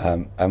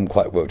 I haven't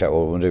quite worked out what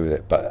I want to do with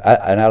it, but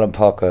an Alan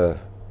Parker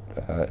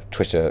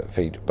Twitter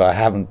feed, but I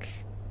haven't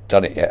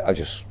done it yet.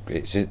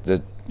 It's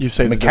the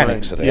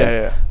mechanics of it.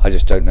 Yeah. I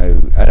just don't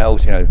know. And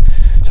also,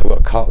 so I've got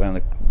a cart around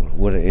the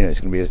wood. It's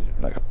going to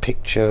be like a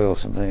picture or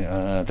something.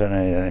 I don't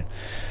know.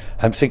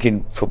 I'm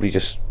thinking probably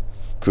just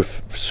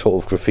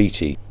sort of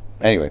graffiti.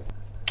 Anyway,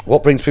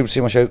 what brings people to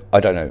see my show? I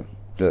don't know.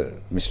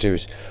 The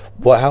mysterious.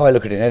 How I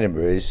look at it in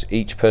Edinburgh is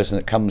each person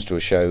that comes to a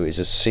show is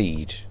a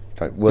seed,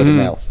 like word of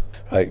mouth.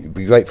 Right,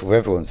 be grateful for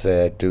everyone's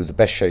there, do the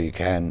best show you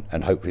can,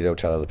 and hopefully they'll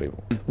tell other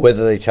people.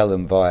 Whether they tell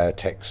them via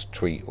text,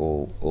 tweet,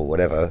 or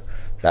whatever,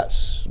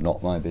 that's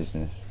not my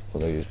business.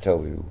 Although you just tell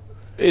people.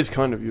 It is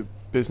kind of your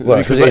business. Well,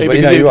 because if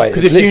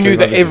you knew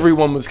that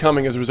everyone was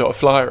coming as a result of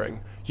flyering,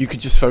 you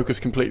could just focus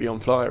completely on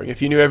flyering. If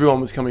you knew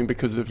everyone was coming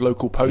because of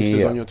local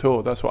posters on your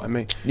tour, that's what I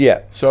mean.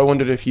 Yeah. So I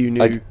wondered if you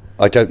knew.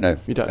 I don't know.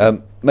 You don't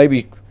know.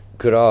 Maybe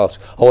could ask.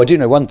 Oh, I do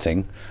know one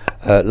thing.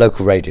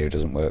 Local radio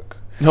doesn't work.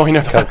 No, I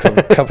know.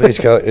 Companies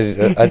go.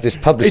 This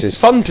publicist. It's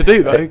fun to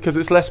do though because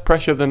it's less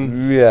pressure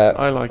than. Yeah,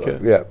 I like it.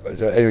 Yeah.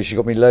 So anyway, she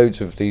got me loads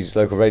of these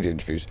local radio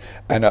interviews,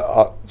 and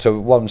so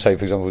one, say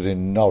for example, was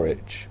in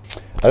Norwich.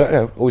 I don't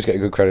know. Always get a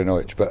good crowd in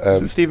Norwich, but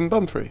Stephen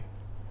Bumfrey.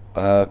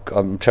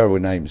 I'm terrible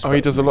with names. Oh,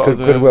 he does a lot.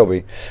 Could well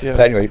be. Yeah.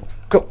 But anyway,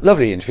 got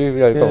lovely interview.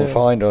 Got on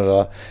fine.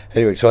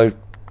 Anyway, so I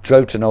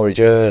drove to Norwich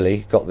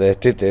early, got there,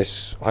 did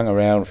this, hung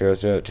around for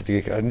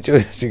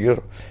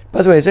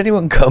by the way, has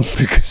anyone come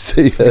because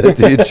they heard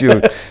the interview?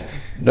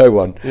 No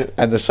one. Yeah.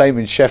 And the same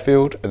in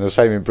Sheffield, and the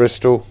same in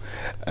Bristol.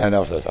 And I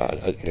was like,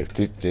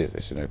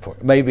 there's no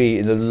point. Maybe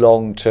in the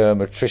long term,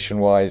 attrition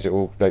wise, it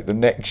will like the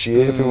next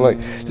year. People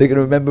they're going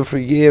to remember for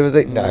a year.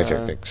 No, I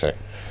don't think so.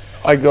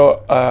 I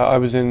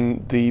was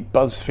in the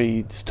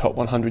BuzzFeed's top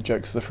 100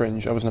 jokes of the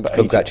Fringe. I was number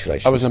 80.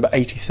 Congratulations. I was number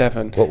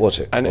 87. What was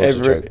it? And it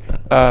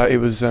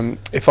was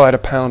if I had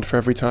 £1 for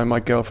every time my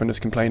girlfriend has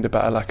complained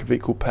about a lack of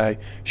equal pay,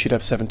 she'd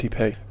have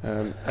 70p.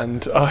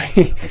 And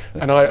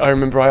I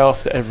remember I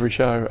asked at every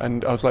show,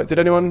 and I was like, did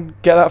anyone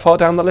get that far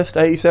down the list?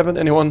 87?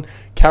 Anyone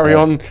carry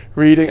on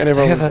reading? And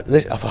everyone up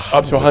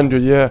to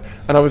 100, yeah.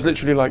 And I was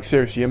literally like,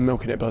 seriously, you're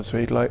milking it,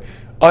 BuzzFeed. Like,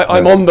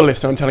 I'm on the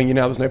list. I'm telling you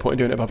now, there's no point in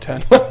doing it above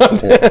 10.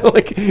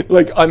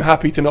 like I'm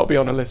happy to not be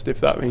on a list if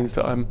that means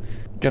that I'm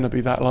going to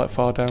be that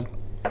far down.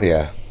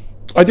 Yeah.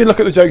 I did look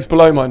at the jokes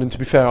below mine, and to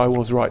be fair, I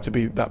was right to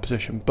be that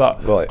position.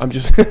 But I'm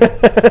just.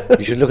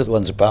 You should look at the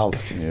ones above.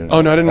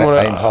 Oh no, I didn't want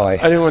to aim high.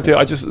 I didn't want to do it.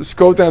 I just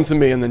scrolled down to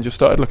me and then just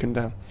started looking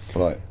down.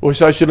 Right. Or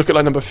so I should look at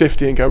like number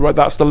 50 and go, right,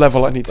 that's the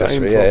level I need to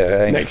aim for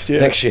next year.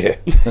 Next year.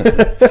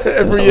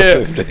 Every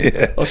year. 50,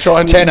 yeah. I'll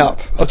try and 10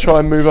 up. I'll try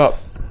and move up.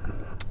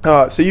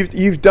 So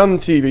you've done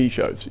TV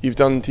shows. You've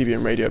done TV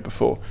and radio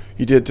before.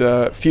 You did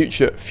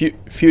Future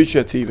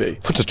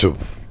TV. Future.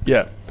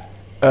 Yeah.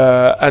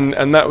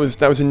 And that was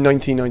in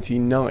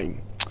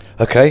 1999.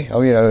 Okay.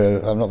 Oh,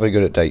 I'm not very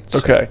good at dates.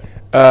 Okay.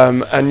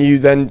 And you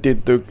then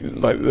did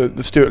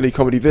the Stuart Lee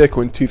comedy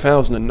vehicle in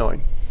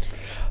 2009.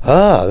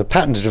 Ah, the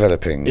pattern's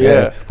developing.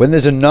 Yeah. When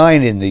there's a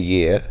 9 in the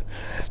year,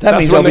 that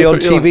means I'll be on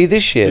TV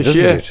this year,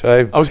 doesn't it?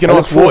 I was going to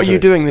ask, what are you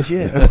doing this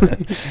year?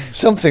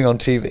 Something on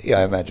TV,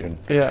 I imagine.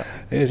 Yeah.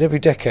 It is every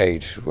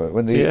decade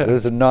when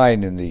there's a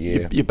 9 in the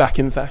year. You're back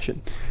in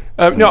fashion.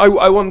 No,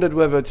 I wondered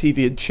whether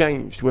TV had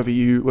changed, whether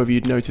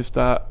you'd noticed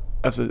that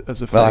as a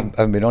thing. Well, I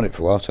haven't been on it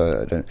for a while,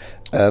 so I don't.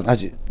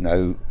 Has it?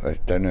 No, I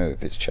don't know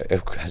if it's changed.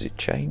 Has it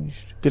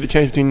changed? Did it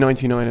change between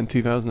 99 and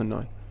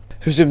 2009?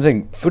 Here's the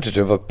thing. Footage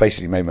I've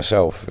basically made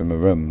myself in my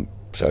room,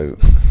 so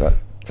that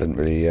doesn't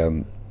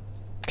really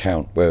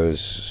count. Whereas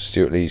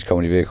Stuart Lee's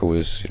comedy vehicle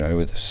was,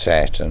 with a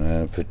set and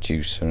a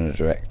producer and a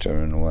director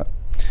and all that.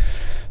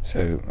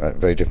 So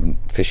very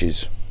different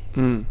fishes.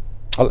 Mm.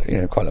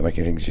 I quite like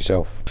making things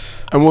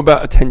yourself. And what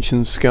about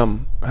Attention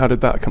Scum? How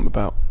did that come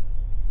about?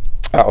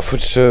 Out of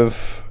Footage,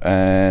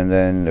 and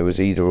then there was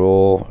Either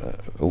Or,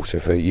 also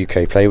for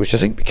UK Play, which I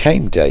think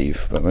became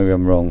Dave, but maybe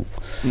I'm wrong.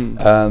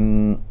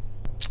 Mm.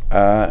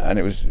 And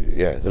it was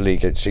the Lee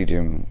Gates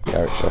Stadium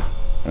character.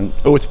 And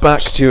it's back.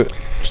 Stuart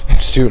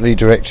Lee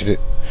directed it.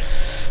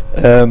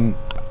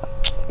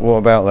 What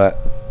about that?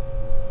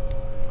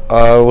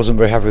 I wasn't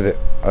very happy with it.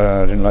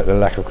 I didn't like the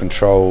lack of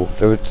control.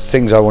 There were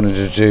things I wanted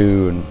to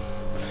do, and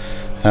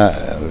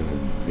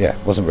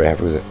wasn't very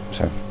happy with it.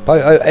 So,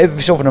 but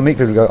every so often I meet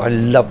people who go, "I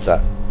love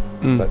that,"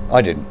 but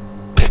I didn't.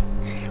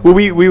 Well,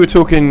 we were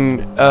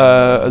talking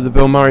at the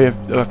Bill Murray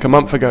like a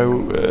month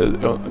ago,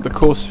 the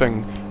course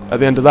thing. At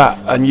the end of that,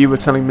 and you were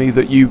telling me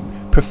that you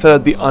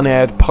preferred the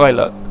unaired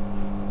pilot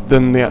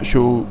than the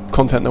actual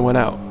content that went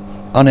out.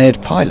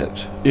 Unaired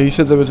pilot? Yeah, you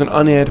said there was an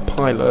unaired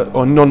pilot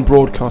or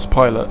non-broadcast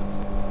pilot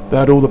that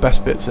had all the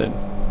best bits in.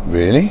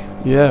 Really?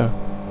 Yeah.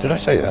 Did I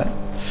say that?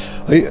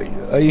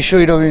 Are you sure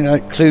you don't mean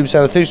like Club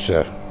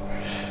Zarathustra?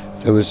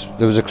 There was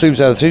a Club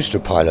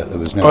Zarathustra pilot that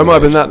was never. Oh, it might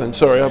have been that then.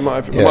 Sorry, I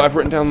might have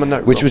written down the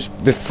note. Which was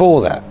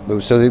before that.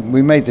 So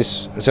we made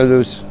this. So there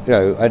was,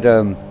 I'd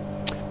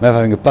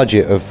having a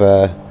budget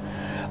of.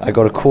 I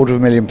got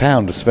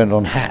 £250,000 to spend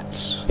on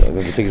hats. I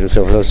remember thinking to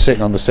myself, I was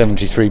sitting on the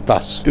 73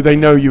 bus. Did they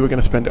know you were going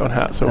to spend it on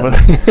hats? Or well,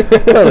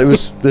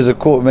 there's a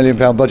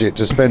 £250,000 budget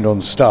to spend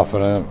on stuff,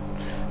 and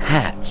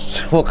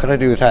hats. What can I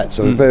do with hats?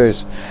 So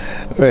various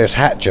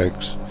hat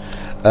jokes.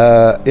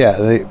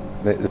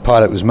 The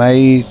pilot was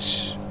made.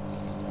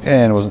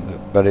 Yeah, and it wasn't,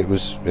 but it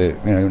was,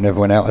 never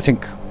went out. I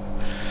think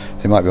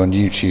it might be on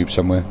YouTube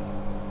somewhere.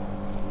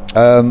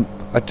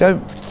 I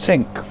don't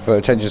think for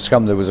Attention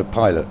Scum there was a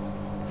pilot.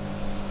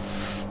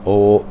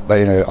 But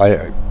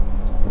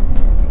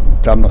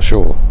I'm not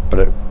sure.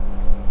 But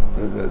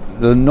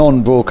the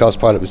non-broadcast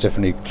pilot was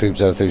definitely Club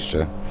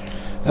Zarathustra.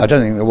 I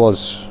don't think there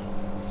was.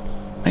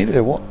 Maybe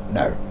there was.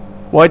 No.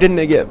 Why didn't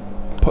it get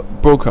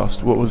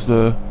broadcast? What was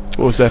their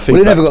feedback?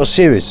 Well, it never got a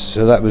series,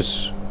 so it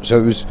was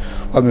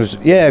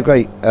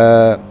great.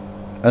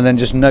 And then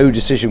just no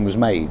decision was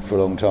made for a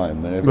long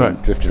time, and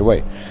everyone drifted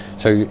away.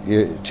 So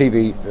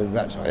TV,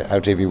 that's how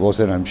TV was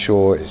then. I'm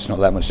sure it's not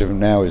that much different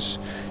now. Is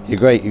you're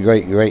great,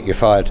 you're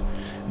fired.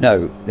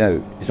 No,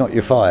 it's not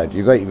you're fired.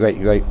 You're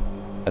great,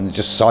 and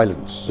just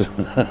silence.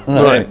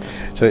 Right.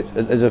 So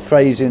there's a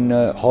phrase in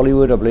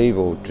Hollywood, I believe,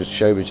 or just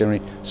showbiz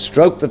generally: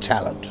 stroke the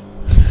talent.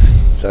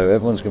 So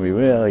everyone's going to be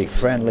really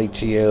friendly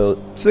to you.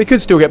 So they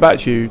could still get back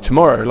to you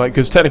tomorrow,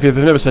 because technically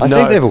they've never said no. I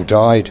think they've all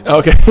died.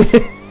 Okay.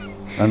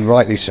 And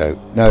rightly so.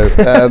 No,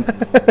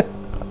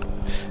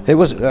 it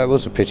was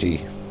a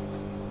pity.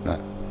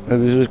 It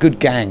was a good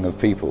gang of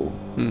people,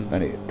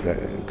 and it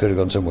could have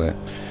gone somewhere.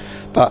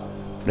 But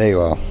there you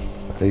are.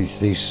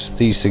 These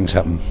things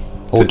happen,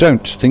 or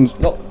don't.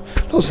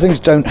 Lots of things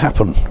don't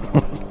happen.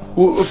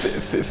 Well,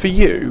 for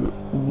you,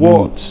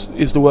 what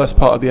is the worst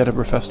part of the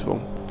Edinburgh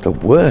Festival? The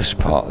worst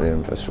part of the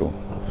Edinburgh Festival?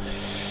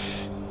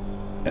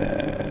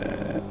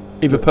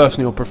 Either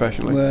personally or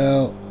professionally?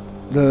 Well,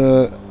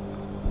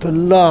 the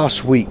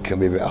last week can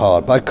be a bit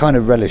hard, but I kind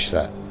of relish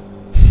that.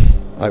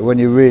 Like when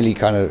you really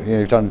kind of,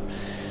 you've done.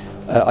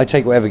 I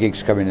take whatever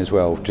gigs come in as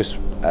well, just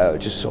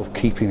sort of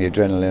keeping the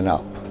adrenaline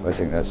up. I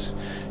think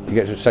you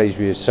get to a stage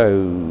where you're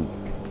so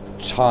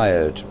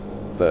tired,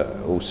 but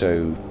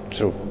also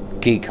sort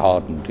of gig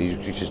hardened.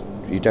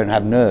 You don't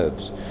have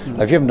nerves.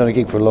 Like if you haven't done a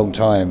gig for a long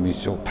time, you're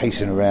sort of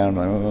pacing around,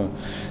 like,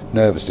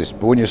 nervousness.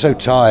 But when you're so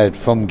tired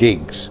from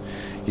gigs,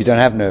 you don't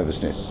have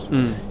nervousness.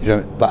 You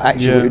don't. But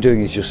actually, what you're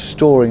doing is you're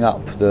storing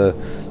up the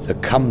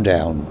come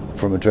down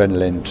from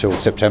adrenaline till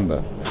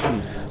September.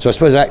 So I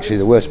suppose actually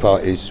the worst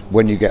part is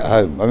when you get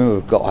home. I remember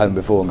I've got home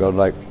before and gone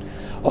like,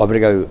 I better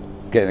go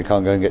get in the car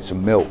and go and get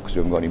some milk because we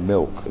haven't got any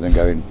milk, and then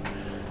going,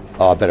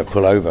 I better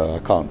pull over. I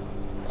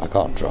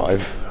can't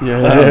drive.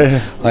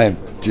 I am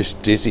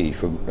just dizzy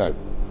from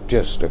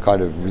just a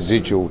kind of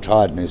residual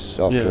tiredness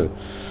after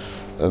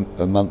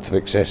a month of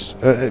excess,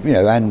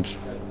 and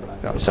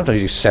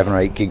sometimes you do 7 or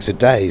 8 gigs a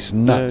day. It's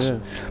nuts.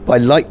 But I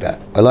like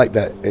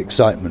that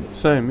excitement.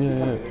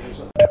 Same.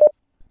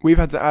 We've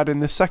had to add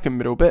in the second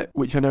middle bit,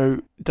 which I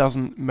know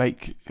doesn't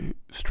make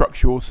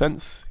structural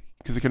sense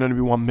because there can only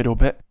be one middle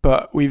bit,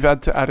 but we've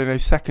had to add in a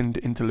second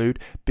interlude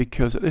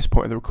because at this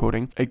point of the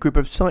recording, a group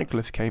of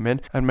cyclists came in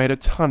and made a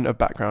ton of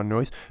background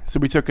noise. So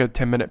we took a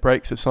 10-minute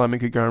break so Simon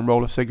could go and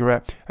roll a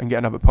cigarette and get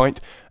another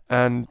pint.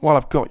 And while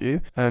I've got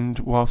you, and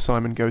while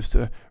Simon goes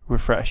to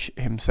refresh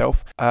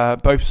himself,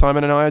 both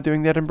Simon and I are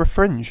doing the Edinburgh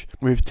Fringe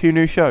with 2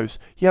 new shows.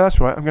 Yeah, that's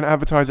right, I'm going to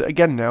advertise it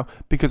again now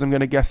because I'm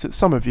going to guess that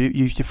some of you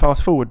used your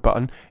fast forward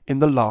button in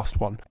the last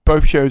one.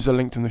 Both shows are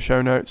linked in the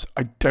show notes.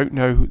 I don't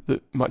know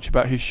much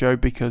about his show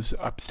because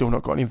I've still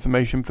not got any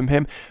information from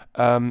him.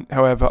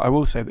 However, I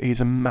will say that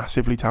he's a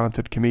massively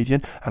talented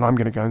comedian and I'm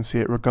going to go and see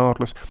it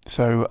regardless.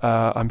 So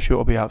I'm sure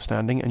it'll be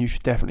outstanding and you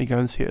should definitely go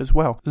and see it as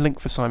well.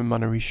 Link for Simon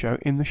Munnery's show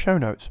in the show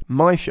notes.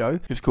 My show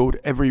is called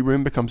Every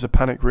Room Becomes a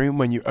Panic Room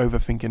When You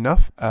Overthink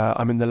Enough.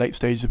 I'm in the late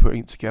stages of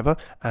putting it together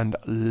and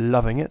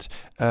loving it.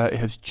 It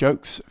has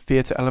jokes,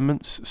 theatre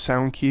elements,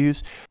 sound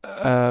cues.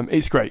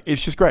 It's great.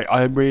 It's just great.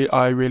 I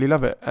really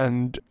love it,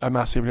 and I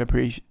massively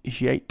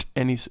appreciate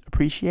any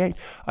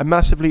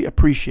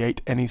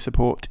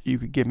support you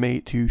could give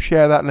me to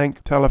share that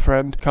link. Tell a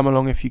friend. Come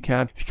along if you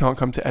can. If you can't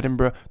come to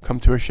Edinburgh, come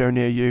to a show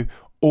near you.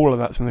 All of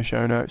that's in the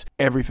show notes.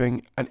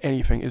 Everything and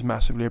anything is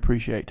massively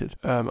appreciated.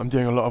 I'm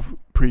doing a lot of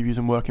previews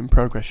and work in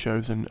progress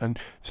shows, and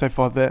so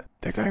far they're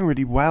going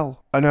really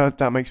well. I know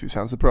that makes me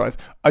sound surprised.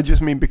 I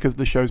just mean because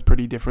the show's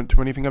pretty different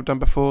to anything I've done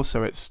before,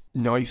 so it's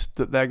nice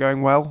that they're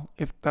going well,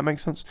 if that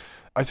makes sense.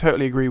 I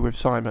totally agree with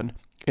Simon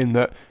in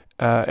that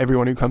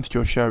everyone who comes to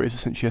your show is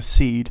essentially a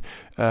seed,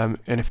 and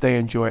if they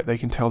enjoy it, they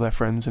can tell their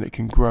friends, and it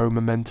can grow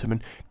momentum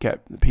and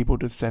get people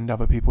to send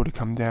other people to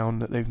come down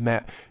that they've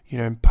met,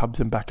 in pubs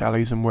and back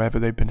alleys and wherever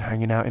they've been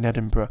hanging out in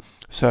Edinburgh.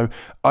 So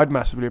I'd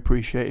massively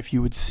appreciate if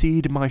you would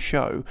seed my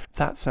show.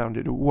 That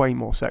sounded way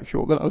more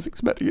sexual than I was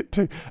expecting it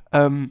to.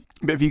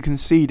 But if you can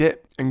seed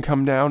it and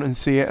come down and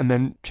see it and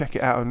then check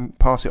it out and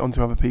pass it on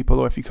to other people,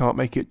 or if you can't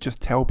make it,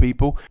 just tell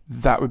people,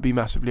 that would be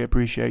massively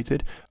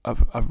appreciated.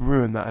 I've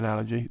ruined that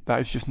analogy. That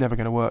is just never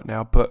going to work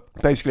now. But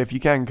basically, if you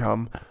can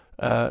come,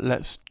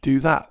 let's do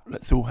that.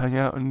 Let's all hang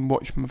out and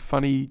watch some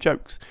funny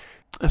jokes.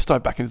 Let's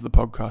dive back into the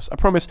podcast. I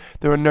promise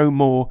there are no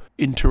more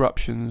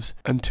interruptions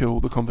until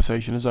the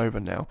conversation is over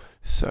now.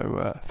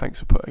 So thanks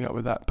for putting up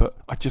with that. But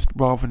I'd just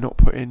rather not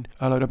put in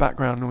a load of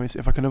background noise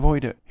if I can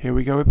avoid it. Here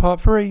we go with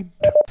part 3.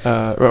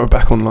 We're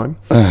back online.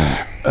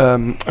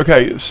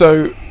 Okay,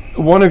 so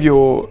one of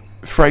your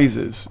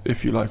phrases,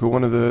 if you like, or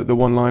one of the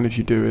one-liners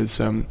you do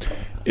is,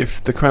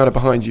 if the crowd are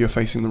behind you, you're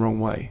facing the wrong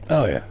way.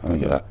 Oh yeah, I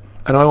remember that.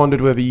 And I wondered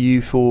whether you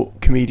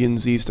thought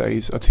comedians these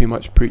days are too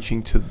much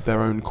preaching to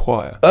their own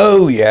choir.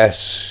 Oh,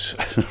 yes.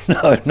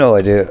 No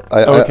idea.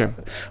 Okay.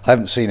 I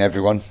haven't seen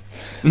everyone.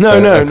 No,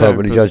 I can't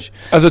really judge.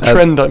 As a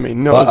trend, I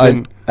mean. Not as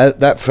in...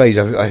 that phrase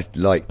I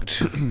liked.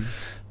 In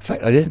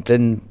fact, I didn't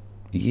then...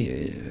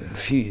 a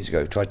few years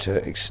ago, tried to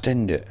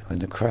extend it when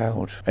the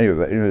crowd...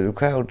 Anyway, the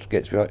crowd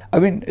gets behind... I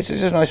mean, it's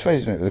a nice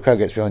phrase, isn't it? When the crowd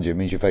gets behind you, it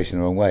means you're facing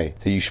the wrong way.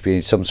 So you should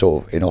be some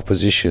sort of in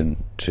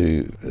opposition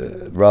to...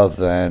 rather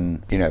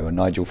than, a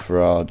Nigel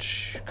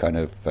Farage kind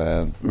of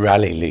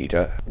rally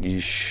leader, you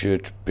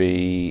should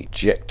be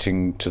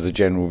objecting to the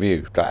general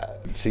view.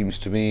 That seems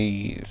to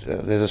me...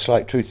 there's a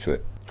slight truth to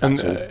it. And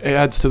it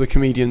adds to the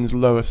comedian's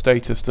lower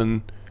status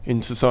than...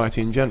 in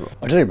society in general.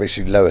 I don't think it makes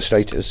you lower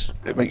status.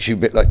 It makes you a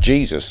bit like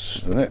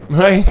Jesus, doesn't it?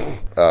 Right.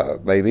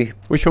 Maybe.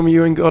 Which one were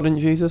you in, God and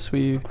Jesus? Were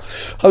you?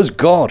 I was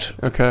God.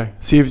 Okay.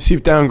 So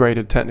you've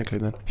downgraded technically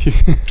then.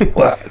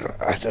 Well,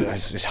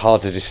 it's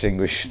hard to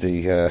distinguish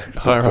the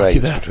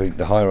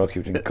hierarchy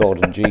between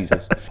God and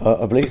Jesus.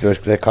 I believe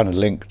they're kind of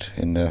linked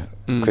in the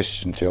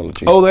Christian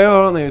theology. Oh, they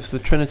are, aren't they? It's the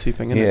Trinity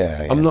thing, isn't it?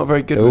 Yeah. I'm not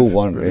very good at it. They're all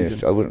one.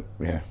 I wouldn't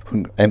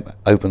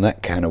open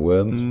that can of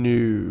worms.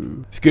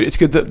 No. It's good. It's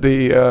good that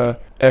the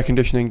air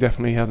conditioning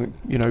definitely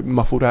hasn't,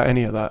 muffled out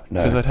any of that.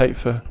 Because I'd hate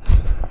for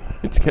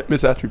to get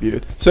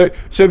misattributed.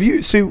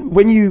 So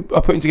when you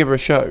are putting together a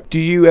show, do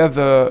you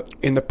ever,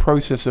 in the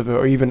process of it,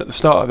 or even at the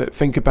start of it,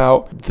 think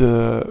about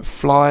the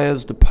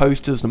flyers, the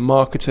posters, the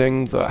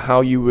marketing,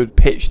 how you would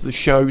pitch the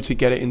show to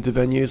get it into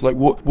venues? Like,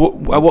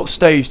 at what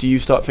stage do you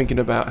start thinking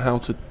about how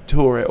to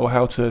tour it or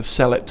how to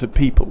sell it to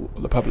people,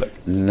 the public?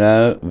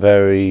 No,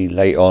 very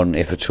late on,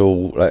 if at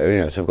all.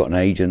 So I've got an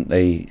agent,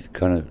 they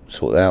kind of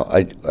sort that out.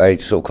 I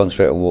sort of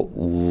concentrate on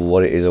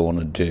what it is I want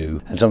to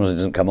do, and sometimes it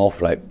doesn't come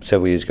off. Like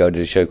several years ago, I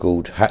did a show called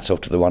Hats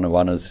Off to the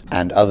 101ers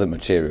and other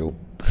material,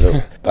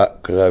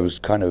 because I was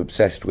kind of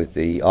obsessed with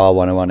the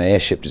R101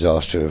 airship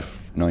disaster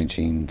of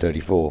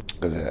 1934.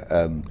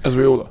 As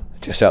we all are.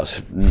 Just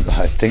outside,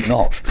 I think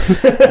not.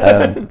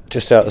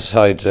 Just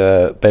outside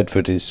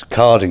Bedford is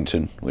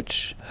Cardington,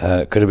 which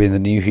could have been the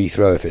new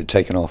Heathrow if it had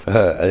taken off.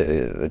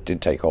 It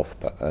did take off,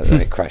 but then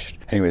it crashed.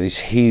 Anyway, this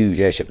huge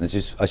airship. I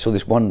saw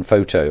this one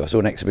photo. I saw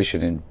an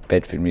exhibition in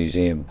Bedford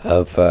Museum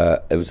of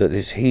it was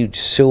this huge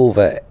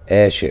silver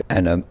airship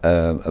and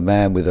a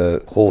man with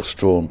a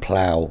horse-drawn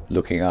plough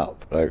looking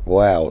up. Like,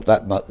 wow,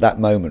 that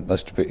moment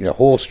must have been,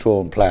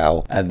 horse-drawn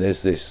plough, and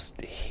there's this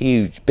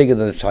huge, bigger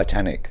than the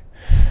Titanic,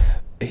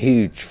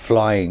 huge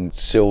flying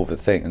silver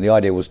thing, and the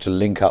idea was to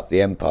link up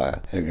the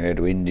empire. They're going to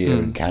go to India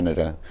and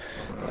Canada,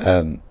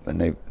 and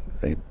they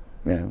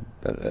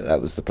that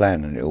was the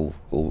plan, and it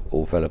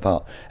all fell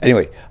apart.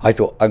 Anyway, I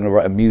thought I'm going to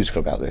write a musical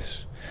about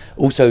this.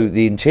 Also,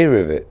 the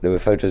interior of it, there were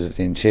photos of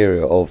the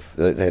interior of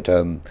they had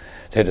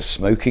a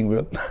smoking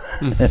room.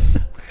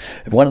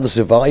 One of the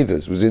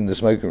survivors was in the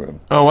smoking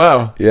room. Oh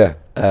wow! Yeah,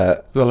 there's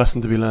a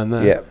lesson to be learned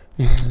there.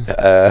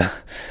 Yeah.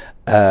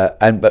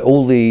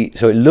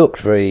 So it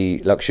looked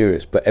very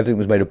luxurious, but everything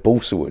was made of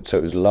balsa wood, so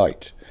it was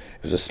light.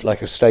 It was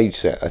like a stage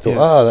set. I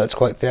thought, that's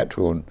quite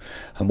theatrical, and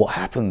what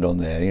happened on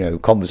there?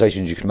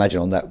 Conversations you can imagine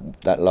on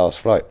that last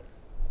flight.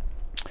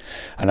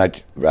 And I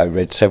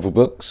read several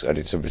books. I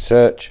did some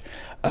research.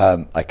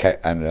 My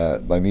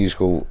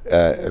musical,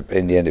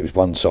 in the end, it was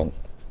one song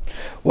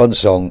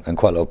and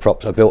quite a lot of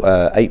props. I built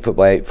a 8-foot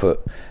by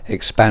 8-foot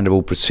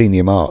expandable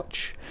proscenium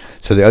arch.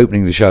 So the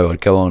opening of the show,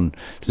 I'd go on,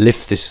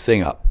 lift this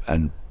thing up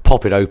and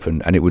pop it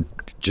open, and it would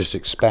just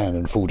expand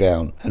and fall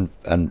down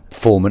and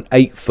form an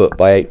 8-foot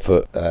by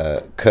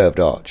 8-foot curved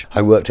arch.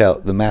 I worked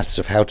out the maths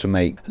of how to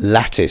make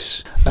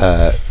lattice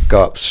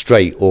go up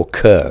straight or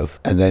curve,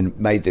 and then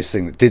made this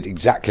thing that did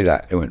exactly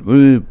that. It went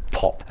woo,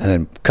 pop, and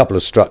then a couple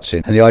of struts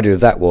in. And the idea of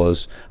that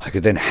was I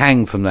could then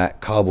hang from that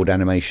cardboard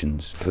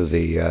animations for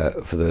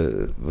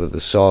the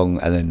song,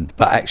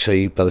 but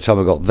actually by the time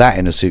I got that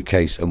in a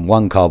suitcase and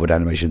one cardboard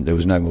animation, there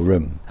was no more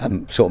room.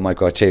 Sort of my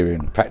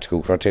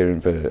practical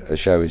criterion for a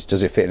show is,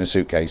 does it fit in a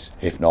suitcase?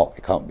 If not,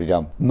 it can't be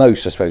done.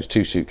 Most, I suppose,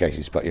 2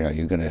 suitcases, but you're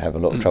going to have a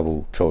lot of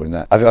trouble drawing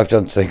that. I've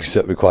done things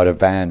that required a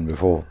van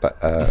before,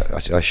 but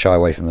I shy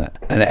away from that.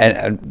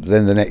 And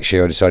then the next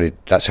year I decided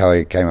that's how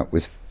I came up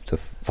with the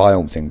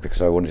film thing,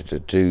 because I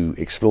wanted to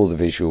explore the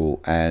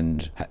visual,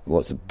 and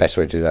what's the best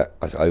way to do that?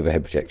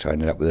 Overhead projector. I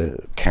ended up with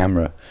a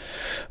camera,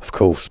 of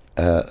course.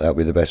 That would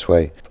be the best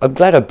way. I'm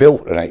glad I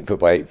built an 8-foot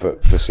by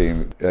 8-foot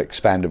proscenium,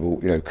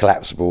 expandable,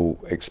 collapsible,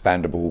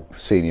 expandable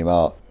proscenium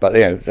art. But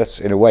that's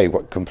in a way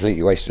what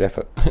completely wasted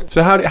effort.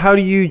 So how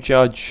do you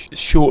judge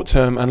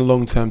short-term and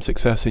long-term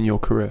success in your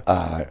career?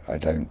 I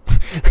don't.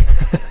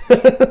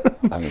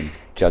 I mean,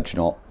 judge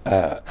not.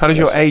 How does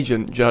your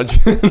agent judge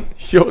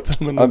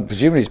short-term and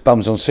presumably it's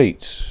bums on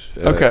seats.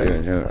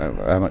 Okay.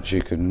 How much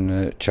you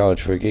can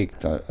charge for a gig.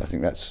 I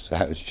think that's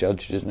how it's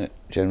judged, isn't it,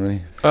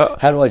 generally?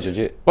 How do I judge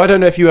it? Well, I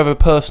don't know if you have a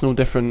personal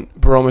different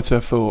barometer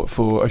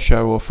for a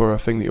show or for a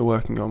thing that you're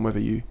working on, whether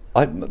you...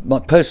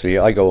 Personally,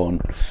 I go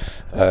on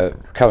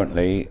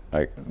currently,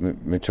 like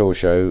my tour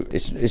show.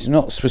 It's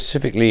not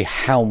specifically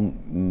how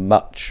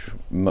much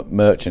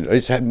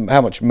merchandise. It's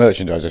how much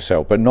merchandise I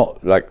sell, but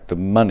not like the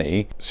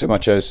money so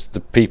much as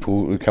the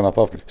people who come up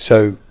after.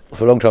 So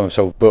for a long time, I've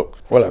sold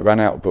books. Well, I ran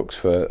out of books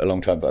for a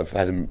long time, but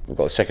I've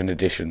got a second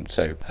edition,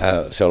 so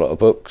I sell a lot of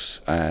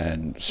books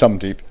and some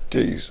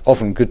DVDs.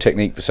 Often, good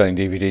technique for selling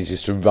DVDs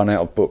is to run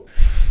out of books.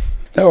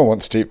 No one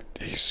wants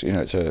DVDs,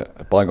 it's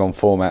a bygone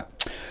format.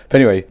 But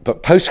anyway,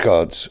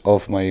 postcards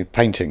of my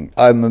painting,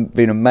 I've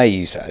been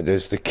amazed at.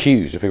 There's the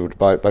queues of people to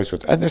buy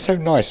postcards, and they're so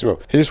nice as well.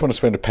 You just want to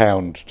spend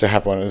 £1 to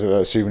have one as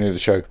a souvenir of the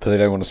show, but they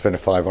don't want to spend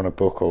 £5 on a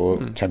book or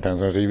 £10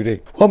 on a DVD.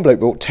 One bloke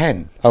bought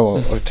 10.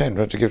 Oh, well, 10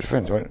 to give to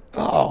friends. I went,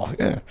 oh,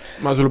 yeah.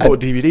 Might as well have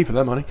bought a DVD for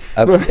that money.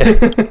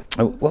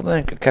 One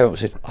man came up and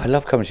said, I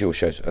love coming to your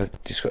shows.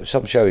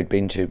 Some show he'd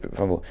been to,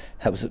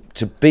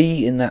 to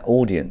be in that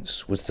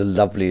audience was the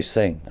loveliest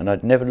thing, and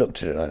I'd never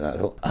looked at it like that. I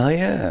thought, oh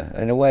yeah,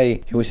 in a way,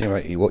 you always think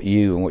about what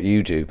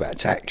you do, but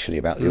it's actually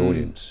about the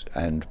audience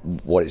and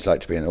what it's like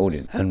to be in the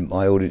audience. And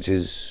my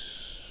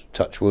audiences,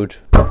 touch wood,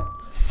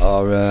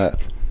 are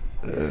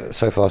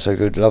so far so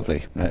good,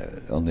 lovely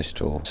on this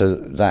tour. So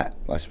that,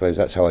 I suppose,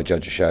 that's how I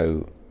judge a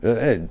show.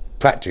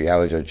 Practically,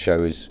 how I judge a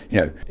show is,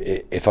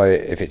 if I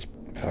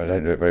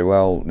don't do it very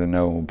well, then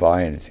no one will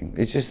buy anything.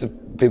 It's just the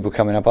people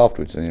coming up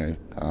afterwards, and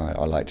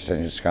I like to turn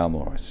into scum,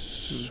 or I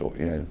saw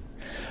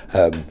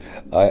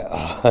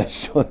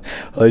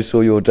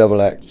your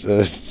double act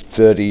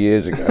 30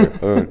 years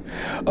ago.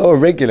 A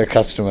regular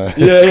customer.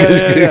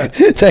 Yeah.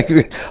 Thank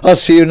you. I'll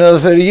see you another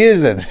 30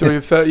 years then. So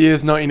 30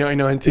 years,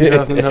 1999,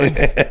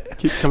 2009.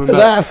 Keeps coming back.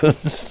 That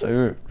happens.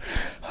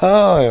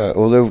 Oh, yeah.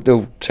 Or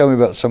they'll tell me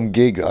about some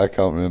gig that I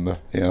can't remember.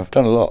 Yeah, I've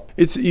done a lot.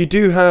 You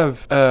do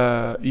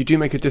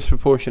make a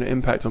disproportionate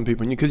impact on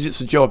people because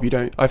it's a job.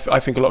 I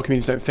think a lot of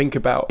comedians don't think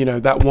about,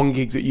 that one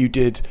gig that you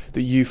did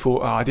that you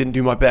thought, I didn't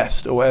do my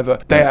best or whatever.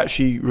 They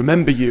actually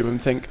remember you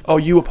and think,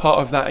 you were part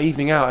of that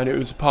evening out and it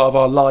was part of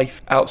our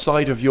life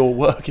outside of your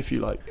work, if you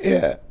like.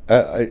 Yeah.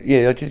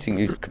 I do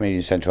think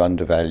comedians tend to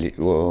undervalue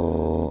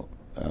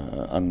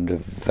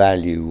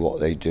what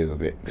they do a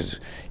bit, because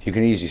you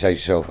can easily say to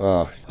yourself,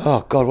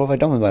 oh God, what have I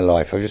done with my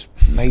life? I've just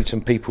made some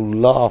people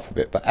laugh a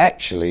bit, but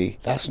actually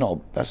that's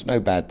no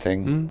bad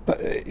thing. But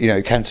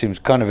it can seem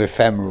kind of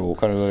ephemeral,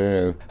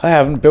 I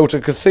haven't built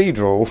a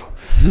cathedral.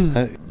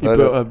 You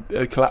built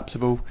a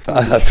collapsible.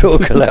 I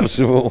built a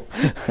collapsible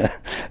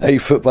 8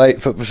 foot by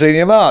 8 foot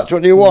proscenium arch.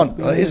 What do you want?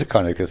 Well, it is a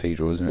kind of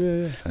cathedral, isn't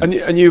it?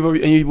 Yeah. And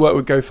you work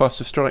with Go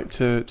Faster Stripe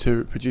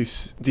to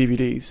produce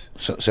DVDs.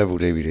 Several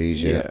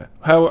DVDs, yeah.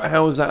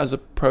 How is that as a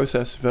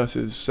process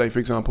versus, say, for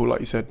example, like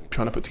you said,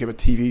 trying to put together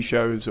TV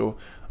shows or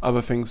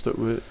other things that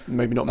were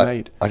maybe not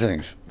made? I don't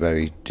think it's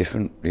very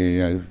different,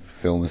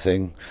 film a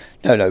thing.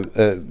 No,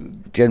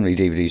 generally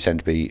DVDs tend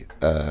to be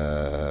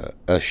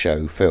a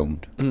show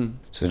filmed.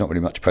 So there's not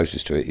really much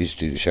process to it. You just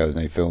do the show and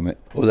they film it.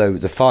 Although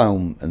the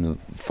film and the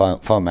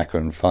File Maker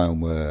and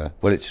film were,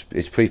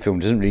 it's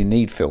pre-filmed, doesn't really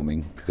need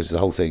filming because the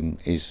whole thing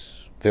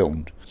is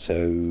filmed.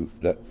 So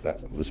that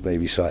was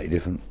maybe slightly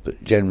different,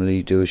 but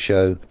generally do a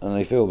show and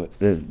they film it.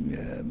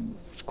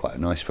 It's quite a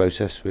nice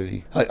process,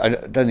 really. I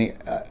don't think.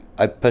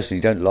 I personally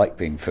don't like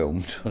being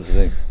filmed. I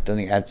don't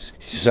think it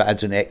just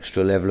adds an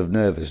extra level of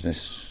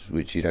nervousness,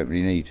 which you don't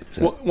really need.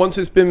 So. Once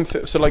it's been,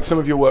 so like some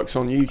of your work's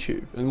on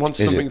YouTube, and once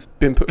something's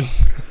been put,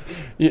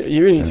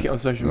 you really need to get on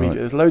social media.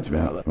 There's loads of it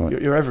out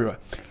there. You're everywhere.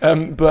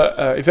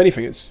 But if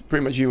anything, it's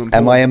pretty much you and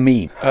Paul. Am I a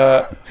meme?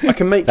 I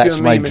can make you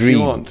a meme if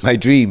you want. My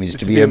dream is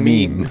to be a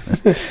meme.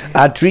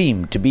 I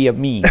dream to be a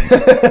meme.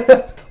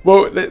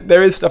 Well,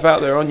 there is stuff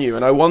out there on you,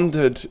 and I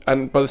wondered,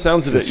 and by the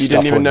sounds of it, you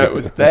didn't even know it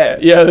was there.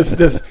 Yeah,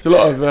 there's a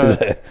lot of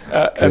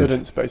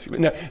evidence, basically.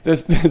 No,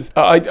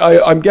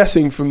 I'm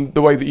guessing from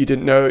the way that you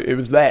didn't know it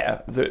was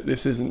there, that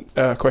this isn't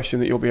a question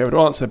that you'll be able to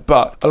answer,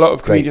 but a lot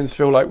of comedians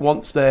feel like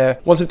once they've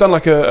done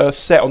like a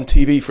set on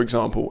TV, for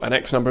example, and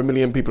X number of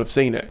million people have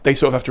seen it, they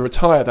sort of have to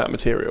retire that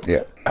material.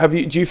 Yeah. Do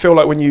you feel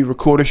like when you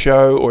record a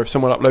show, or if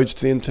someone uploads it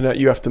to the internet,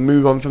 you have to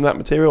move on from that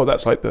material, or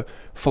that's like the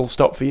full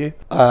stop for you?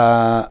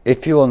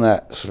 If you're on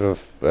that sort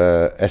of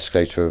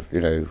escalator of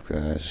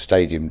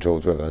stadium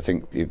tours, whatever, I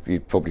think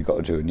you've probably got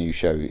to do a new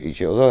show each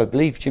year. Although I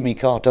believe Jimmy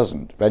Carr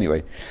doesn't. But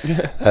anyway,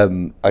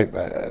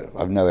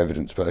 I've no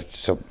evidence, but I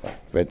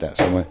read that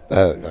somewhere.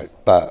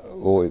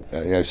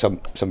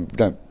 Some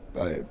don't.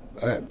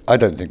 I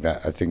don't think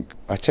that.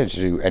 I tend to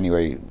do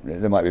anyway.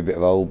 There might be a bit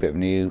of old, bit of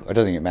new. I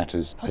don't think it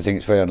matters. I think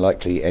it's very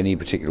unlikely any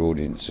particular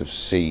audience have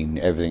seen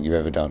everything you've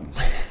ever done.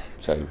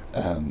 So,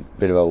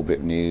 bit of old, bit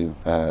of new.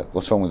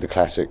 What's wrong with the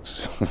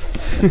classics?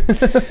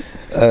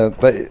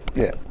 But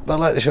I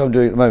like the show I'm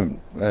doing at the moment.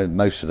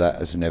 Most of that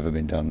has never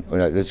been done.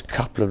 There's a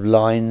couple of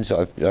lines that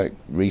I've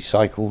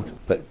recycled,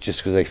 but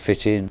just because they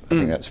fit in, I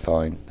think that's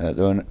fine.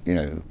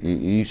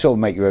 You sort of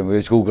make your own.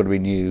 It's all got to be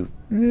new.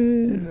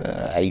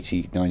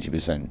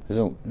 80-90%. As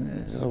long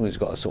as it's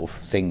got a sort of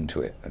thing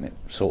to it and it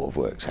sort of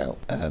works out.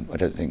 I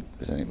don't think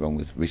there's anything wrong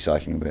with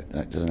recycling a bit.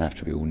 That doesn't have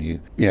to be all new.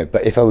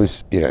 But if I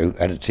was,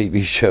 had a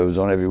TV show was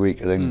on every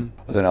week, and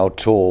then I'll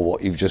tour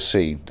what you've just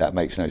seen. That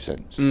makes no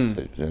sense.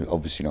 So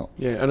obviously not.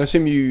 Yeah, and I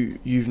assume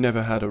you've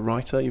never had a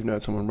writer. You've never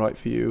had someone write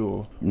for you,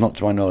 or not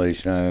to my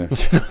knowledge, no.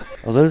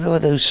 Although there were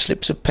those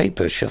slips of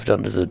paper shoved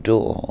under the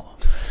door.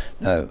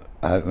 No,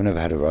 I've never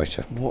had a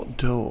writer. What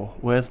door?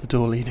 Where's the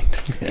door leading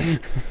to?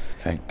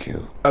 Thank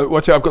you.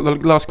 Watch out, I've got the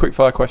last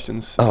quickfire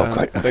questions. Oh,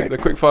 great. Okay. The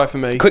quickfire for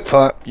me.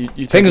 Quickfire.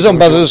 You Fingers on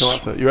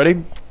buzzers. You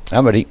ready?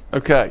 I'm ready.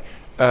 Okay.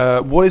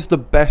 What is the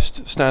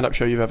best stand-up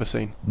show you've ever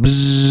seen?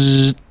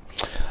 Bzzz.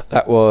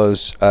 That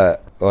was...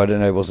 I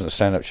don't know, it wasn't a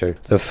stand-up show.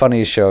 The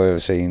funniest show I've ever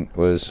seen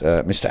was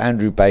Mr.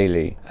 Andrew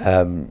Bailey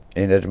in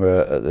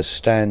Edinburgh at the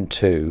Stand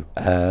 2.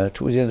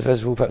 Towards the end of the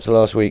festival, perhaps the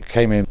last week,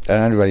 came in, and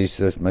Andrew Bailey's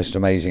the most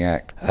amazing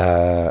act.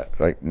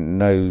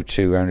 No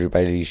two Andrew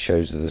Bailey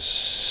shows are the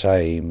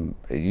same.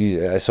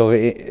 Sort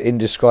of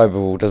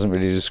indescribable, doesn't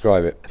really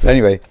describe it. But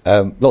anyway,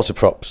 lots of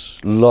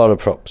props, a lot of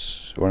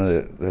props. One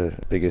of the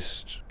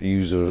biggest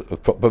users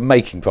of props, but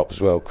making props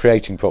as well,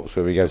 creating props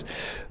wherever he goes.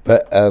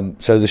 But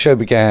so the show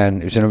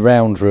began, it was in a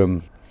round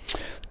room,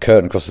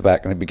 curtain across the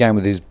back, and it began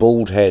with his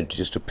bald head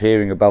just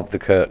appearing above the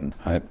curtain,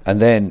 right? And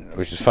then,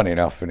 which is funny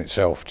enough in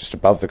itself, just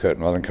above the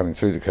curtain rather than coming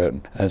through the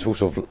curtain, and it's all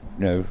sort of,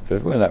 there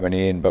weren't that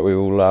many in, but we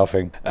were all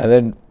laughing, and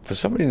then for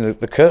some reason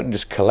the curtain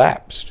just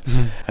collapsed.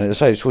 And it was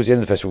towards the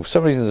end of the festival, for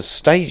some reason the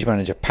stage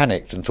manager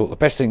panicked and thought the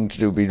best thing to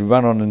do would be to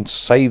run on and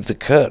save the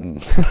curtain.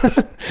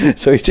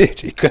 So he did.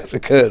 He grabbed the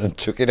curtain and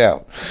took it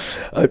out.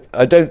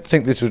 I don't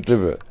think this was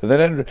deliberate. And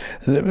then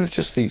there was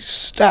just these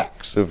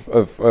stacks of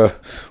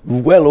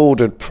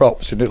well-ordered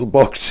props in little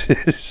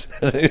boxes.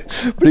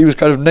 But he was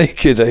kind of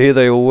naked, here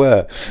they all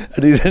were.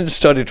 And he then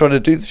started trying to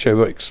do the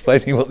show by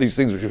explaining what these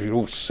things were, which we could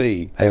all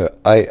see. Anyway,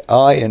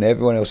 I and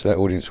everyone else in that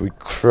audience, we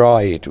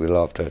cried with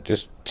laughter,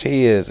 just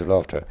tears of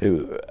laughter.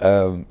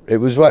 It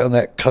was right on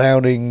that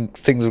clowning,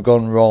 things have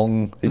gone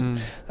wrong.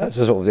 That's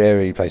the sort of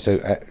area he plays. So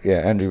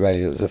Andrew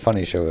Bailey, it was the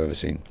funniest show I've ever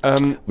seen.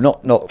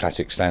 Not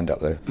classic stand-up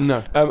though.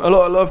 No. A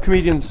lot of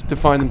comedians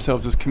define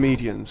themselves as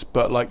comedians,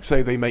 but like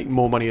say they make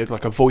more money as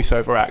like a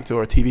voiceover actor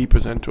or a TV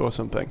presenter or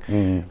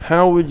something.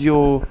 How would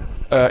your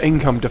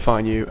income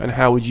define you, and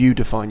how would you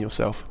define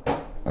yourself?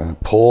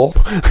 Poor.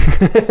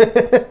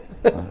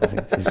 I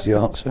think is the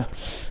answer.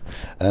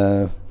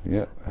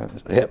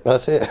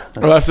 That's it.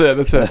 Well, that's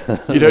it.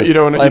 You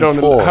don't want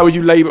to. How would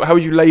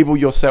you label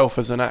yourself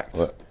as an act?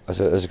 Well, as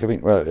a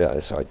comedian,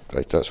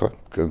 that's right.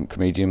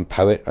 Comedian,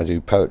 poet. I do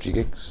poetry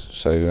gigs,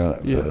 so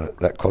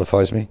that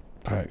qualifies me.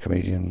 Poet,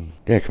 comedian,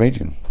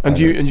 comedian. And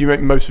do you make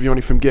most of your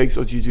money from gigs,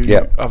 or do you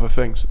do other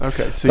things?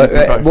 Okay, so you do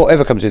both.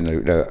 Whatever comes in,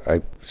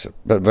 though,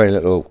 but very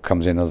little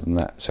comes in other than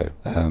that. So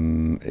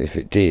if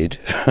it did,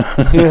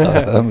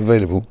 I'm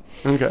available.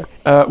 Okay.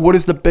 What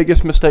is the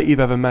biggest mistake you've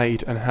ever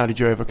made, and how did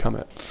you overcome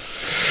it?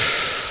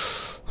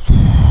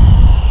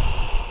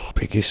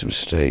 Biggest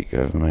mistake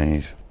I've ever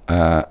made.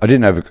 I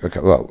didn't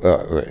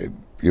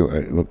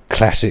your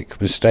classic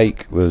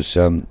mistake was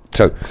so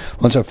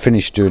once I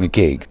finished doing a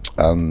gig,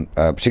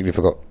 particularly if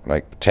I got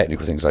like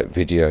technical things like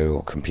video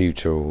or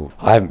computer, or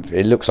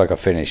it looks like I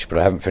finished, but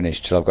I haven't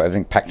finished till I've got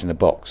everything packed in the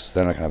box.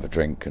 Then I can have a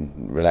drink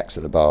and relax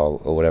at the bar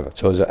or whatever.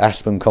 So I was at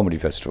Aspen Comedy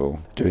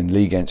Festival doing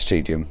Lee Gent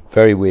Stadium.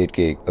 Very weird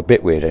gig, a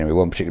bit weird anyway.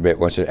 One particular bit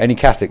was any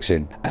Catholics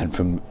in, and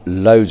from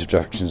loads of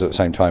directions at the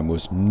same time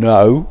was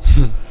no.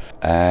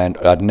 And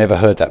I'd never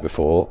heard that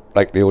before.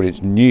 Like the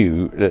audience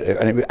knew,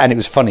 and it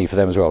was funny for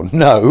them as well.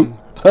 No,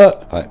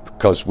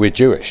 because we're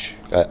Jewish.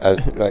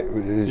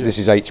 This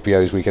is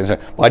HBO's Weekend. So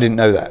I didn't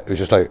know that. It was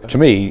just like, to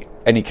me,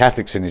 any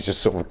Catholic sin is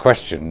just sort of a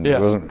question. It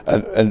wasn't,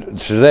 and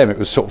to them it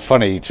was sort of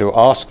funny to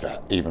ask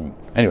that even.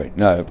 Anyway,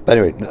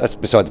 that's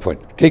beside the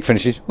point. Gig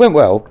finishes, went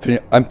well.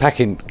 I'm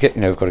packing,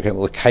 I've got to get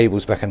all the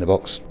cables back in the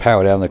box,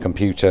 power down the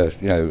computer.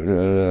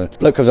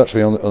 Bloke comes up to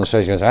me on the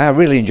stage and goes, I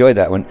really enjoyed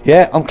that one.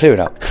 Yeah, I'm clearing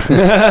up.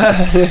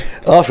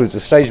 Afterwards, the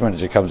stage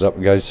manager comes up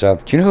and goes, do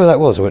you know who that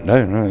was? I went,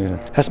 no.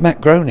 That's Matt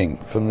Groening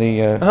from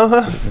the...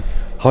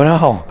 Oh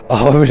no!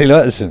 I really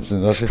like The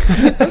Simpsons.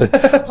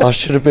 I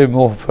should have been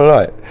more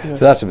polite. Yeah.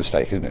 So that's a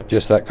mistake, isn't it?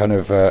 Just that kind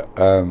of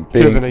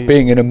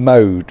being in a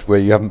mode where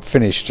you haven't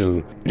finished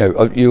till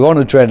you're on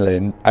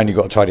adrenaline and you've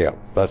got to tidy up.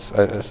 That's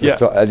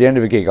at the end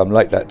of a gig. I'm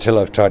like that till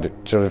I've tied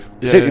it.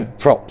 Particularly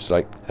props,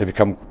 like they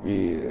become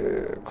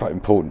quite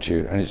important to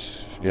you, and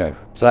it's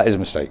so that is a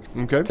mistake.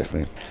 Okay,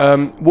 definitely.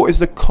 What is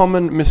the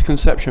common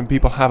misconception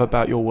people have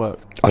about your work?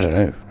 I don't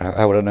know.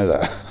 How would I know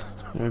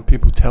that?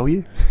 People tell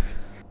you.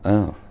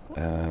 Oh.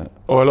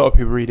 Or a lot of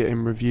people read it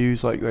in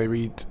reviews, like they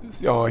read,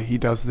 he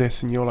does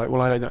this, and you're like,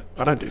 well, I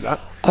don't do that.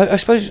 I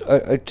suppose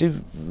I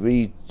do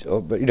read,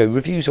 but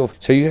reviews of.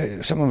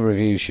 So someone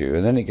reviews you,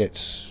 and then it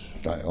gets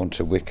like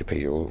onto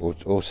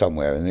Wikipedia or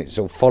somewhere, and it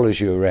sort of follows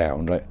you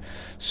around, like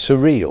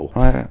surreal.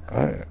 I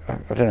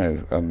don't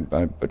know.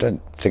 I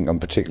don't think I'm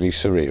particularly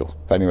surreal.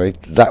 But anyway,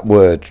 that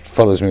word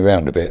follows me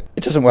around a bit.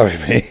 It doesn't worry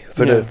me.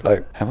 But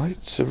am I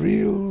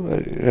surreal?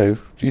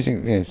 Do you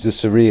think the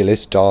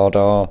surrealist,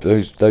 Dada,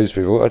 those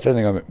people? I don't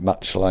think I'm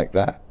much like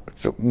that.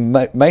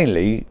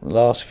 Mainly, the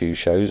last few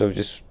shows, I would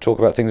just talk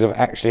about things that have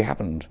actually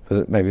happened.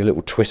 Maybe a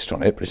little twist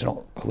on it, but it's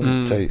not. I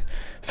wouldn't say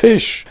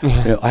fish.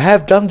 I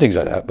have done things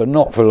like that, but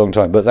not for a long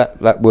time. But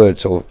that word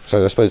sort of.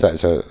 So I suppose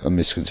that's a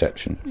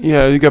misconception.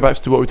 Yeah, you go back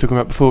to what we were talking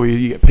about before. Where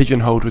you get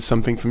pigeonholed with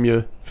something from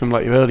your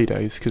early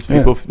days because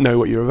people know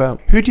what you're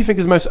about. Who do you think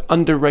is the most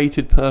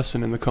underrated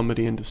person in the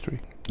comedy industry?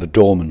 The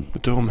doorman. The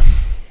doorman.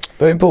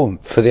 Very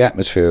important for the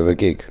atmosphere of a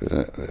gig.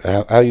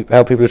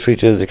 How people are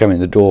treated as they come in,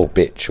 the door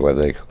bitch, or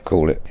whatever they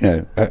call it.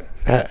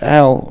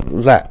 How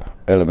that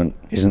element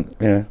is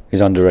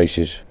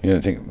underrated. You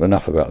don't think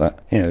enough about that.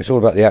 It's all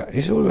about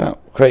it's all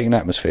about creating an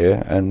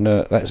atmosphere, and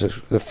that's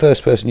the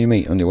first person you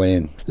meet on your way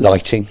in.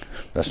 Lighting.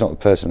 That's not the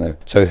person though.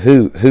 So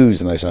who's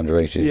the most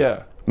underrated?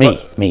 Yeah. Me.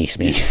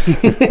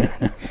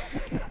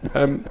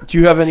 Do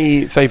you have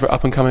any favourite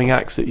up and coming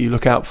acts that you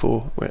look out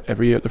for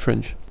every year at the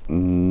Fringe?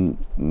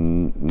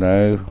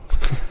 No.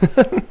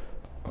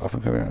 Up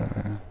and coming.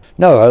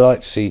 No, I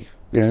like to see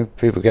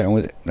people get on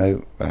with it.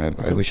 No,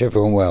 I wish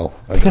everyone well.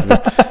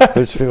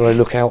 Those people I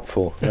look out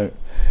for. No,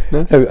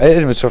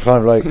 it's sort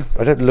of like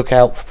I don't look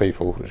out for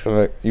people. It's kind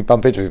of like you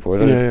bump into people.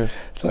 I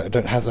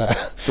don't have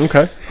that.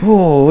 Okay.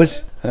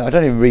 I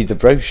don't even read the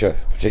brochure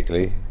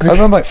particularly.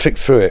 Okay. I might flick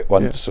through it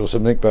once or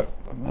something, but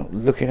I'm not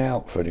looking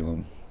out for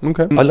anyone.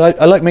 Okay. I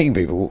like meeting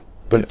people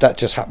but that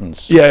just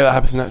happens. Yeah, that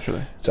happens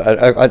naturally. So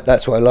I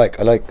that's what I like.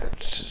 I like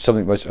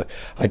something.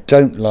 I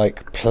don't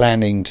like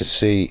planning to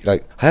see.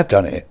 Like I have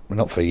done it, well,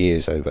 not for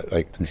years though. But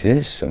like I see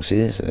this, I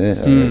see this,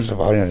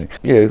 what are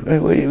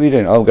you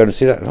doing? Oh, I'm going to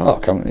see that. Oh,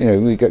 come.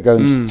 We go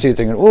and see a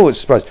thing. And, oh, it's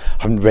a surprise.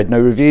 I haven't read no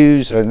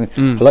reviews. And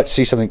I like to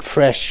see something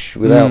fresh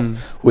without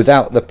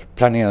the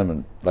planning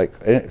element. Like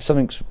if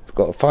something's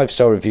got a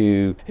 5-star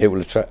review, it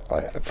will attract.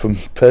 From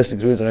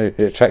personal experience,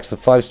 it attracts the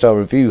 5-star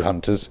review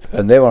hunters,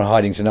 and they're on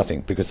hiding to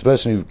nothing because the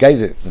person who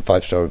gave it the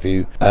 5-star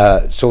review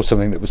saw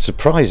something that was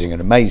surprising and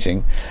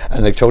amazing,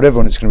 and they've told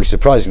everyone it's going to be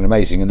surprising and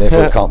amazing, and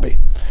therefore it can't be.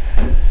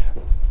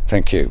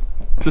 Thank you.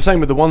 It's the same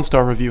with the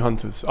 1-star review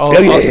hunters.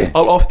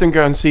 I'll often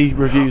go and see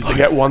reviews that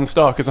get 1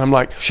 star because I'm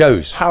like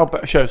shows.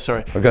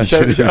 Sorry, I'll go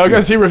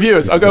and see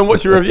reviewers. I'll go and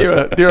watch a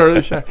reviewer during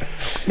the show.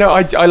 No,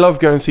 I love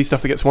going and see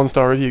stuff that gets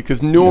 1-star review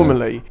because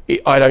normally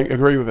I don't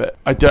agree with it.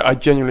 I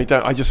genuinely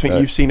don't. I just think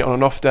you've seen it on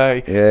an off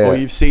day, or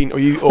you've seen, or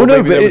you. Or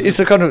no, but it's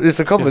a compliment,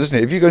 isn't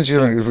it? If you go and see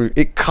something,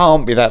 it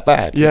can't be that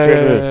bad.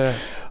 Yeah.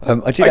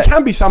 It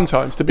can be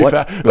sometimes, to be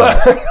fair.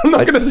 I'm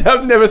not going to say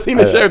I've never seen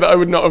a show that I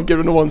would not have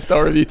given a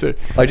 1-star review to.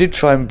 I did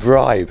try and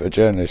bribe a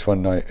journalist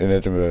one night in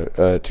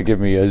Edinburgh to give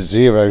me a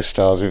 0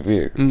 stars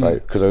review,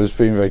 right? Because I was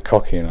being very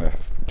cocky and I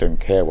don't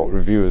care what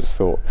reviewers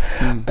thought.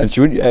 And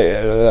she went,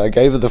 I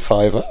gave her the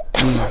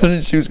 $5,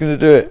 and she was going to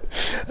do it,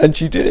 and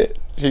she did it.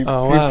 She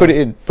put it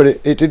in, but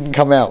it didn't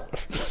come out.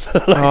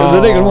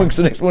 The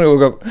next morning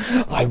we'll go,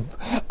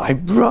 I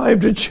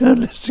bribed a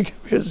journalist to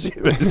give me a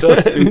 0 star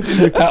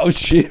out of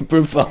sheer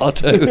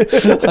bravado.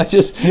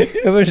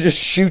 I was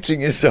just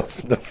shooting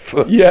yourself in the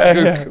foot.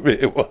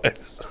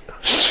 Career-wise.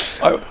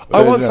 I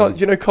once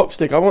asked,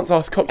 Copstick. I once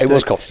asked Copstick. It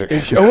was Copstick.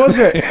 Was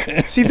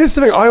it? See, this is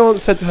something I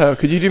once said to her.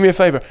 Could you do me a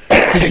favour?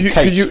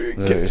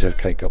 It's a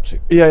Kate Copstick.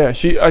 Yeah.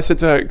 I said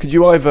to her, could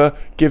you either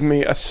give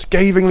me a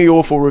scathingly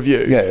awful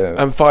review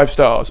and 5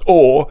 stars,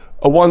 or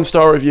a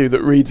 1-star review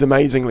that reads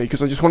amazingly?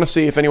 Because I just want to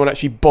see if anyone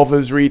actually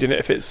bothers reading it,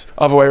 if it's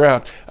other way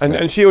around.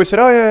 And she always said,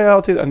 oh yeah,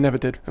 I'll do that. And never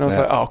did. And I was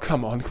like, oh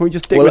come on, can we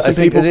just stick with some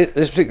people?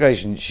 This particular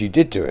occasion, she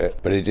did do it,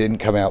 but it didn't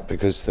come out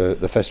because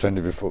the festival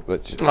ended before.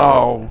 But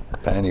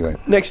anyway,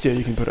 next year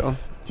you can put it on.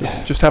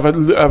 Just have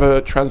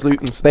a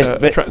translucent,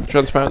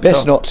 transparent.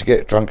 Best not to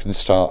get drunk and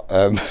start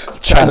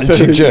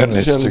challenging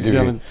journalists to give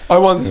you. I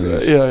once,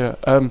 what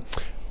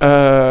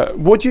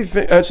do you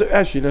think?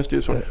 Actually, let's do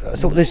this one. I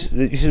thought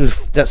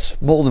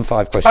that's more than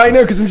 5 questions. I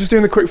know, because I'm just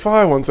doing the quick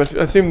fire ones. I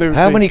assume there.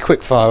 How many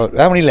quick fire?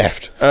 How many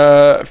left? 3.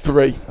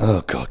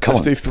 Oh God, come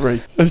on. Let's do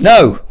 3.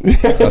 No.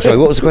 Sorry.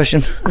 What was the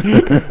question?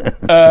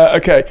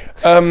 Okay.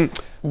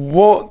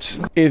 What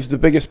is the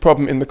biggest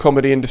problem in the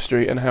comedy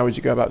industry, and how would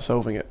you go about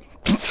solving it?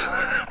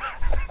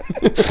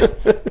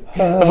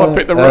 I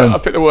picked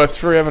the worst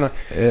 3, haven't I?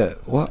 Yeah.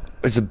 What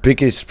is the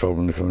biggest problem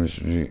in the comedy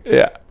industry?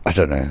 Yeah. I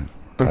don't know.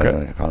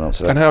 Okay. I can't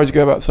answer that. And how would you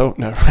go about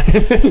solving? No.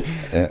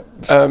 Yeah.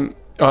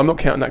 I'm not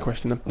counting that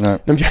question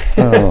then. No.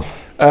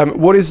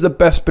 What is the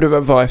best bit of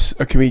advice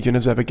a comedian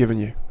has ever given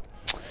you?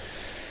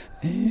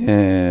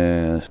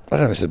 Yeah, I don't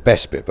know if it's the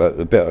best bit, but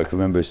the bit I can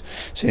remember is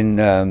it's in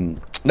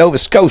Nova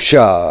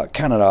Scotia,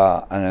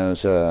 Canada, and it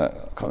was I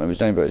can't remember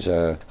his name, but it's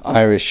a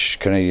Irish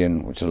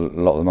Canadian, which a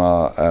lot of them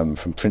are,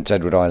 from Prince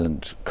Edward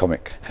Island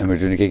comic, and we were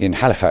doing a gig in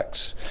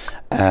Halifax,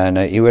 and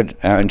he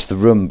went out into the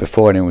room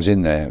before anyone was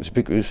in there.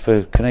 It was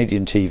for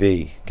Canadian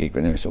TV gig, but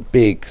anyway, it's a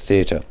big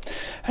theatre,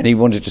 and he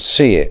wanted to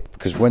see it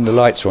because when the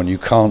lights are on, you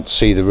can't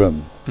see the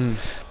room,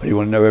 but he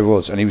wanted to know where it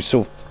was, and he was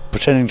sort of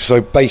pretending to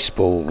throw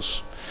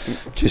baseballs.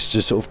 Just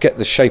to sort of get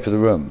the shape of the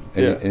room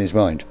in his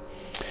mind.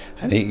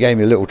 And he gave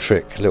me a little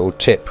tip,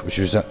 which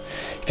was that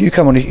if you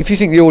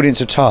think the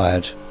audience are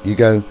tired, you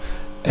go,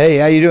 hey,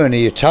 how you doing? Are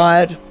you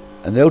tired?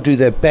 And they'll do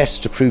their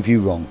best to prove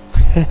you wrong.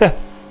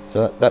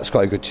 So that's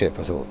quite a good tip,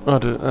 I thought.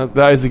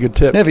 That is a good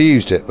tip. Never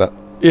used it, but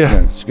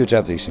it's good to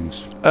have these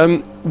things.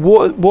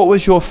 What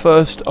was your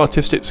first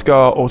artistic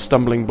scar or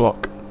stumbling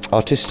block?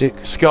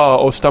 Artistic scar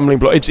or stumbling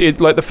block. It's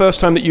like the first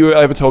time that you were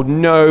ever told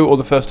no, or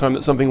the first time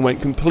that something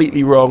went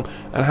completely wrong,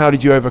 and how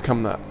did you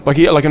overcome that?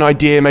 Like an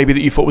idea maybe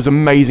that you thought was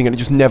amazing and it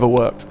just never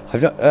worked.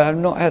 I've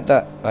not had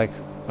that. Like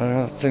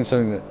I think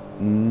something that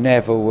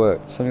never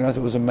worked. Something I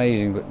thought was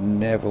amazing but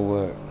never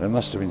worked. There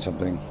must have been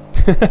something.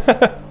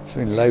 There's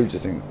been loads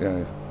of things.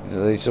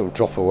 They sort of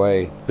drop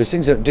away. There's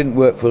things that didn't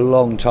work for a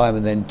long time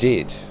and then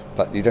did,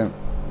 but you don't.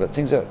 But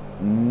things that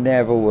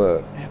never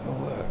worked. Never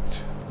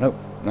worked. Nope.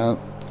 No.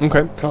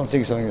 Okay. Can't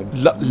think of something.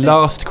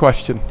 Last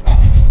question.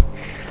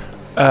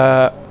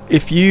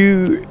 If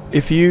you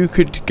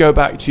could go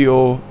back to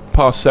your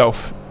past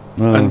self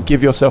and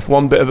give yourself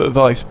one bit of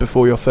advice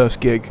before your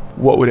first gig,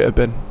 what would it have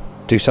been?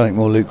 Do something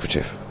more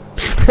lucrative.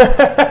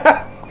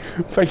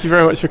 Thank you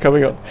very much for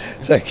coming on.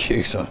 Thank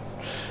you, son.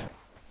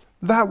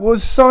 That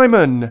was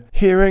Simon!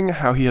 Hearing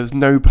how he has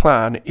no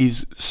plan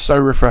is so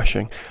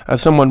refreshing. As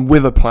someone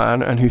with a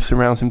plan and who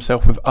surrounds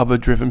himself with other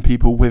driven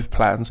people with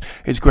plans,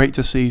 it's great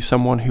to see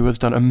someone who has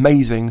done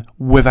amazing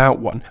without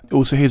one.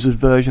 Also, his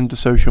aversion to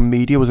social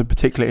media was a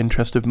particular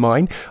interest of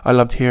mine. I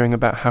loved hearing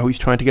about how he's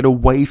trying to get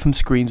away from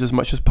screens as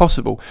much as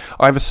possible.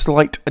 I have a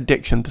slight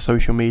addiction to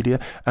social media,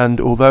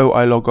 and although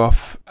I log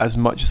off as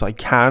much as I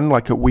can,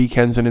 like at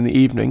weekends and in the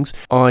evenings,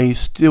 I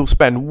still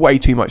spend way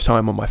too much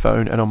time on my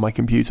phone and on my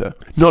computer.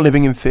 Not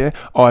living in fear.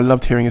 I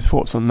loved hearing his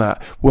thoughts on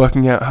that.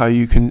 Working out how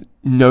you can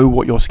know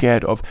what you're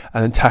scared of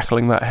and then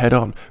tackling that head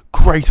on.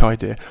 Great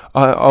idea.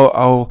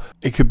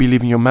 It could be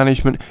leaving your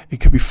management, it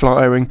could be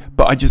flyering,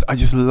 but I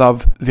just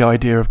love the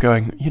idea of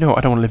going, I don't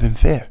want to live in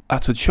fear.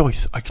 That's a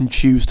choice. I can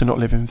choose to not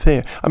live in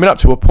fear. I mean, up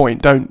to a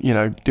point, don't,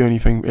 do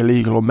anything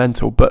illegal or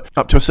mental, but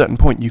up to a certain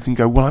point you can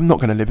go, well, I'm not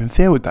going to live in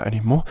fear with that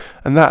anymore.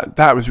 And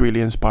that was really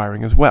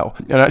inspiring as well.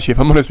 And actually, if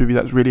I'm honest with you,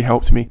 that's really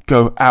helped me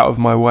go out of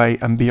my way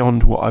and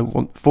beyond what I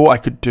thought I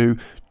could do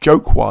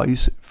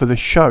joke-wise for this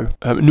show.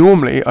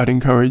 Normally I'd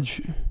encourage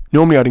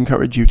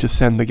you to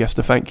send the guest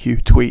a thank you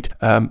tweet,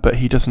 but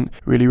he doesn't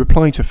really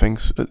reply to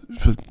things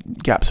for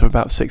gaps of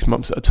about 6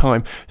 months at a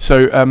time.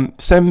 So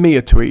send me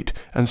a tweet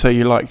and say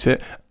you liked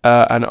it,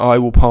 and I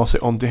will pass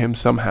it on to him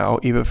somehow,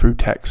 either through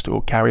text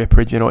or carrier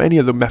pigeon or any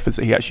of the methods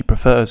that he actually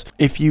prefers.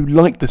 If you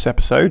like this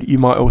episode, you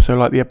might also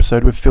like the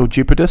episode with Phil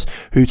Jupitus,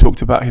 who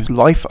talked about his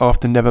life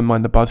after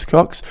Nevermind the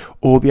Buzzcocks,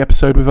 or the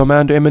episode with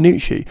Armando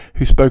Iannucci,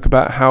 who spoke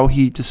about how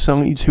he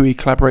decides who he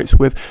collaborates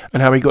with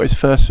and how he got his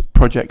first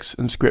projects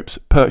and scripts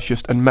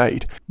purchased and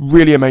made.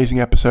 Really amazing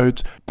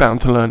episodes,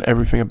 bound to learn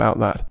everything about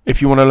that.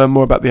 If you want to learn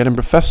more about the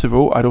Edinburgh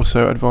Festival, I'd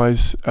also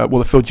advise,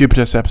 the Phil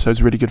Jupitus episode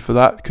is really good for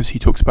that, because he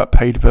talks about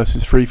paid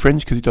versus free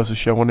Fringe, because he does a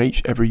show on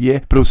each every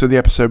year, but also the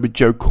episode with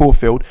Jo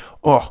Caulfield.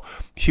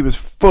 She was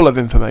full of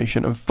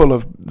information and full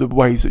of the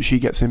ways that she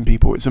gets in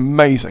people. It's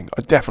amazing.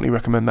 I definitely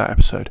recommend that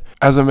episode.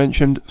 As I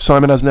mentioned,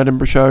 Simon has an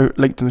Edinburgh show,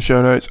 linked in the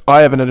show notes. I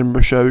have an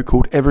Edinburgh show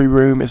called Every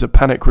Room is a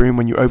Panic Room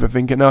When You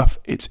Overthink Enough.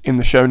 It's in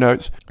the show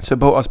notes.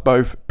 Support us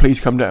both. Please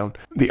come down.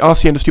 The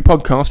RC Industry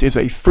Podcast is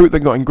a Fruit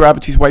That Got in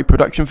Gravity's Way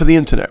production for the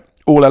internet.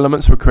 All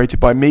elements were created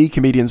by me,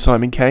 comedian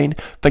Simon Kane.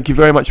 Thank you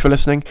very much for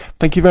listening.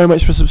 Thank you very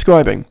much for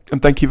subscribing.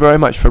 And thank you very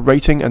much for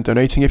rating and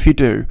donating if you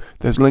do.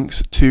 There's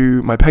links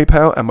to my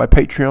PayPal and my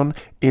Patreon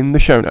in the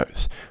show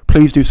notes.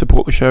 Please do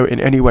support the show in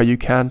any way you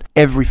can.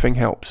 Everything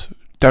helps.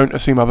 Don't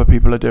assume other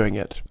people are doing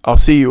it. I'll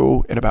see you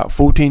all in about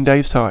 14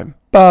 days' time.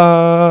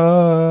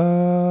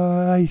 Bye!